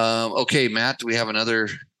 Okay, Matt, do we have another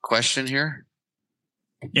question here?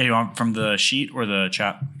 Yeah, you want from the sheet or the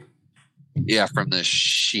chat? Yeah, from the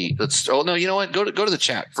sheet. No, you know what? Go to the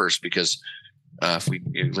chat first, because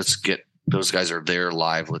let's get those guys are there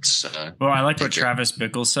live. Well, I like what Travis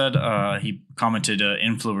Bickle said. He commented,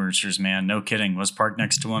 influencers, man, no kidding, was parked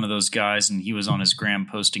next to one of those guys, and he was on his gram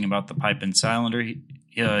posting about the pipe and cylinder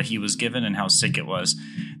he was given and how sick it was.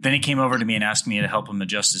 Then he came over to me and asked me to help him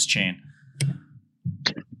adjust his chain.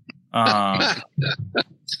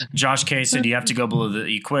 Josh K said you have to go below the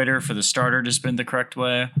equator for the starter to spin the correct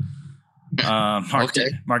way. Mark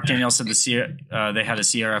Daniel said they had a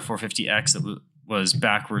CRF 450X that was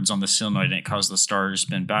backwards on the solenoid, and it caused the starter to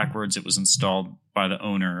spin backwards. It was installed by the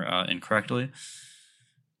owner incorrectly.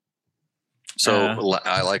 So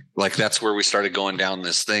I like that's where we started going down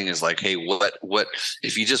this thing, is like, hey, what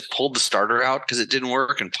if you just pulled the starter out because it didn't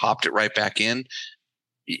work and popped it right back in?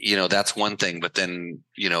 That's one thing. But then,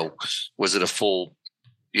 was it a full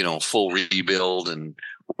rebuild, and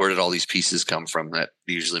where did all these pieces come from? That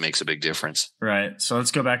usually makes a big difference. Right. So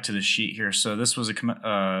let's go back to the sheet here. So this was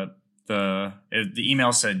the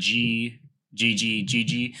email said GG,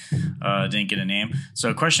 didn't get a name. So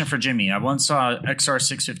a question for Jimmy. I once saw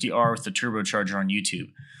XR650R with the turbocharger on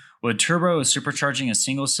YouTube. Would turbo supercharging a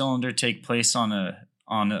single cylinder take place of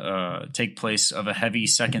a heavy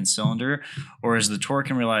second cylinder, or is the torque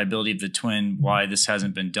and reliability of the twin why this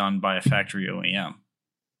hasn't been done by a factory OEM?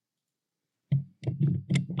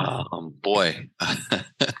 Boy.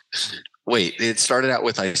 Wait, it started out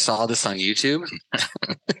with, I saw this on YouTube.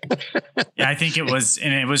 Yeah, I think it was,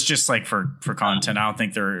 and it was just like for content. I don't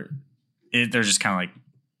think they're just kind of like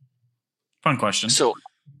fun question. So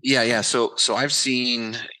yeah. So I've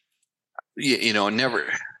seen, never.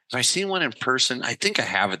 Have I seen one in person? I think I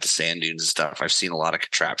have at the sand dunes and stuff. I've seen a lot of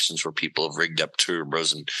contraptions where people have rigged up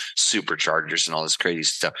turbos and superchargers and all this crazy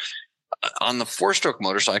stuff. On the 4-stroke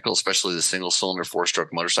motorcycle, especially the single cylinder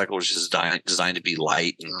 4-stroke motorcycle, which is designed to be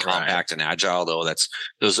light and compact and agile, though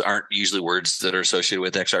those aren't usually words that are associated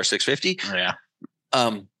with XR650. Yeah.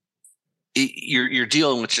 You're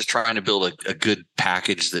dealing with just trying to build a good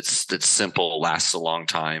package that's simple, lasts a long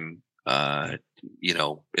time. On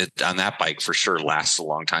that bike for sure lasts a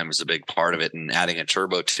long time is a big part of it, and adding a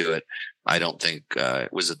turbo to it, I don't think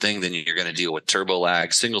it was a thing. Then you're going to deal with turbo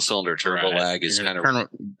lag. Single cylinder turbo lag is kind of,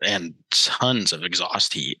 and tons of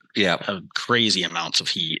exhaust heat. Yeah, crazy amounts of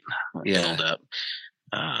heat build up.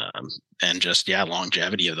 And just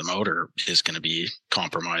longevity of the motor is going to be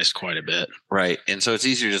compromised quite a bit. Right. And so it's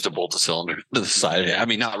easier just to bolt a cylinder to the side of it. I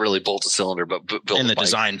mean, not really bolt a cylinder, but build in the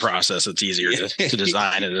design process, it's easier to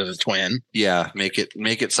design it as a twin. Yeah. Make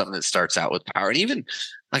it something that starts out with power. And even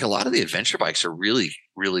like a lot of the adventure bikes are really,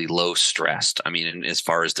 really low stressed. I mean, as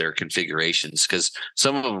far as their configurations, because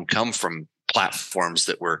some of them come from platforms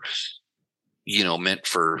that were, meant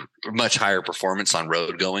for much higher performance on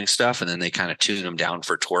road going stuff. And then they kind of tune them down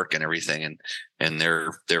for torque and everything. And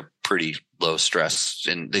they're pretty low stress,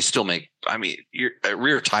 and they still make, a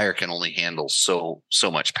rear tire can only handle so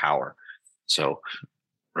much power. So,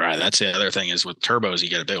 right. That's the other thing is with turbos, you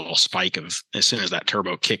get a big old spike as soon as that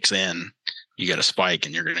turbo kicks in, you get a spike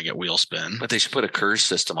and you're going to get wheel spin. But they should put a KERS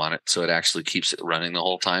system on it so it actually keeps it running the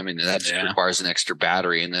whole time. And that requires an extra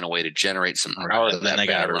battery and then a way to generate some power. Then they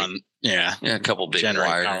got to run, a couple big generate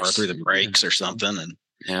wires power through the brakes or something.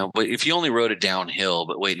 And but if you only rode it downhill,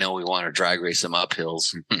 but wait, no, we want to drag race them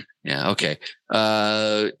uphills. Yeah, okay.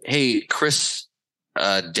 Hey, Chris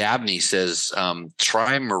Dabney says,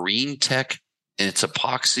 try Marine Tech and it's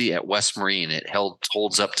epoxy at West Marine. It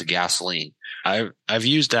holds up to gasoline. I've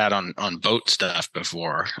used that on boat stuff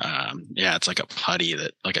before. It's like a putty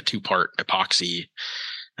like a 2-part epoxy.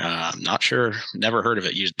 Not sure. Never heard of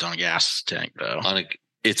it used on a gas tank though.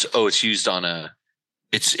 It's used on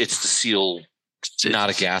it's to seal,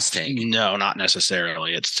 not a gas tank. No, not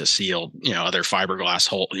necessarily. It's to seal, other fiberglass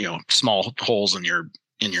hole, small holes in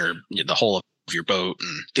the hull of your boat.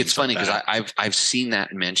 And it's funny because I've seen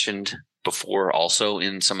that mentioned before also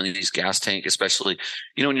in some of these gas tank, especially,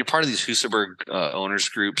 when you're part of these Husaberg owners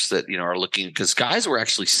groups that, are looking, because guys were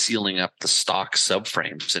actually sealing up the stock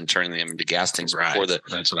subframes and turning them into gas tanks before the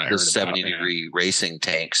 70-degree racing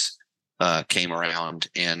tanks came around.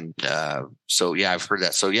 And I've heard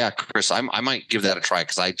that. So Chris, I might give that a try,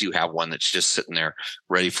 because I do have one that's just sitting there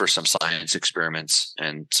ready for some science experiments.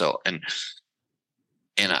 And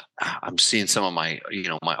and I'm seeing some of my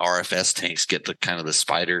my RFS tanks get the kind of the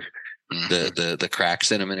spider, the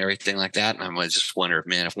cracks in them and everything like that. And I just wonder,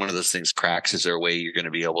 man, if one of those things cracks, is there a way you're going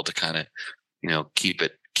to be able to kind of keep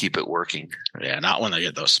it working? Yeah, not when they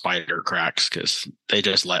get those spider cracks, because they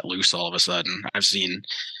just let loose all of a sudden.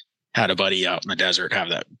 Had a buddy out in the desert have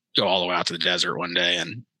that go all the way out to the desert one day,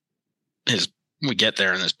 and we get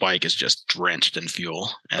there and this bike is just drenched in fuel,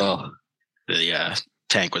 and the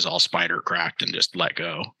tank was all spider cracked and just let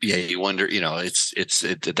go. Yeah, you wonder, it's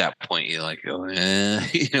at that point you're like, what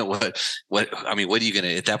I mean, what are you gonna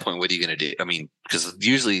at that point? What are you gonna do? I mean, because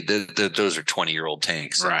usually those are 20-year-old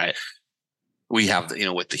tanks, right? We have,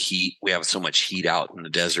 with the heat, we have so much heat out in the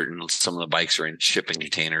desert, and some of the bikes are in shipping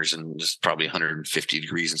containers, and just probably 150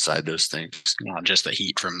 degrees inside those things. Not just the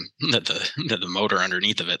heat from that the motor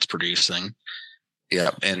underneath of it's producing.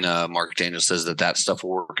 Yeah, and Mark Daniel says that stuff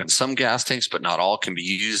will work in some gas tanks, but not all. Can be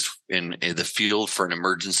used in the field for an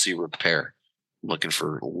emergency repair. I'm looking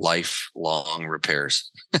for lifelong repairs.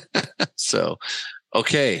 So,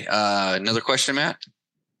 okay, another question, Matt.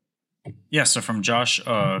 Yeah, so from Josh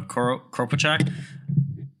Kropachak.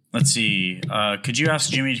 Let's see. Could you ask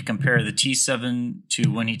Jimmy to compare the T7 to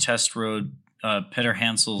when he test rode Peter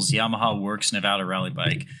Hansel's Yamaha Works Nevada rally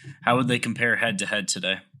bike? How would they compare head to head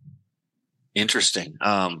today? Interesting.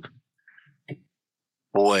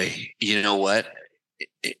 Boy, you know what?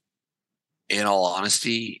 In all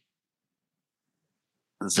honesty,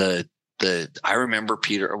 I remember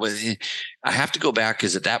Peter. I have to go back,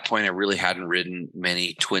 because at that point I really hadn't ridden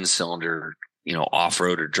many twin cylinder, off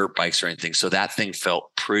road or dirt bikes or anything. So that thing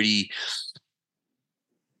felt pretty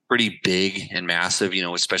big and massive,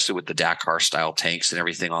 especially with the Dakar style tanks and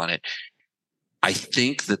everything on it. I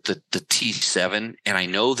think that the T7, and I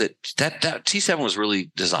know that T7 was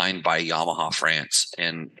really designed by Yamaha France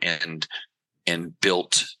and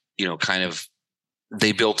built, kind of.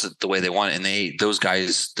 They built it the way they want it, and those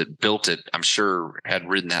guys that built it, I'm sure, had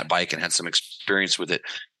ridden that bike and had some experience with it.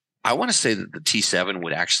 I want to say that the T7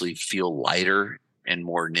 would actually feel lighter and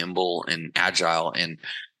more nimble and agile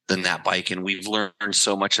than that bike. And we've learned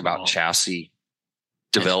so much about chassis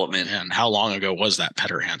development. And how long ago was that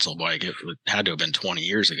Peter Hansel bike? It had to have been 20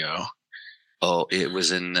 years ago. Oh, it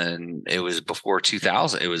was before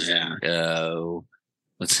 2000. It was,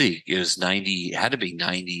 let's see, it was 90, it had to be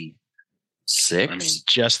 96. I mean,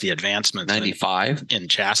 just the advancements 95 in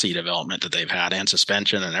chassis development that they've had, and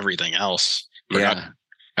suspension and everything else.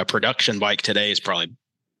 A production bike today is probably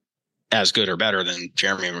as good or better than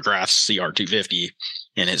Jeremy McGrath's CR250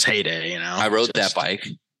 in his heyday. I rode that bike,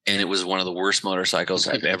 and it was one of the worst motorcycles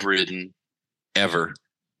I've ever ridden, ever,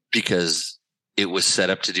 because it was set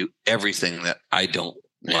up to do everything that I don't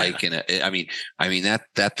like. And I mean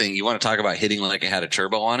that thing, you want to talk about hitting like it had a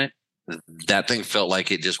turbo on it. That thing felt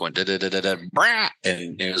like it just went da da da da da,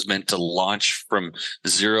 and it was meant to launch from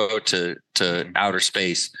zero to outer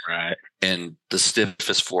space. Right. And the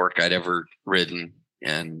stiffest fork I'd ever ridden.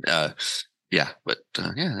 And that's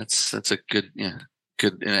a good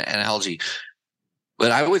analogy.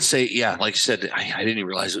 But I would say, like you said, I didn't even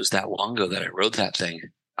realize it was that long ago that I rode that thing.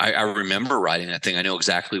 I remember riding that thing. I know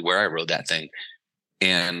exactly where I rode that thing.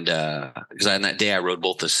 And because on that day I rode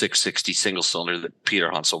both the 660 single cylinder that Peter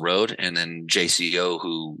Hansel rode, and then JCO,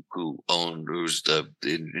 who's the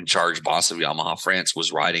in charge boss of Yamaha France,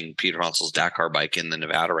 was riding Peter Hansel's Dakar bike in the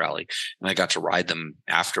Nevada rally, and I got to ride them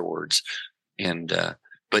afterwards. And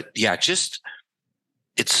but yeah, just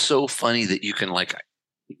it's so funny that you can, like,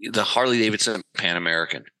 the Harley Davidson Pan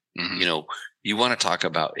American. Mm-hmm. You want to talk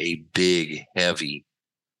about a big, heavy,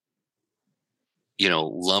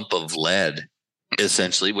 lump of lead.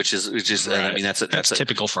 Essentially, which is right. I mean, that's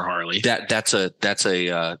typical for Harley. That's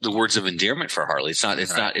the words of endearment for Harley. It's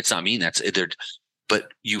not mean.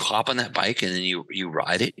 But you hop on that bike and then you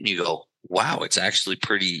ride it and you go, wow, it's actually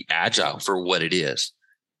pretty agile for what it is.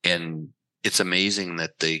 And it's amazing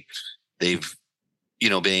that they've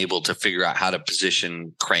been able to figure out how to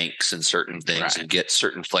position cranks and certain things, right, and get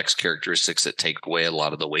certain flex characteristics that take away a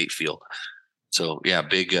lot of the weight feel. So yeah,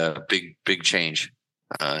 big change.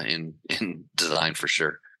 In design for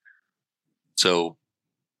sure. So,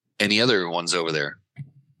 any other ones over there?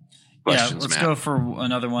 Questions, let's go for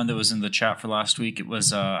another one that was in the chat for last week. It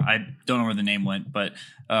was I don't know where the name went, but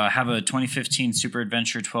have a 2015 Super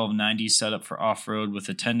Adventure 1290 set up for off-road with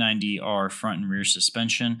a 1090R front and rear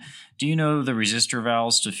suspension. Do you know the resistor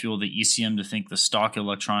valves to fuel the ECM to think the stock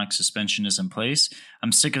electronic suspension is in place?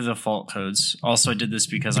 I'm sick of the fault codes. Also, I did this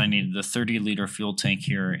because I needed the 30-liter fuel tank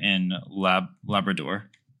here in Labrador.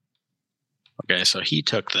 Okay, so he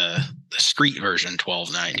took the street version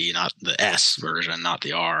 1290, not the S version, not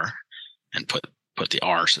the R, and put the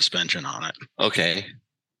R suspension on it. Okay.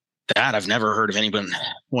 That I've never heard of anyone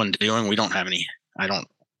doing. We don't have any. I don't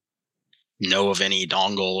know of any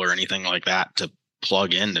dongle or anything like that to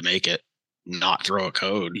plug in to make it not throw a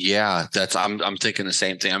code. Yeah, I'm thinking the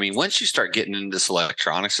same thing. I mean, once you start getting into this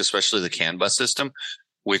electronics, especially the CAN bus system,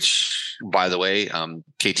 which, by the way,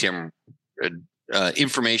 KTM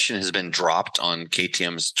information has been dropped on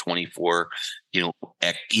KTM's 24,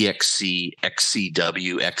 EXC,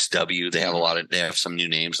 XCW, XW. They have some new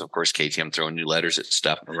names. Of course, KTM throwing new letters at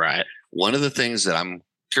stuff. Right. One of the things that I'm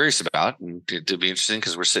curious about, and to be interesting,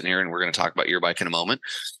 because we're sitting here and we're going to talk about your bike in a moment,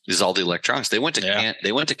 is all the electronics. They went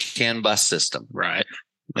to CAN bus system. Right.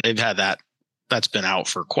 They've had that. That's been out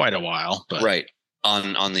for quite a while. But right.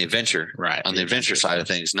 On the adventure. Right. On the adventure side of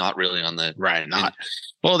things, not really on the. Right. Not.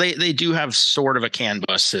 Well, they do have sort of a CAN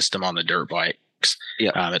bus system on the dirt bikes.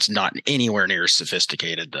 Yeah. It's not anywhere near and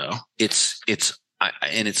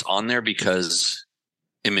it's on there because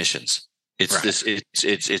emissions. It's right.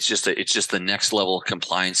 It's just the next level of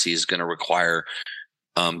compliancy is going to require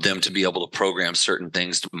them to be able to program certain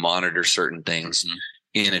things, to monitor certain things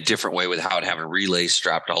in a different way without having relays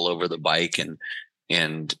strapped all over the bike and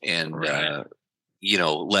right.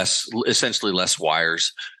 Essentially less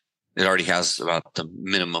wires. It already has about the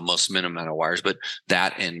most minimum amount of wires, but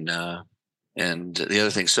that and the other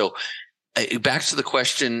thing. So back to the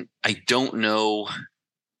question, I don't know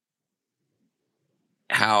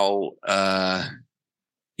how, I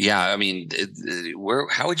mean,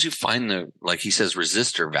 how would you find like he says,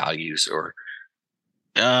 resistor values or?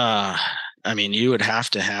 I mean, you would have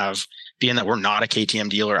to have, being that we're not a KTM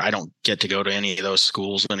dealer, I don't get to go to any of those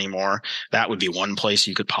schools anymore. That would be one place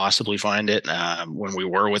you could possibly find it. When we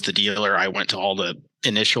were with the dealer, I went to all the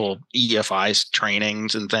initial EFI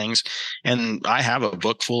trainings and things, and I have a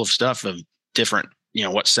book full of stuff of different,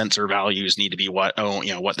 what sensor values need to be what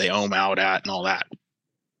they ohm out at and all that.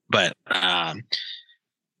 But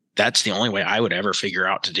that's the only way I would ever figure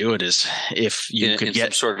out to do it is if you could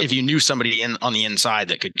get if you knew somebody on the inside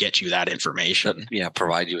that could get you that information.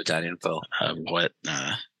 Provide you with that info of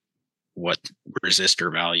what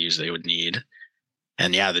resistor values they would need.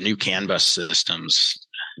 And the new CAN bus systems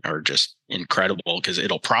are just incredible because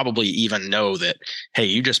it'll probably even know that, hey,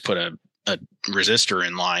 you just put a resistor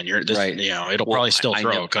in line. Right. It'll probably still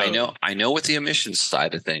throw a code. I know with the emissions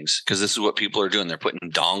side of things, because this is what people are doing. They're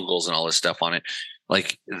putting dongles and all this stuff on it.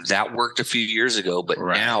 Like that worked a few years ago, but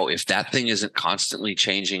now if that thing isn't constantly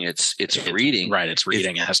changing its reading,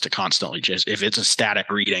 it has to constantly just, if it's a static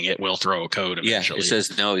reading, it will throw a code eventually. It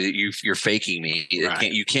says, no, you're faking me.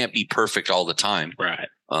 You can't be perfect all the time. Right.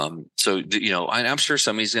 So, I'm sure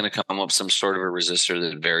somebody's going to come up with some sort of a resistor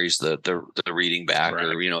that varies the reading back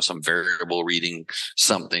or, some variable reading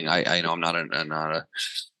something. I know I'm not a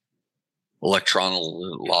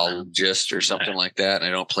electronologist or something like that. And I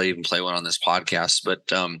don't play one on this podcast,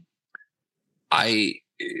 but, and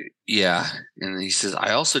he says,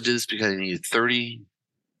 I also did this because I needed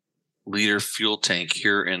 30-liter fuel tank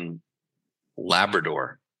here in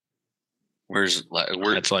Labrador. Where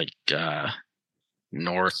it's like,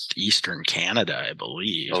 northeastern Canada, I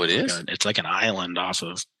believe. Oh, it is? It's like an island off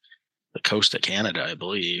of the coast of Canada, I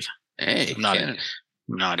believe. Hey, I'm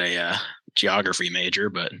not a geography major,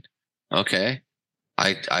 but okay.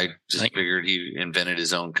 I just figured he invented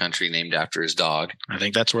his own country named after his dog. I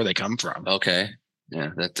think that's where they come from. Okay.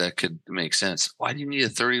 Yeah, that could make sense. Why do you need a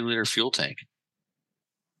 30-liter fuel tank?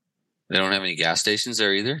 They don't have any gas stations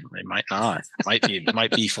there either? They might not.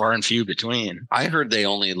 Might be far and few between. I heard they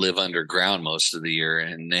only live underground most of the year,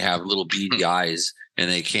 and they have little beady eyes,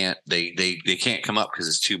 and they can't come up because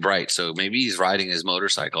it's too bright. So maybe he's riding his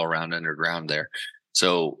motorcycle around underground there.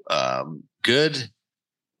 So good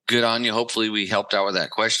on you. Hopefully we helped out with that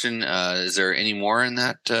question. Is there any more in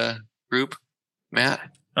that group, Matt?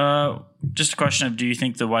 Just a question of, do you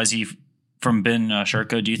think the YZ from Ben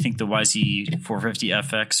Sharko, do you think the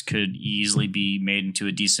YZ450FX could easily be made into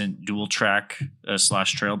a decent dual track /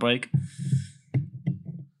 trail bike?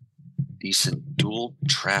 Decent dual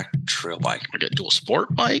track trail bike, like a dual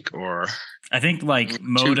sport bike, or I think like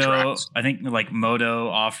Moto. I think like Moto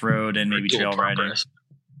off road and maybe trail riding.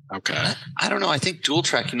 Okay, I don't know. I think dual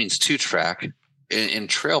track means 2-track in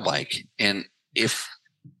trail bike, and if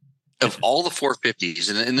of all the 450s,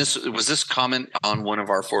 and this comment on one of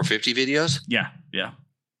our 450 videos? Yeah.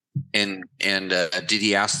 And did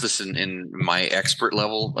he ask this in my expert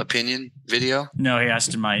level opinion video? No, he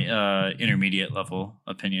asked in my intermediate level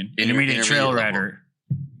opinion. Intermediate trail rider.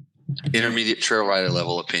 Intermediate trail rider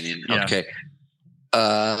level opinion. Yeah. Okay.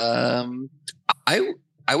 I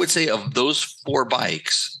would say of those 4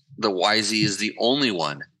 bikes, the YZ is the only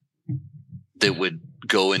one that would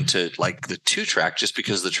go into like the 2-track just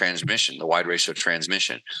because of the transmission, the wide ratio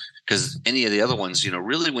transmission. Because any of the other ones,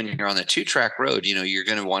 really when you're on the 2-track road, you're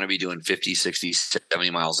going to want to be doing 50, 60, 70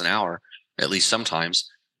 miles an hour, at least sometimes.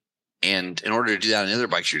 And in order to do that on the other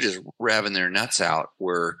bikes, you're just revving their nuts out.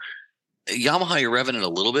 Where Yamaha, you're revving it a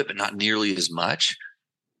little bit, but not nearly as much.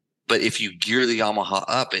 But if you gear the Yamaha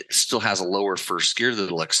up, it still has a lower first gear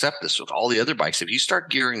that'll accept this. With all the other bikes, if you start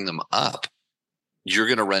gearing them up, you're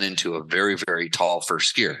going to run into a very, very tall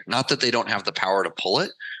first gear. Not that they don't have the power to pull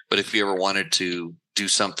it, but if you ever wanted to do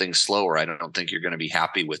something slower, I don't think you're going to be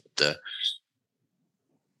happy with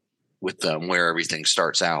where everything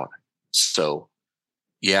starts out. So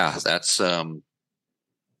yeah, that's I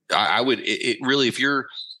would it really, if you're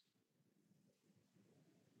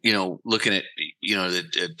looking at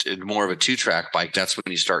more of a 2-track bike, that's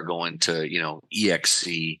when you start going to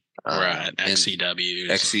EXC. Right,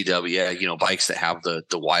 XCW, bikes that have the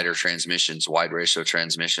wider transmissions, wide ratio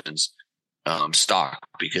transmissions, stock,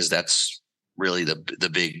 because that's really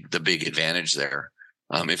the big advantage there.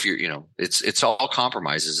 If you're, it's all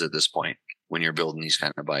compromises at this point when you're building these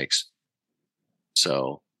kind of bikes.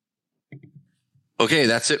 So, okay,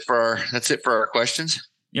 that's it for our questions.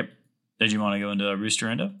 Yep. Did you want to go into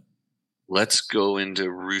Roosterendo? Let's go into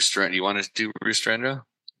Roosterendo. You want to do Roosterendo?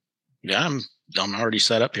 Yeah, I'm already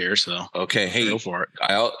set up here, so okay. Hey, go for it.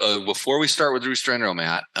 Before we start with Roosterendo,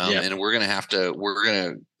 Matt, and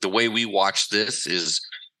the way we watch this is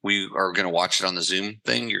we are going to watch it on the Zoom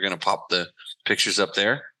thing. You're going to pop the pictures up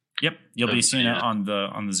there. Yep, you'll be seeing it on the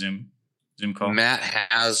Zoom call. Matt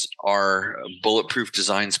has our Bulletproof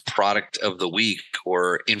Designs product of the week,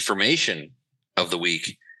 or information of the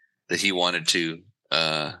week, that he wanted to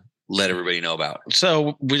let everybody know about.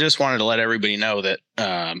 So we just wanted to let everybody know that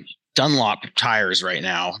Dunlop Tires right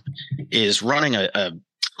now is running a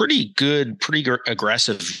pretty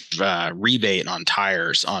aggressive rebate on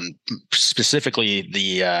tires, on specifically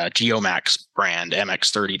the Geomax brand,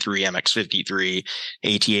 MX33, MX53,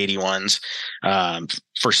 AT81s,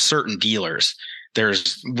 for certain dealers.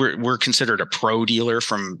 We're considered a pro dealer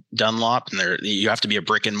from Dunlop, and you have to be a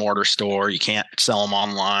brick and mortar store. You can't sell them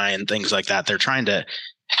online, things like that. They're trying to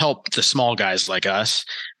help the small guys like us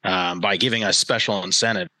by giving us special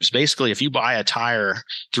incentives. Basically, if you buy a tire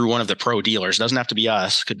through one of the pro dealers, doesn't have to be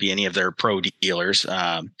us, could be any of their pro dealers,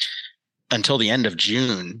 until the end of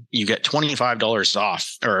June, you get $25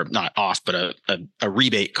 off, or not off, but a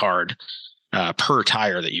rebate card per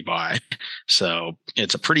tire that you buy. So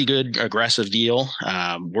it's a pretty good aggressive deal.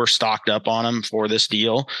 We're stocked up on them for this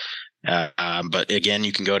deal. But again,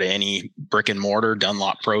 you can go to any brick and mortar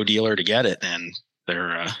Dunlop Pro dealer to get it, and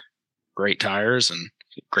they're great tires and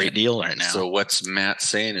great deal right now. So what's Matt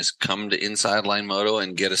saying is come to Inside Line Moto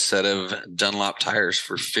and get a set of Dunlop tires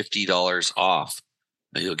for $50 off.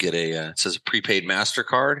 You'll get it says a prepaid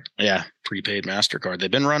MasterCard. Yeah, prepaid MasterCard.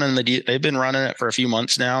 They've been running it for a few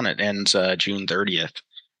months now, and it ends June 30th.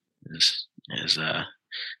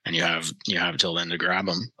 And you have till then to grab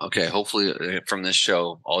them. Okay, hopefully from this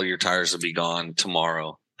show, all your tires will be gone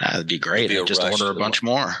tomorrow. That'd be great. Just order a bunch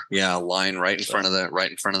more. Yeah, line right in front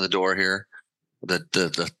of the door here.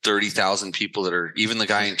 The 30,000 people that are, even the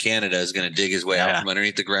guy in Canada is going to dig his way out from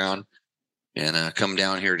underneath the ground and come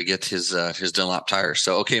down here to get his Dunlop tires.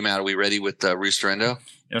 So, okay, Matt, are we ready with Roosterendo?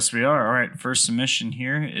 Yes, we are. All right, first submission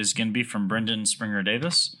here is going to be from Brendan Springer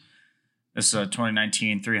Davis. This is a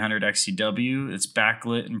 2019 300 XCW. It's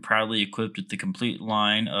backlit and proudly equipped with the complete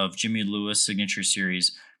line of Jimmy Lewis Signature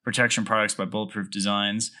Series protection products by Bulletproof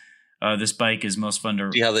Designs. This bike is most fun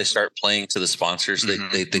to see how they start playing to the sponsors.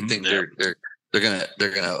 They think they're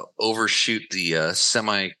gonna overshoot the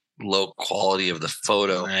semi low quality of the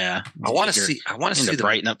photo. Yeah, I want to see to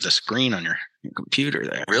brighten up the screen on your computer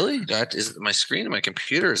there. Really? That is my screen on my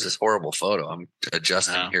computer is this horrible photo. I'm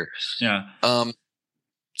adjusting here. Yeah.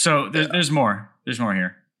 So there's more. There's more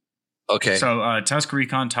here. Okay. So Tusk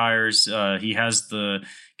Recon tires. He has the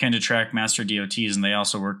Kendatrack Master DOTs, and they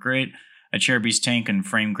also work great. A Cherubies tank and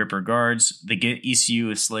frame gripper guards. They get ECU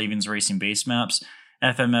with Slavin's racing base maps.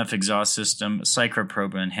 FMF exhaust system, Cycra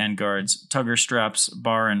probe and handguards, tugger straps,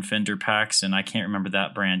 bar and fender packs, and I can't remember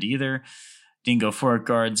that brand either. Dingo fork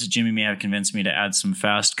guards. Jimmy may have convinced me to add some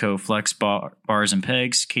Fastco flex bars and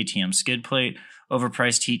pegs, KTM skid plate,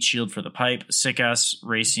 overpriced heat shield for the pipe, sick-ass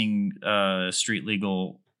racing street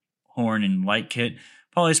legal horn and light kit,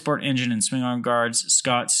 Polysport engine and swing arm guards,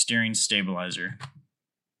 Scott steering stabilizer.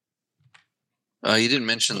 He didn't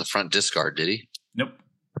mention the front disc guard, did he? Nope.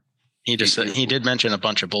 He did mention a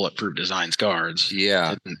bunch of Bulletproof Designs guards.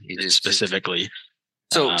 Yeah, he did specifically.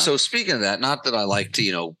 So speaking of that, not that I like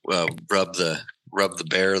to rub the rub the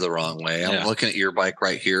bear the wrong way. I'm looking at your bike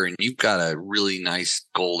right here, and you've got a really nice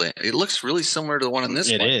gold. It looks really similar to the one in this.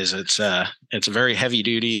 It is. It's a very heavy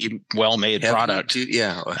duty, well made product.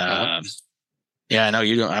 Yeah. Yeah, I know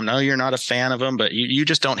you don't. I know you're not a fan of them, but you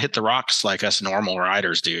just don't hit the rocks like us normal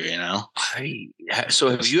riders do. You know. So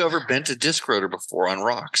have you ever bent a disc rotor before on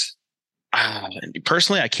rocks?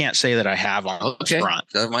 Personally, I can't say that I have on the front.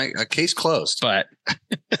 My case closed. But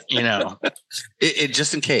you know, it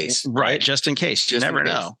just in case, right? Just in case. You never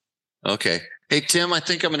know. Okay. Hey Tim, I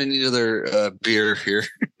think I'm going to need another beer here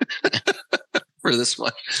for this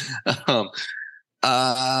one.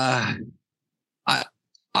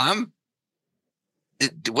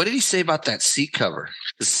 What did he say about that seat cover?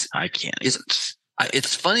 I can't.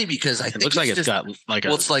 It's funny because I think it looks like it's got like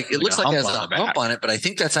it looks like it has a hump on it, but I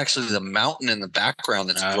think that's actually the mountain in the background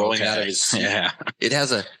that's growing out of his seat. Yeah,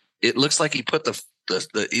 it looks like he put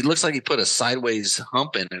it looks like he put a sideways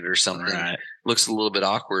hump in it or something. Right. Looks a little bit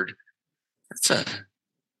awkward. It's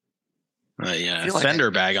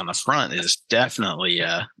fender bag on the front is definitely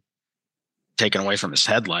taken away from his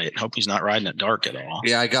headlight. Hope he's not riding it dark at all.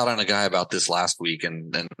 Yeah, I got on a guy about this last week,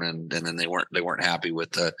 and then they weren't happy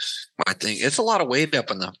with my thing. It's a lot of weight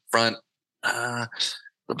up in the front. The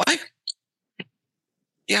bike,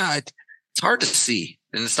 yeah, it's hard to see,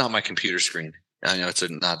 and it's not my computer screen. I know it's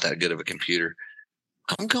not that good of a computer.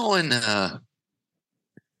 I'm going,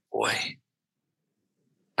 boy,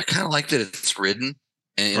 I kind of like that it's ridden.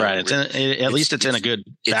 And, right. At least it's in a good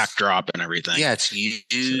backdrop and everything. Yeah, it's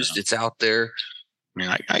used. So, it's out there. I mean,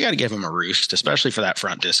 I got to give him a roost, especially for that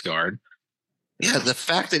front disc guard. Yeah, the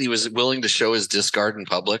fact that he was willing to show his disc guard in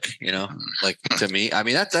public, like to me, I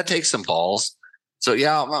mean that takes some balls. So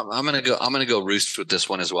yeah, I'm gonna go roost with this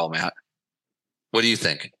one as well, Matt. What do you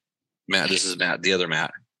think, Matt? This is Matt, the other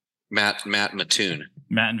Matt Mattoon.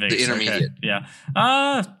 Matt and Vegas, the intermediate. Okay. Yeah.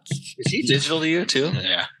 Is he digital to you too?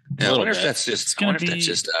 Yeah. I wonder if that's just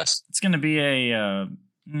us. It's going to be a.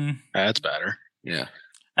 That's better. Yeah.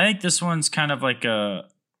 I think this one's kind of like a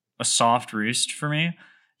soft roost for me,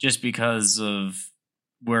 just because of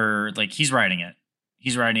where he's riding it.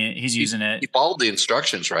 He's using it. He followed the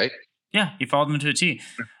instructions, right? Yeah, he followed them to a T.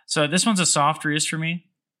 So this one's a soft roost for me.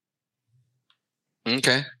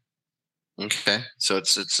 Okay. So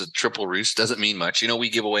it's a triple roost. Doesn't mean much. We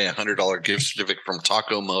give away $100 gift certificate from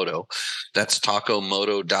Taco Moto. That's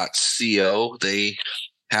tacomoto.co. They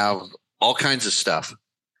have all kinds of stuff.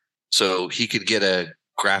 So he could get a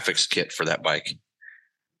graphics kit for that bike,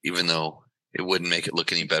 even though it wouldn't make it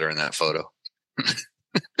look any better in that photo.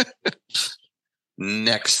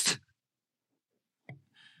 Next.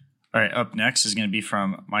 All right, up next is going to be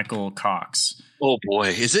from Michael Cox. Oh boy,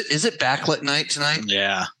 is it backlit night tonight?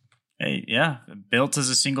 Yeah. Hey, yeah, built as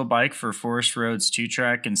a single bike for Forest Roads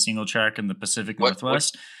 2-track and single track in the Pacific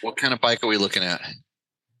Northwest. What kind of bike are we looking at?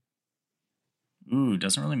 Ooh,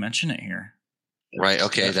 doesn't really mention it here. Right.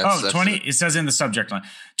 Okay. That's 20. It says in the subject line,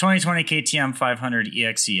 2020 KTM 500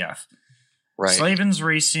 EXEF. Right. Slavens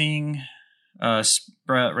Racing,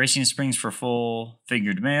 Racing Springs for full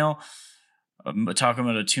figured male.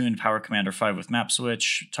 Takamoto tuned Power Commander 5 with map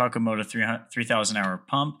switch. Takamoto 3,000 hour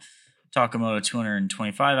pump. Takamoto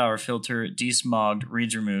 225-hour filter, desmogged,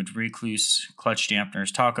 reeds removed, recluse, clutch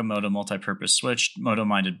dampeners, Takamoto multi-purpose switch,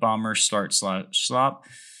 moto-minded bomber, start slop,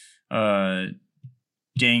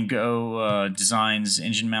 Dango designs,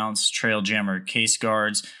 engine mounts, trail jammer, case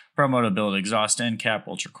guards, Promoto build exhaust end cap,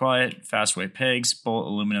 ultra quiet, fastway pegs, bolt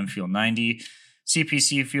aluminum fuel 90,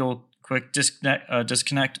 CPC fuel quick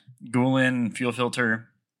disconnect, Gulen fuel filter,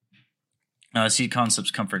 Seat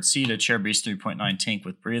Concepts Comfort Seat, a Chair Breeze 3.9 tank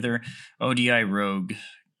with breather, ODI Rogue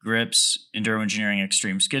grips, Enduro Engineering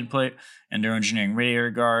Extreme skid plate, Enduro Engineering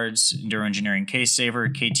radiator guards, Enduro Engineering case saver,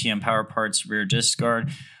 KTM power parts rear disc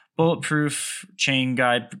guard, bulletproof chain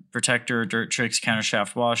guide protector, Dirt Tricks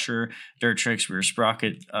countershaft washer, Dirt Tricks rear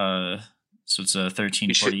sprocket. So it's a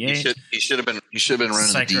 1348. He should have been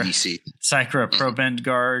running the DDC. Cycra Pro Bend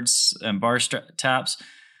guards and bar taps.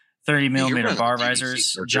 30 millimeter bar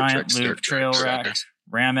risers, giant loop trail rack,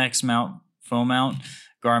 Ramex mount, foam mount,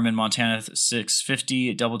 Garmin Montana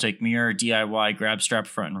 650, double take mirror, DIY grab strap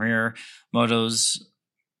front and rear, Moto's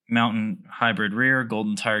mountain hybrid rear,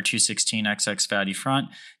 Golden Tire 216 XX fatty front,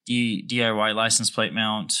 DIY license plate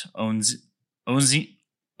mount,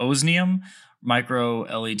 Osnium micro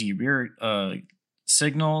LED rear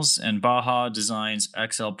signals, and Baja Designs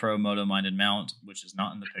XL Pro Moto minded mount, which is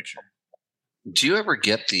not in the picture. Do you ever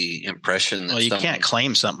get the impression that you can't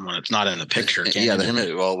claim something when it's not in the picture?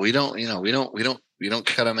 Well, we don't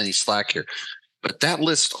cut them any slack here, but that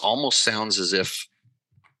list almost sounds as if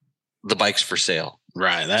the bike's for sale.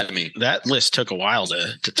 Right. That list took a while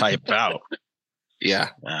to type out. Yeah.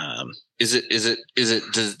 Does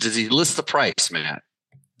he list the price, Matt?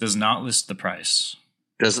 Does not list the price.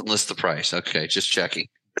 Doesn't list the price. Okay, just checking.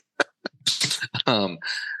 And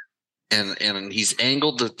he's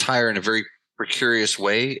angled the tire in a very precarious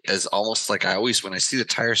way, as almost like when I see the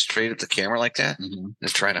tire straight at the camera like that,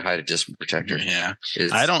 it's trying to hide a disc protector. Yeah,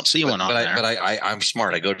 I don't see one on there. But I'm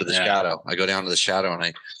smart. I go to the shadow. I go down to the shadow,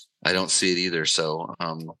 and I don't see it either. So,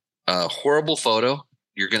 horrible photo.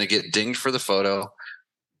 You're going to get dinged for the photo.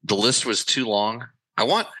 The list was too long.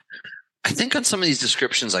 I think on some of these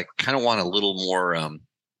descriptions, I kind of want a little more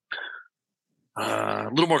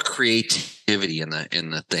creativity in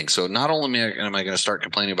the thing. So not only am I going to start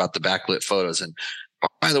complaining about the backlit photos, and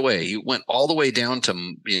by the way, you went all the way down to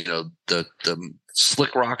the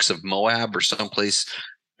slick rocks of Moab or someplace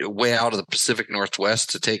way out of the Pacific Northwest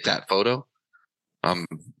to take that photo.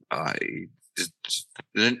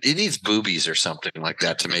 It needs boobies or something like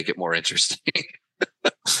that to make it more interesting.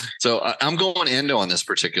 So I'm going endo on this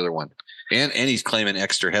particular one, and he's claiming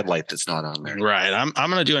extra headlight that's not on there. Right. I'm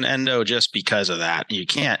going to do an endo just because of that. You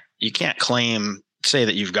can't say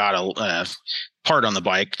that you've got a part on the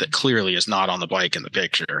bike that clearly is not on the bike in the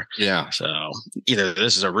picture. Yeah. So either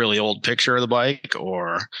this is a really old picture of the bike,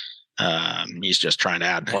 or he's just trying to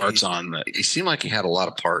add parts on that. He seemed like he had a lot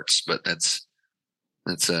of parts, but that's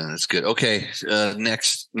good. Okay.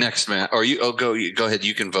 Next, Matt, or go ahead.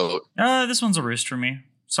 You can vote. This one's a roost for me.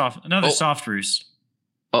 Soft roost.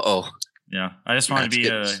 Yeah. I just want to be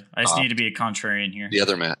I just need to be a contrarian here. The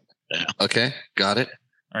other Matt. Yeah. Okay. Got it.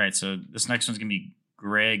 All right. So this next one's going to be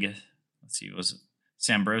Greg. Let's see. Was it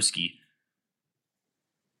Sambrowski?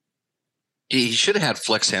 He should have had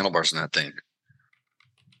flex handlebars in that thing.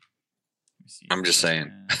 I'm just saying.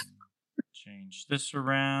 Change this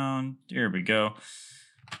around. There we go.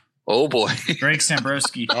 Oh boy, Greg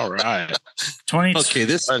Sambrowski. All right, 20. Okay,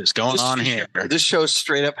 what is going on here? This show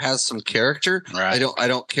straight up has some character. Right. I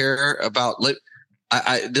don't care about.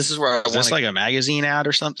 This is where I want. Is this like a magazine ad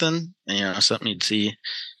or something? Something you'd see.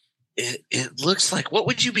 It looks like. What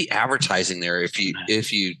would you be advertising there if you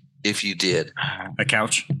did a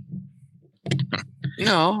couch?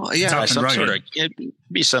 No, yeah, it'd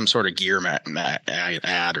be some sort of gear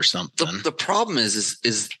ad or something. The problem is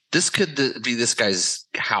this could be this guy's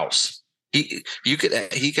house. He could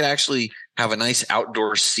actually have a nice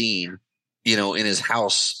outdoor scene, in his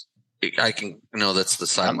house. That's the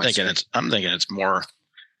side. I'm thinking it's more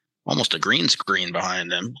almost a green screen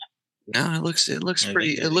behind him. No, it looks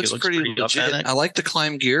pretty legit. I like the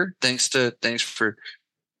Climb gear. Thanks for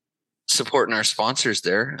supporting our sponsors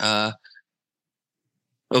there.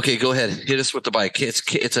 Okay, go ahead. Hit us with the bike.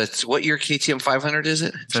 It's a what year KTM 500 is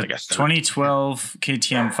it? It's like a 2012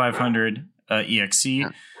 KTM 500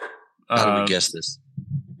 EXC. How do we guess this?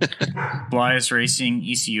 Blias Racing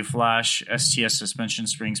ECU flash, STS suspension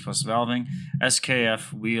springs plus valving,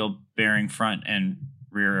 SKF wheel bearing front and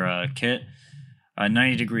rear kit,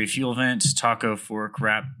 90-degree fuel vent, taco fork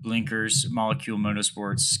wrap blinkers, Molecule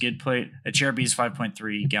Motorsports skid plate, a Cherubies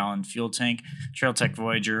 5.3 gallon fuel tank, Trailtech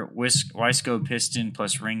Voyager, Wiseco piston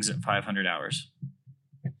plus rings at 500 hours.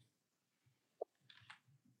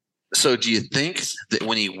 So do you think that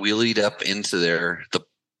when he wheelied up into there,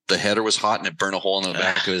 the header was hot and it burned a hole in the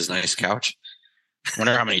back of his nice couch?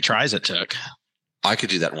 Wonder how many tries it took. I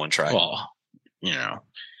could do that in one try. Well,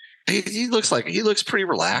 he looks pretty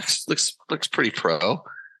relaxed. Looks pretty pro.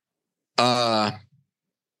 I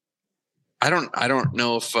don't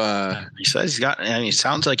know if he says he's got. It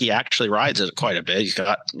sounds like he actually rides it quite a bit. He's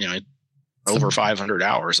got over 500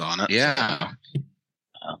 hours on it. Yeah.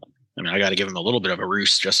 I got to give him a little bit of a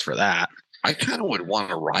roost just for that. I kind of would want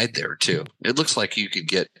to ride there too. It looks like you could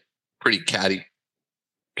get pretty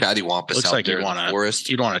cattywampus looks out like there in the forest.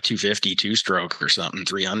 You'd want a 250 2-stroke or something,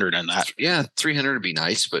 300 in that. Yeah, 300 would be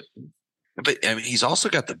nice, but he's also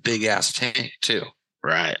got the big ass tank too.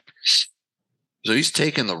 Right. So he's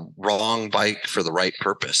taking the wrong bike for the right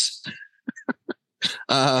purpose.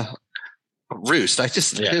 Roost. I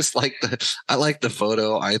just like the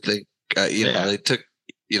photo. I think they took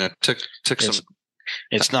some.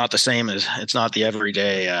 It's not the same as it's not the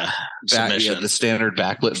everyday submission. The standard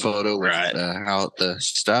backlit photo with right. Out the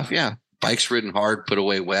stuff. Yeah. Bike's ridden hard, put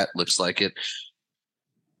away wet. Looks like it.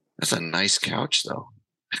 That's a nice couch though.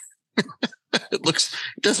 It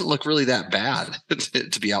doesn't look really that bad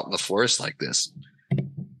to be out in the forest like this.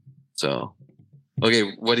 So,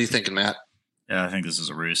 okay. What are you thinking, Matt? Yeah, I think this is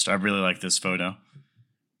a roost. I really like this photo.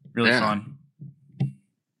 Really fun.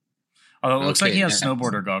 Although it looks like he has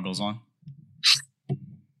snowboarder goggles on.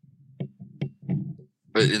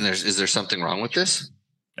 But is there something wrong with this?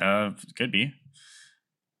 Could be.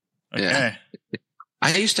 Okay. Yeah.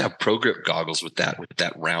 I used to have Pro Grip goggles with that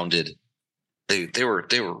rounded. They were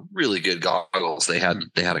really good goggles. They had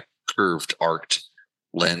a curved arced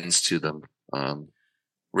lens to them.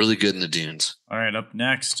 Really good in the dunes. All right, up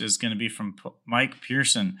next is going to be from Mike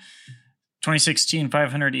Pearson. 2016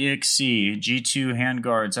 500 EXC G2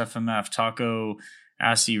 handguards FMF Taco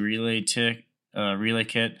ASSI relay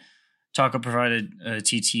kit. Taco provided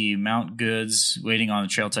TT mount goods waiting on the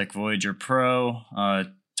Trailtech Voyager Pro.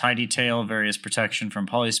 Tie detail, various protection from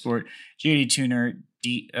Polysport, G80 tuner,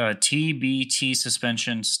 TBT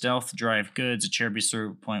suspension, stealth drive goods, a Cherokee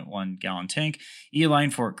 0.1 gallon tank, E-line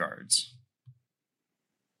fork guards.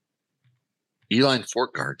 E-line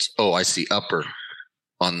fork guards. Oh, I see. Upper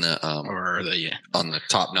on the on the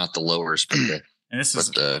top, not the lowers, but the and this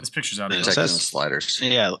picture's out of focus. Sliders.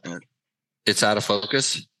 Yeah, it's out of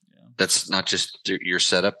focus. Yeah. That's not just your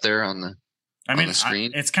setup there on the. On the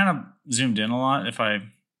screen. It's kind of zoomed in a lot. If I.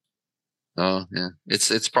 Oh yeah,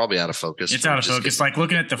 it's probably out of focus. It's out of focus. Like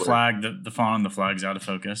looking at the flag, the font on the flag's out of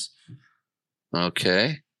focus.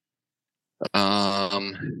 Okay.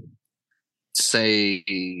 Say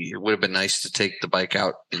it would have been nice to take the bike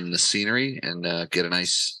out in the scenery and get a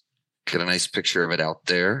nice picture of it out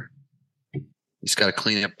there. He's got to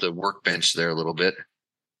clean up the workbench there a little bit.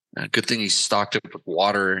 Good thing he's stocked up with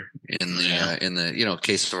water in the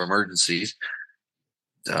case of emergencies.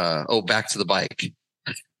 Back to the bike.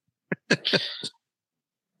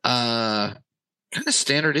 Kind of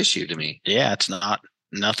standard issue to me. Yeah, it's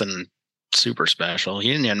nothing super special. He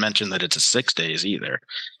didn't even mention that it's a 6 days either.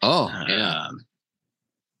 Oh, yeah.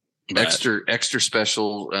 Extra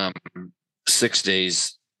special 6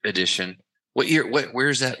 days edition. What year?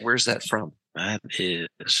 Where's that from? That is,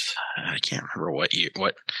 I can't remember what year.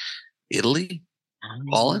 What? Italy?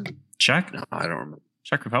 Holland? Czech? No, I don't remember.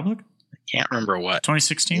 Czech Republic? I can't remember what.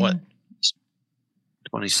 2016? What?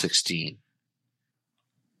 2016.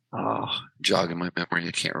 Oh, jogging my memory.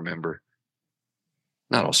 I can't remember.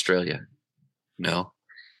 Not Australia. No.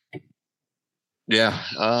 Yeah.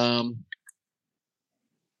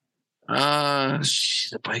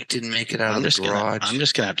 The bike didn't make it out of the garage. I'm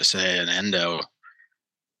just gonna have to say an endo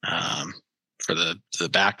for the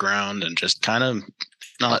background and just kind of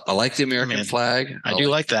not. I like the American flag. I do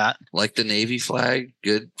like that. Like the Navy flag.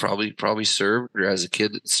 Good. Probably served or as a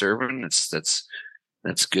kid serving.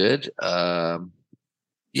 That's good.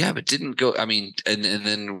 Yeah, but didn't go. I mean, and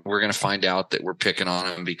then we're gonna find out that we're picking on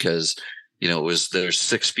him because there's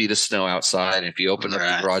 6 feet of snow outside, and if you open up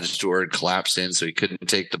the garage door, it collapsed in, so he couldn't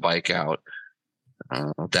take the bike out.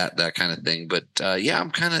 That kind of thing. But yeah, I'm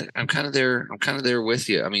kind of there with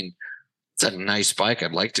you. I mean, it's a nice bike.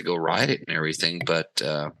 I'd like to go ride it and everything, but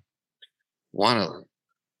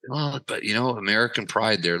American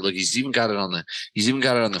pride there. Look, he's even got it on the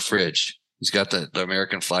fridge. He's got the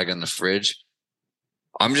American flag on the fridge.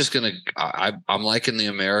 I'm liking the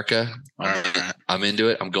America. I'm into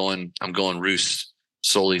it. I'm going Roost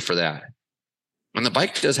solely for that. And the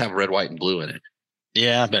bike does have red, white, and blue in it.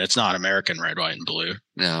 Yeah, but it's not American red, white, and blue.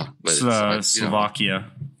 No, but it's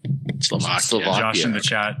Slovakia. Slovakia. Josh in the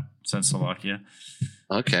chat said Slovakia.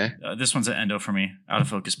 Okay. This one's an endo for me. Out of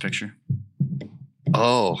focus picture.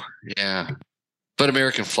 Oh yeah, but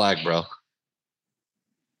American flag, bro.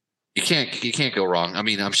 You can't go wrong. I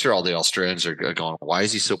mean, I'm sure all the Australians are going, why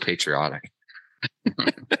is he so patriotic?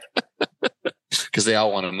 Because they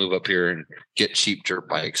all want to move up here and get cheap dirt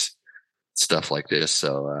bikes, stuff like this.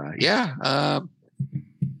 So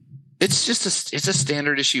it's a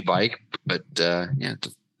standard issue bike, but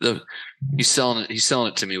he's selling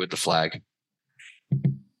it to me with the flag.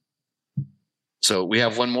 So we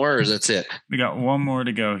have one more, or that's it? We got one more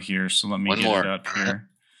to go here. So let me get it up here.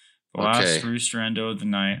 The last Rooster endo of the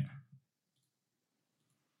night.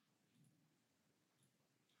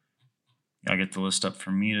 Gotta get the list up for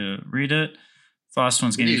me to read it. The last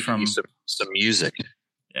one's gonna be from some music.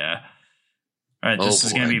 Yeah. All right, this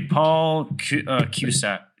is gonna be Paul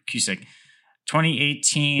Cusack.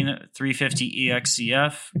 2018 350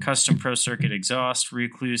 EXCF custom pro circuit exhaust,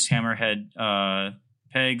 Recluse hammerhead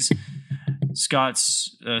pegs,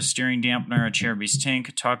 Scott's steering dampener, a Cherubies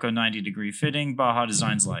tank, Taco 90-degree fitting, Baja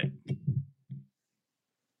Designs light.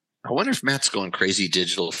 I wonder if Matt's going crazy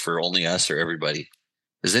digital for only us or everybody.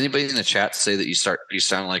 Does anybody in the chat say that you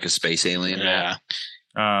sound like a space alien? Yeah.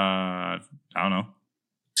 I don't know.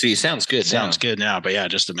 See, he sounds good. Sounds good now, but yeah,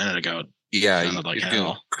 just a minute ago. Yeah, you're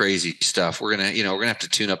doing crazy stuff. We're gonna have to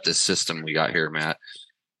tune up this system we got here, Matt.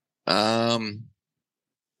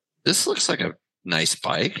 This looks like a nice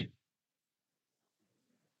bike.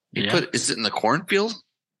 Is it in the cornfield?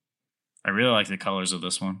 I really like the colors of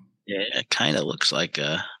this one. Yeah, it kind of looks like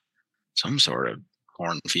some sort of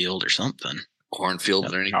cornfield or something. Cornfield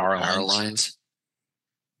learning power power lines. lines.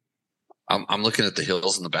 I'm looking at the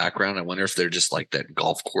hills in the background. I wonder if they're just like that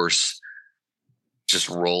golf course, just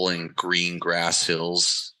rolling green grass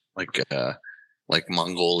hills, like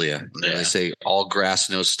Mongolia. Yeah. They say all grass,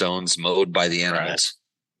 no stones, mowed by the animals,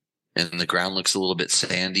 and the ground looks a little bit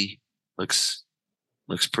sandy. Looks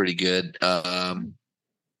pretty good. It's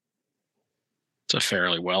a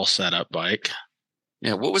fairly well set up bike.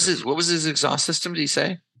 Yeah. What was his exhaust system? Did he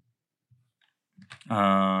say?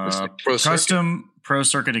 Custom Pro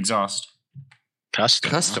Circuit exhaust.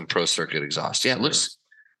 Custom Pro Circuit exhaust. Yeah, it looks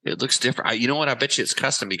different. You know what? I bet you it's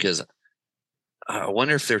custom because I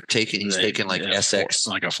wonder if he's taking like SX,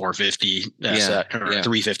 like a 450 SX or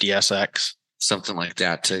 350 SX, something like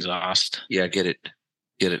that to exhaust. Yeah, get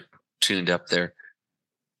it tuned up there.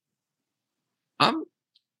 I'm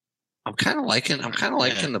kind of liking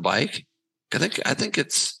the bike. I think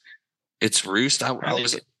it's roost. I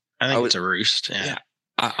think it's a roost. Yeah.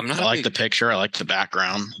 I'm not. I like the picture. I like the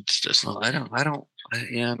background. It's just. Well, I don't.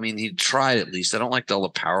 Yeah, I mean, he tried at least. I don't like all the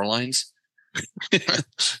power lines in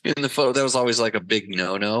the photo. That was always like a big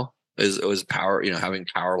no. It was power. Having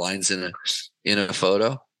power lines in a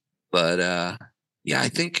photo. But yeah, I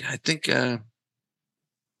think. Yeah,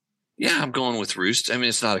 I'm going with roost. I mean,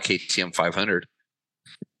 it's not a KTM 500.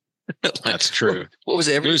 That's true. What was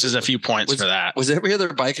it? Loses a few points for that. Was every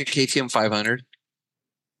other bike a KTM 500?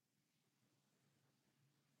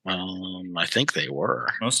 I think they were.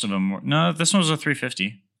 Most of them were. No, this one was a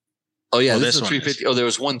 350. Oh yeah, this is a 350. Oh, there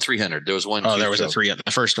was one 300. There was one. Oh, there was a 300.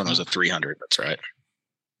 The first one was a 300. That's right.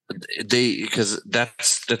 Because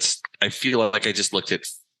that's. I feel like I just looked at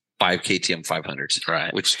 5 KTM 500s,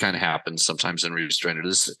 right? Which kind of happens sometimes in Rooster.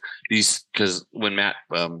 These because when Matt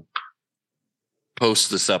posts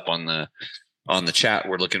this up on the chat,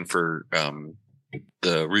 we're looking for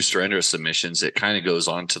the Rooster Ender submissions. It kind of goes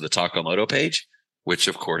on to the Taco Moto page. Which,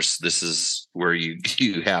 of course, this is where you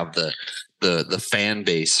have the fan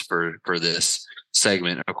base for this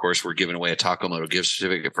segment. Of course, we're giving away a Taco Moto gift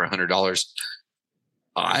certificate for $100.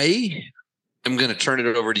 I am going to turn it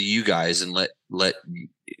over to you guys and let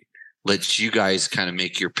you guys kind of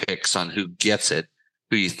make your picks on who gets it,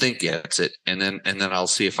 who you think gets it, and then I'll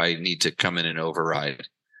see if I need to come in and override.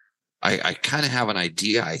 I kind of have an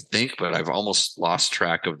idea, I think, but I've almost lost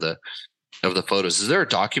track of the photos. Is there a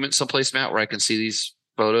document someplace, Matt, where I can see these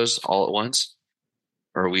photos all at once?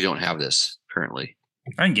 Or we don't have this currently?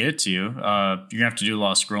 I can get it to you. You're going to have to do a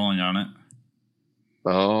lot of scrolling on it.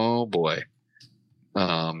 Oh, boy.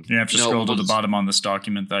 You have to scroll to the bottom on this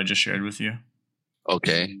document that I just shared with you.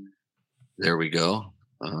 Okay. There we go.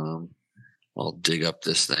 I'll dig up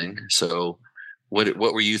this thing. So what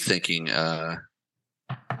were you thinking,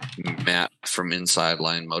 Matt, from Inside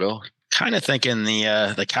Line Moto? Kind of thinking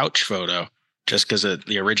the couch photo, just because of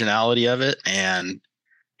the originality of it, and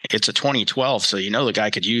it's a 2012, so the guy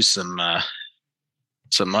could use some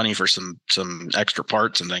money for some extra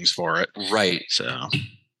parts and things for it, right? So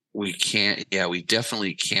we can't, we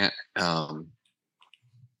definitely can't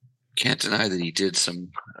deny that he did some.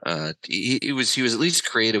 He was at least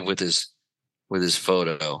creative with his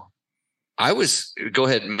photo. Go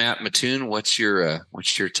ahead, Matt Mattoon. What's your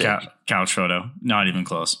take? Couch photo, not even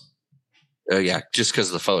close. Yeah, just because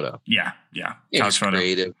of the photo. Yeah. Couch photo.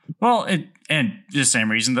 Creative. Well, and the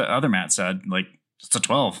same reason that other Matt said, like, it's a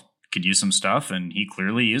 12. Could use some stuff, and he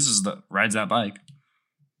clearly rides that bike.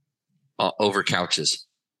 Over couches.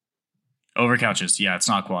 Over couches, yeah, it's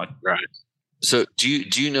not quad. Right. So do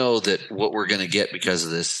you know that what we're going to get because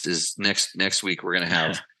of this is next week we're going to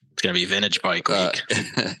have it's going to be vintage bike week.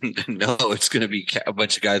 No, it's going to be a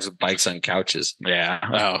bunch of guys with bikes on couches. Yeah.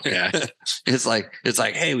 Oh, yeah. It's like,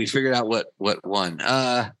 hey, we figured out what won.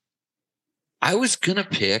 I was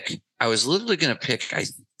literally going to pick,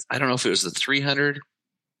 I don't know if it was the 300.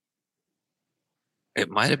 It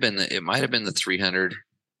might have been the 300,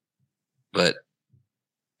 but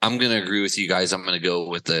I'm going to agree with you guys. I'm going to go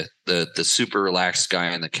with the super relaxed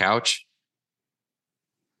guy on the couch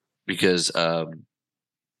because,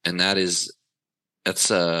 and that's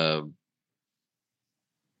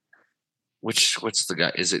what's the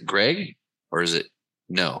guy? Is it Greg or is it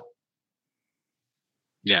no?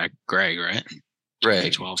 Yeah, Greg, right?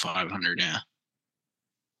 Greg 12,500. Yeah.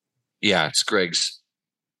 Yeah, it's Greg's.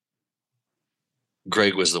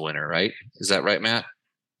 Greg was the winner, right? Is that right, Matt?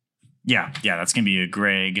 Yeah, that's gonna be a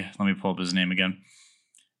Greg. Let me pull up his name again.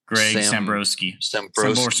 Greg Samborski.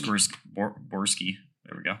 Samborski.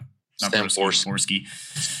 There we go. Samborski.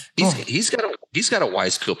 He's got a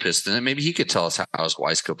Wiseco piston, and maybe he could tell us how his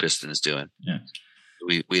Wiseco piston is doing. Yeah,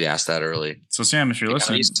 we'd ask that early. So Sam, if you're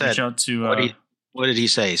listening, reach out to What did he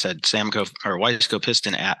say? He said Samco or Wiseco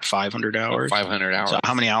piston at 500 hours. 500 hours. So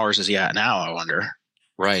how many hours is he at now? I wonder.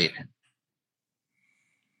 Right.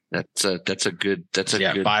 That's a good.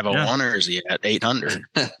 501 or is he at 800?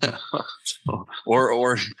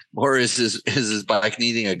 or is his bike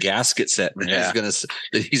needing a gasket set? Yeah.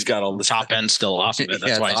 He's got all The top end still off of it.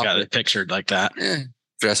 That's why he's got it pictured like that.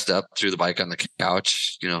 Dressed up, threw the bike on the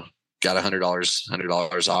couch. Got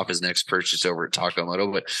 $100 off his next purchase over at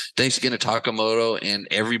Takamoto. But thanks again to Takamoto and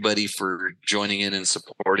everybody for joining in and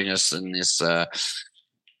supporting us in this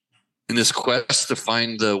quest to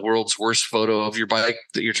find the world's worst photo of your bike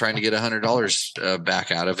that you're trying to get $100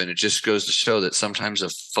 back out of. And it just goes to show that sometimes a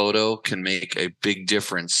photo can make a big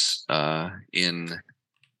difference in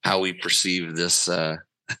how we perceive this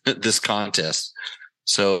this contest.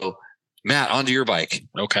 So, Matt, onto your bike.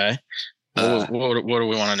 Okay. What do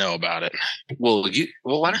we want to know about it?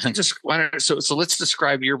 So let's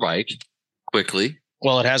describe your bike quickly.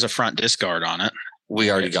 Well, it has a front disc guard on it. We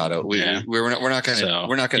already got it. We're not going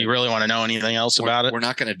to. You really want to know anything else about it? We're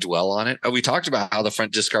not going to dwell on it. We talked about how the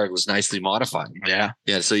front disc guard was nicely modified. Yeah.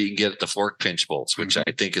 So you can get the fork pinch bolts, which I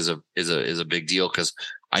think is a big deal, because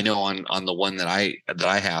I know on the one that I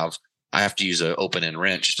have to use an open end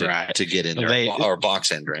wrench to get in there, or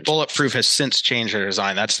box end wrench. Bulletproof has since changed their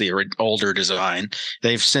design. That's the older design.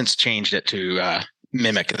 They've since changed it to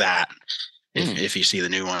mimic that. If you see the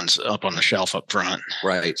new ones up on the shelf up front,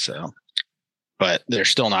 right? So, but they're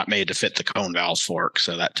still not made to fit the cone valve fork,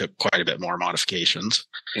 so that took quite a bit more modifications.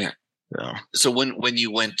 Yeah. So when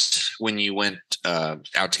you went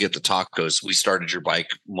out to get the tacos, we started your bike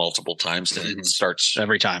multiple times, and it starts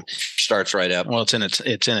every time. Starts right up. Well, it's in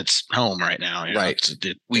its home right now. Right.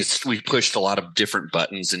 We pushed a lot of different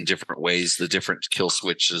buttons in different ways, the different kill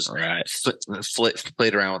switches. Right.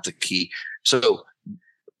 Played around with the key. So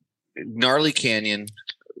gnarly canyon.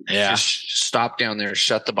 Yeah. Just stop down there,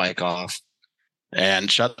 shut the bike off.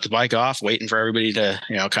 And shut the bike off, waiting for everybody to,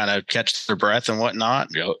 kind of catch their breath and whatnot.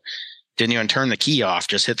 Didn't even turn the key off,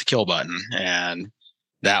 just hit the kill button. And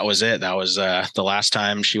that was it. That was the last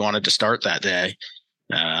time she wanted to start that day.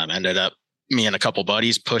 Ended up me and a couple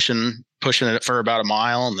buddies pushing it for about a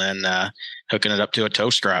mile, and then hooking it up to a tow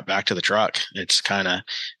strap back to the truck. It's kind of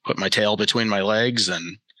put my tail between my legs,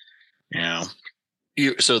 and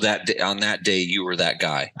So on that day, you were that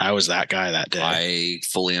guy. I was that guy that day. I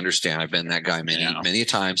fully understand. I've been that guy many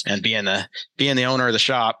times. And being the owner of the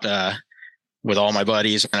shop, with all my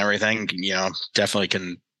buddies and everything, definitely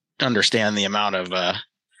can understand the amount of,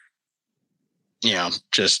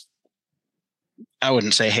 just, I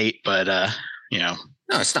wouldn't say hate, but, no,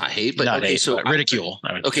 it's not hate, but not okay. Hate, So but ridicule.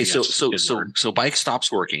 Okay. So bike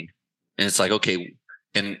stops working, and it's like, okay.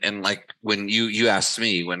 And like when you asked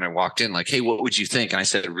me when I walked in, like, hey, what would you think? And I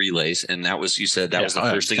said relays. And you said that was the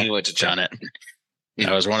first thing you went to check. Done it.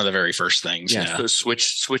 That was one of the very first things. Yeah. So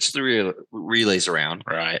switch the relays around.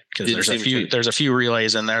 Right. Because there's a few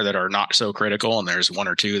relays in there that are not so critical, and there's one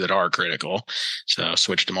or two that are critical. So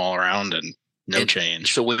switched them all around, and no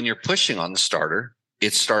change. So when you're pushing on the starter,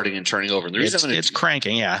 it's starting and turning over. And the reason it's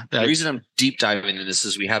cranking. Yeah. The reason I'm deep diving into this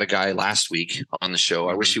is we had a guy last week on the show.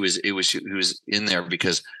 I wish he was in there,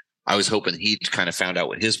 because I was hoping he'd kind of found out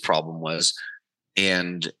what his problem was.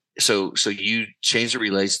 And so you changed the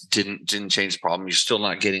relays, didn't change the problem. You're still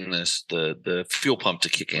not getting the fuel pump to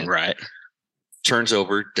kick in. Right. Turns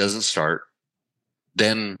over, doesn't start.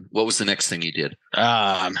 Then what was the next thing you did?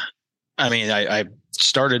 I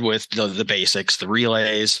started with the basics, the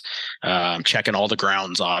relays, checking all the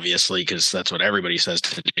grounds, obviously, because that's what everybody says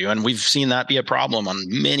to do. And we've seen that be a problem on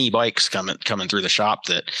many bikes coming through the shop,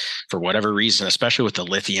 that for whatever reason, especially with the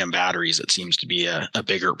lithium batteries, it seems to be a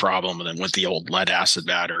bigger problem than with the old lead acid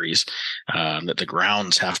batteries, that the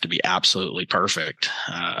grounds have to be absolutely perfect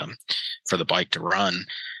for the bike to run.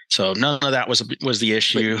 So none of that was the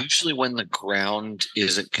issue. But usually when the ground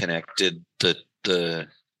isn't connected, the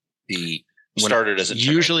starter doesn't.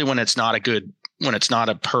 Usually when it's not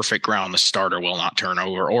a perfect ground, the starter will not turn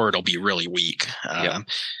over, or it'll be really weak,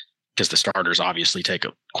 because the starters obviously take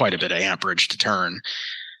quite a bit of amperage to turn.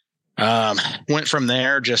 Went from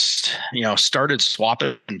there, just started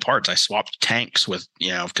swapping parts. I swapped tanks with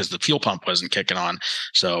because the fuel pump wasn't kicking on.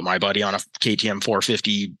 So my buddy on a KTM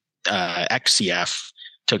 450 XCF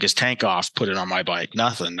took his tank off, put it on my bike.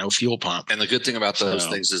 Nothing, no fuel pump. And the good thing about those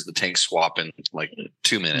things is the tank swap in like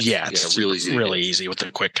 2 minutes. Yeah, it's really easy with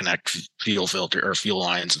the quick connect fuel filter or fuel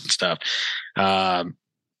lines and stuff.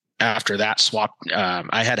 After that swap,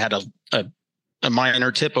 I had a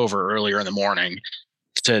minor tip over earlier in the morning.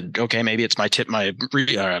 Said, okay, maybe it's my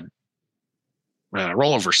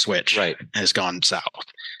rollover switch right has gone south.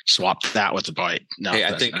 swapped that with the bike. Hey,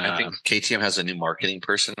 I think KTM has a new marketing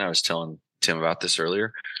person. I was telling Tim about this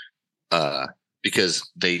earlier, because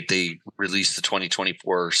they released the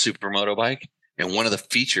 2024 Supermoto bike, and one of the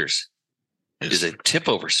features is a tip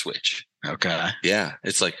over switch. Okay. Yeah,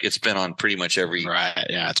 it's been on pretty much every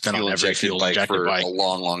it's been on every fuel injected for bike a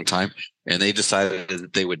long time, and they decided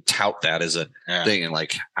that they would tout that as a thing, and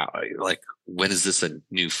like when is this a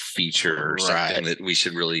new feature or something that we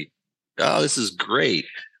should really? Oh, this is great.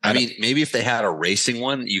 I mean, maybe if they had a racing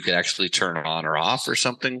one, you could actually turn it on or off or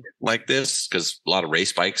something like this, because a lot of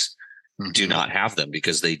race bikes do not have them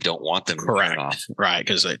because they don't want them to turn off. Right,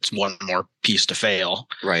 because it's one more piece to fail.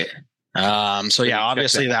 Right. So yeah,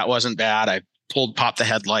 obviously that wasn't bad. I popped the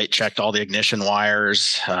headlight, checked all the ignition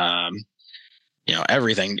wires,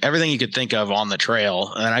 everything you could think of on the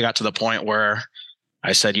trail. And then I got to the point where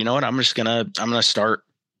I said, you know what, I'm gonna start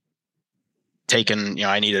taking,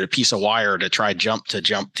 I needed a piece of wire to try jump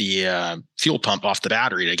the fuel pump off the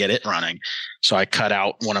battery to get it running. So I cut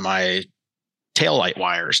out one of my taillight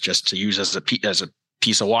wires just to use as a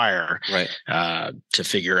piece of wire, right? To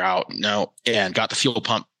figure out, and got the fuel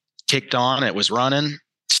pump kicked on. It was running,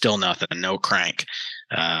 still nothing, no crank.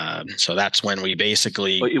 So that's when we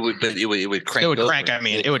basically it would crank. It would crank. I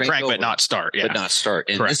mean, it would crank, but not start. Yeah, but not start.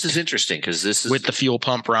 And this is interesting because this is with the fuel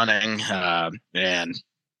pump running, and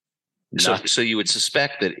so you would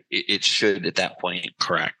suspect that it should at that point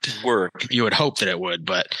work. You would hope that it would,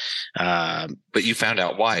 but you found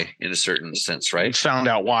out why in a certain sense, right? Found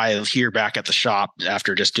out why here back at the shop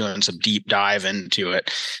after just doing some deep dive into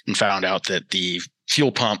it, and found out that the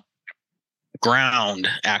fuel pump ground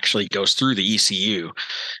actually goes through the ECU.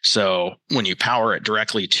 So when you power it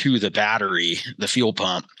directly to the battery, the fuel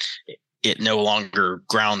pump, it no longer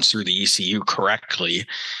grounds through the ECU correctly,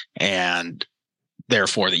 and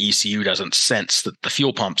therefore the ECU doesn't sense that the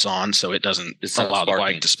fuel pump's on, so it's allow the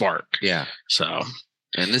bike to spark. Yeah. So,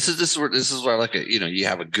 and this is where like you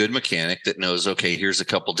have a good mechanic that knows, okay, here's a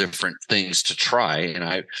couple different things to try.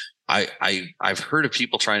 And I've heard of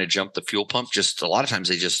people trying to jump the fuel pump. Just a lot of times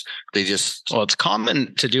they just well, it's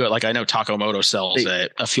common to do it. Like I know Taco Moto sells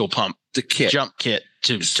a fuel pump, the jump kit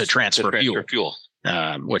to transfer fuel.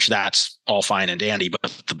 Which that's all fine and dandy,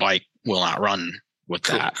 but the bike will not run with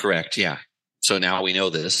that. Correct. Yeah. So now we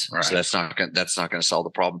know this. Right. So that's not going to solve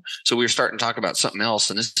the problem. So we were starting to talk about something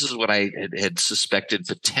else, and this is what I had suspected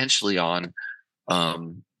potentially on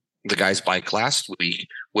the guy's bike last week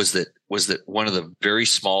was that one of the very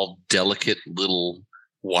small, delicate little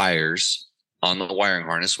wires on the wiring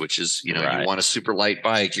harness, which is, you want a super light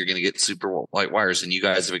bike, you're going to get super light wires. And you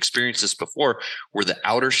guys have experienced this before, where the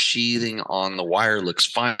outer sheathing on the wire looks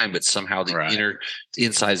fine, but somehow the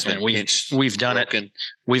inside's been pinched. We've done broken. It.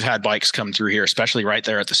 We've had bikes come through here, especially right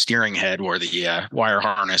there at the steering head where the wire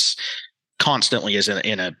harness constantly is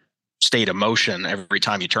in a state of motion every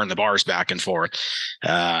time you turn the bars back and forth.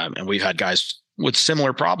 And we've had guys with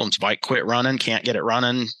similar problems. Bike quit running, can't get it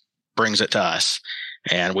running, brings it to us.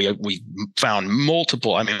 And we found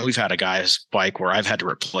multiple. I mean, we've had a guy's bike where I've had to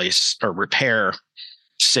replace or repair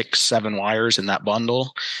 6-7 wires in that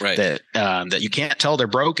bundle, right? That you can't tell they're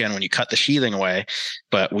broken when you cut the sheathing away.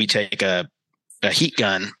 But we take a heat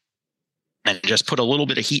gun and just put a little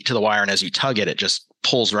bit of heat to the wire, and as you tug it, it just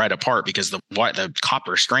pulls right apart because the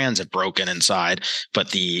copper strands have broken inside, but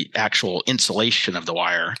the actual insulation of the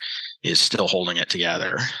wire is still holding it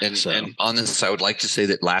together. And on this, I would like to say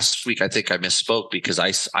that last week I think I misspoke because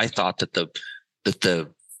I thought that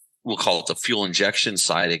the we'll call it the fuel injection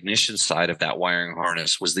side, ignition side of that wiring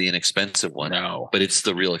harness was the inexpensive one. No, but it's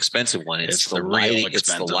the real expensive one. It's the lighting.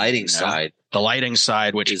 It's the lighting side. The lighting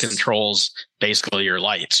side, which controls basically your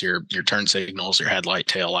lights, your turn signals, your headlight,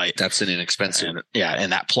 tail light. That's an inexpensive.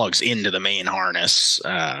 And that plugs into the main harness,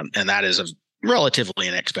 and that is a relatively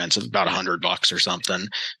inexpensive, about $100 or something.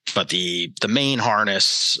 But the main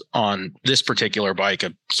harness on this particular bike,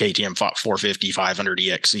 a KTM 450 500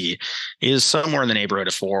 EXE, is somewhere in the neighborhood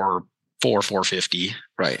of $450,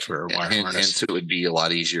 right? For a wire harness, and so it would be a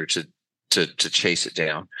lot easier to chase it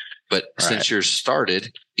down. But since you're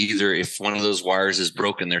started, either if one of those wires is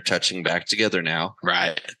broken, they're touching back together now,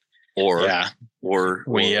 right? Or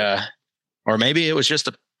maybe it was just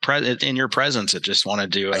in your presence, it just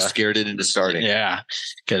wanted to. I scared it into starting. Yeah,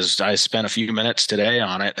 because I spent a few minutes today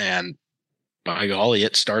on it, and by golly,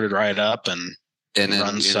 it started right up and then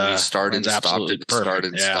runs, started, stopped it,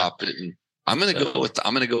 started, stopped it. And I'm gonna go with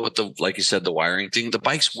the, like you said, the wiring thing. The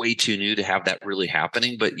bike's way too new to have that really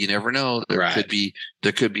happening, but you never know. There could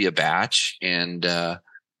be a batch, and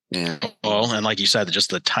like you said, just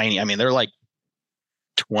the tiny. I mean, they're like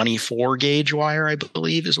 24 gauge wire, I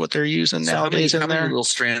believe, is what they're using So nowadays. how many little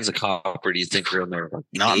strands of copper do you think are in there? Like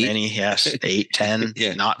Not 8? many. Yes, 8, 10.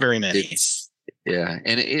 Yeah. Not very many.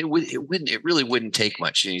 And it really wouldn't take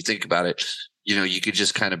much. And you think about it, you could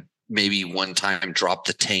just kind of maybe one time drop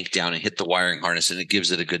the tank down and hit the wiring harness, and it gives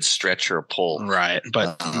it a good stretch or a pull. Right.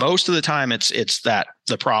 But most of the time it's the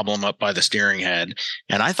problem up by the steering head.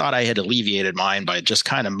 And I thought I had alleviated mine by just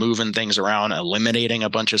kind of moving things around, eliminating a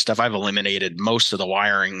bunch of stuff. I've eliminated most of the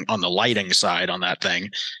wiring on the lighting side on that thing,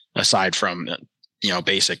 aside from,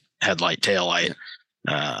 basic headlight, tail light.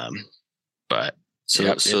 But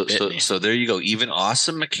so there you go. Even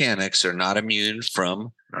awesome mechanics are not immune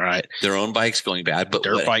from their own bikes going bad. But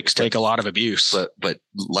dirt bikes take a lot of abuse. But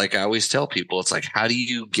like I always tell people, it's like, how do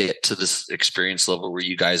you get to this experience level where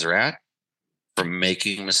you guys are at, from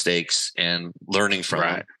making mistakes and learning from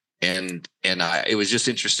them? And it was just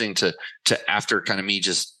interesting to after kind of me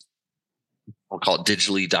just, I'll call it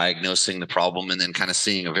digitally diagnosing the problem, and then kind of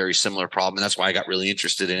seeing a very similar problem. And that's why I got really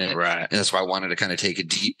interested in it. Right. And that's why I wanted to kind of take a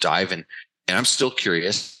deep dive, and I'm still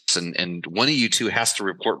curious. And one of you two has to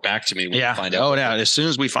report back to me when we find out. Oh, yeah. As soon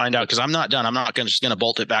as we find out, because I'm not done. I'm not just going to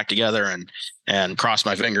bolt it back together and cross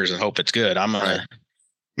my fingers and hope it's good. I'm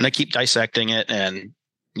gonna keep dissecting it, and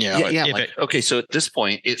okay. So at this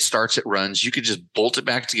point, it starts, it runs. You could just bolt it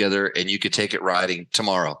back together, and you could take it riding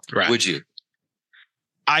tomorrow. Right. Would you?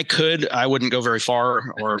 I could. I wouldn't go very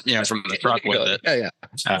far, or from the truck with it. Yeah.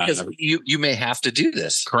 Because you may have to do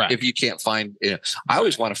this. Correct. If you can't find, I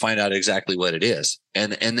always want to find out exactly what it is,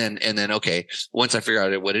 and then okay, once I figure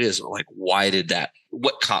out what it is, like, why did that?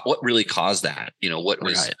 What really caused that? What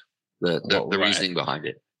was the reasoning behind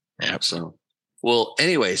it? Yeah. So, well,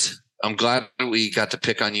 anyways, I'm glad we got to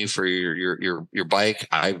pick on you for your bike.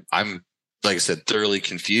 I'm, like I said, thoroughly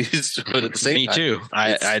confused, but at the same time, me too.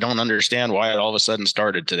 I don't understand why it all of a sudden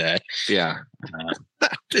started today. Yeah.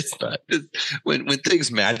 But when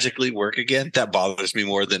things magically work again, that bothers me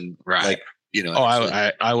more than I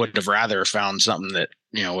would have rather found something that,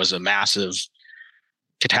 was a massive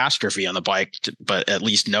catastrophe on the bike, but at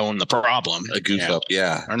least known the problem. A goof up.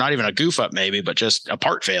 Yeah. Or not even a goof up, maybe, but just a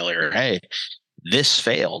part failure. Hey, this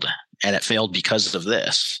failed, and it failed because of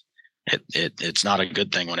this. It's not a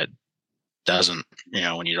good thing when it doesn't,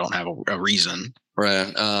 when you don't have a reason.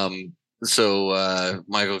 Right. So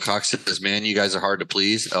Michael Cox says, "Man, you guys are hard to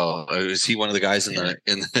please." Oh, is he one of the guys in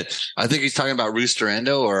the? I think he's talking about Rooster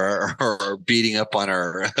Endo or beating up on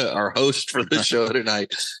our host for the show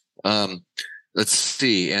tonight. Let's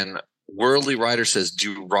see. And Worldly Rider says,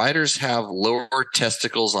 "Do riders have lower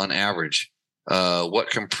testicles on average? What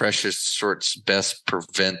compression sorts best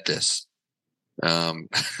prevent this?"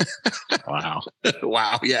 Wow.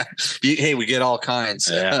 Wow. Yeah. Hey, we get all kinds.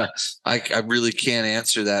 Yeah. I really can't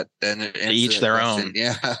answer that. And each their own.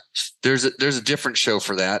 Yeah. There's a different show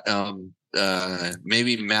for that.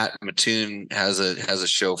 Maybe Matt Mattoon has a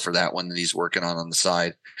show for that one that he's working on the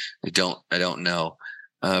side. I don't know.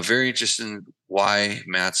 Very interesting why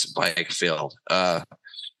Matt's bike failed.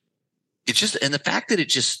 It's just, and the fact that it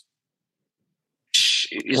just,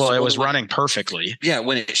 it was running perfectly. Yeah,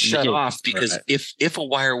 when it shut off, because if a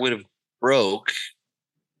wire would have broke,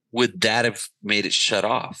 would that have made it shut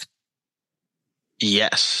off?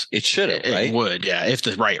 Yes, it should have. Right? It would, yeah, if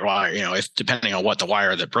the right wire, if depending on what the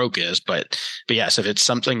wire that broke is, but yes, if it's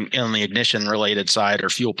something on the ignition related side or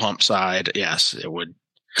fuel pump side, yes, it would.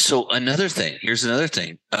 So here's another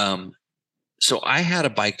thing. So I had a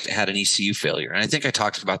bike that had an ECU failure, and I think I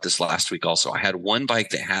talked about this last week also. I had one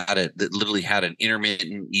bike that literally had an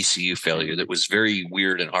intermittent ECU failure that was very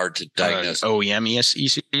weird and hard to diagnose. OEM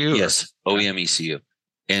ECU? Yes, OEM ECU.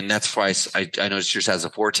 And that's why I noticed yours has a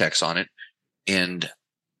Vortex on it. And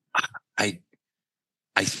I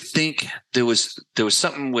think there was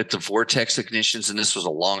something with the Vortex ignitions, and this was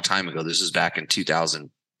a long time ago. This is back in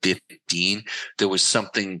 2015. There was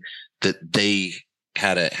something that they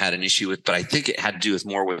had an issue with, but I think it had to do with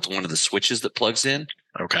more with one of the switches that plugs in.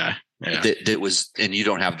 Okay. Yeah. That was, and you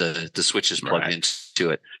don't have the switches plugged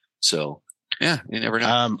into it. So yeah, you never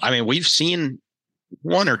know. I mean, we've seen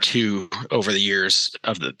one or two over the years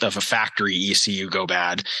of a factory ECU go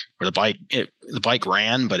bad, where the bike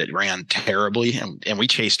ran, but it ran terribly, and we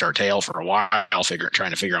chased our tail for a while,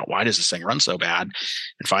 trying to figure out, why does this thing run so bad?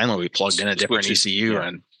 And finally, we plugged in a different ECU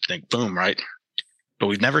and think, boom, right. But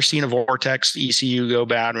we've never seen a Vortex ECU go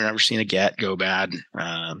bad. We've never seen a GET go bad.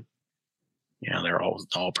 They're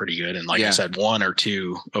all pretty good. And like I said, one or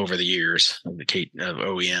two over the years of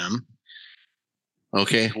OEM.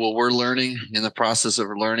 Okay. Well, we're learning, in the process of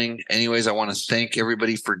learning. Anyways, I want to thank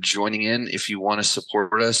everybody for joining in. If you want to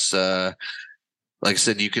support us, like I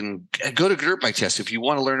said, you can go to Dirt Bike Test if you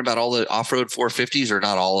want to learn about all the off-road 450s, or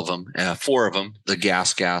not all of them, 4 of them: the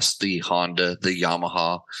Gas, the Honda, the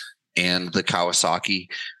Yamaha, and the Kawasaki.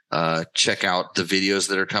 Check out the videos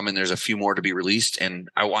that are coming. There's a few more to be released, and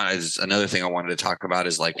another thing I wanted to talk about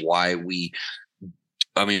is like why we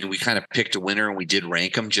kind of picked a winner and we did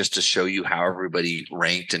rank them just to show you how everybody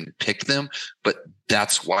ranked and picked them. But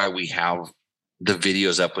that's why we have the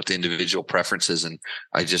videos up with individual preferences. And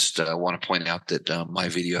I just want to point out that my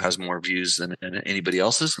video has more views than anybody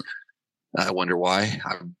else's. I wonder why.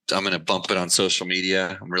 I'm going to bump it on social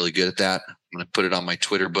media. I'm really good at that. I'm going to put it on my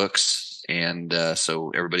Twitter books. And so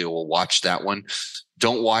everybody will watch that one.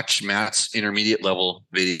 Don't watch Matt's intermediate level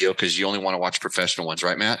video because you only want to watch professional ones,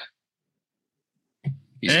 right, Matt?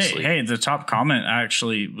 Hey, the top comment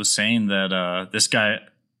actually was saying that this guy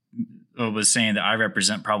was saying that I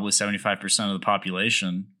represent probably 75% of the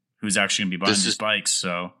population who's actually going to be buying these bikes.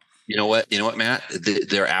 So you know what, Matt,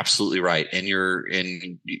 they're absolutely right. And you're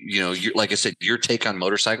like I said, your take on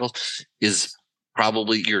motorcycles is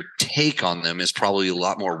probably a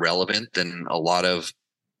lot more relevant than a lot of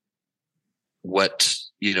what,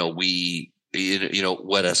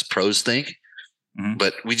 what us pros think. Mm-hmm.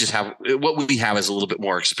 But we just have what we have is a little bit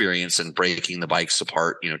more experience in breaking the bikes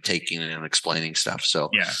apart, taking and explaining stuff. So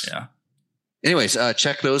yeah. Anyways,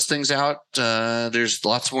 check those things out. There's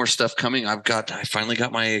lots more stuff coming. I finally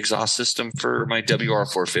got my exhaust system for my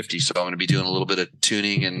WR450, so I'm going to be doing a little bit of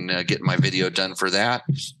tuning and getting my video done for that.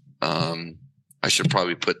 I should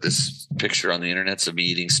probably put this picture on the internet of me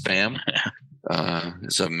eating Spam.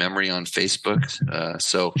 It's a memory on Facebook.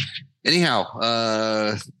 So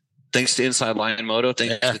anyhow, thanks to Inside Line Moto.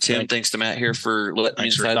 Thanks to Tim. Thanks to Matt here for letting me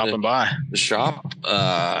inside the shop.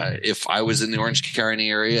 If I was in the Orange County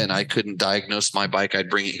area and I couldn't diagnose my bike, I'd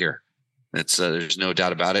bring it here. It's there's no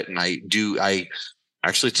doubt about it. And I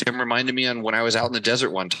actually, Tim reminded me on when I was out in the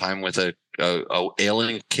desert one time with a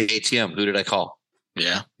ailing KTM. Who did I call?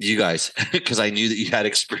 Yeah, you guys, because I knew that you had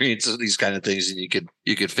experience with these kind of things and you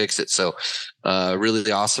could fix it. So really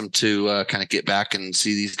awesome to kind of get back and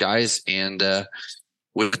see these guys. And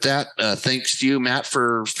with that, thanks to you, Matt,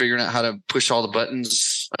 for figuring out how to push all the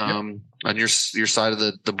buttons on your side of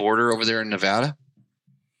the border over there in Nevada.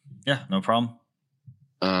 Yeah, no problem.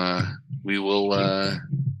 We will,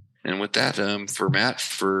 and with that, for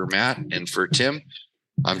Matt, and for Tim,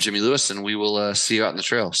 I'm Jimmy Lewis, and we will see you out in the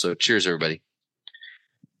trail. So cheers, everybody.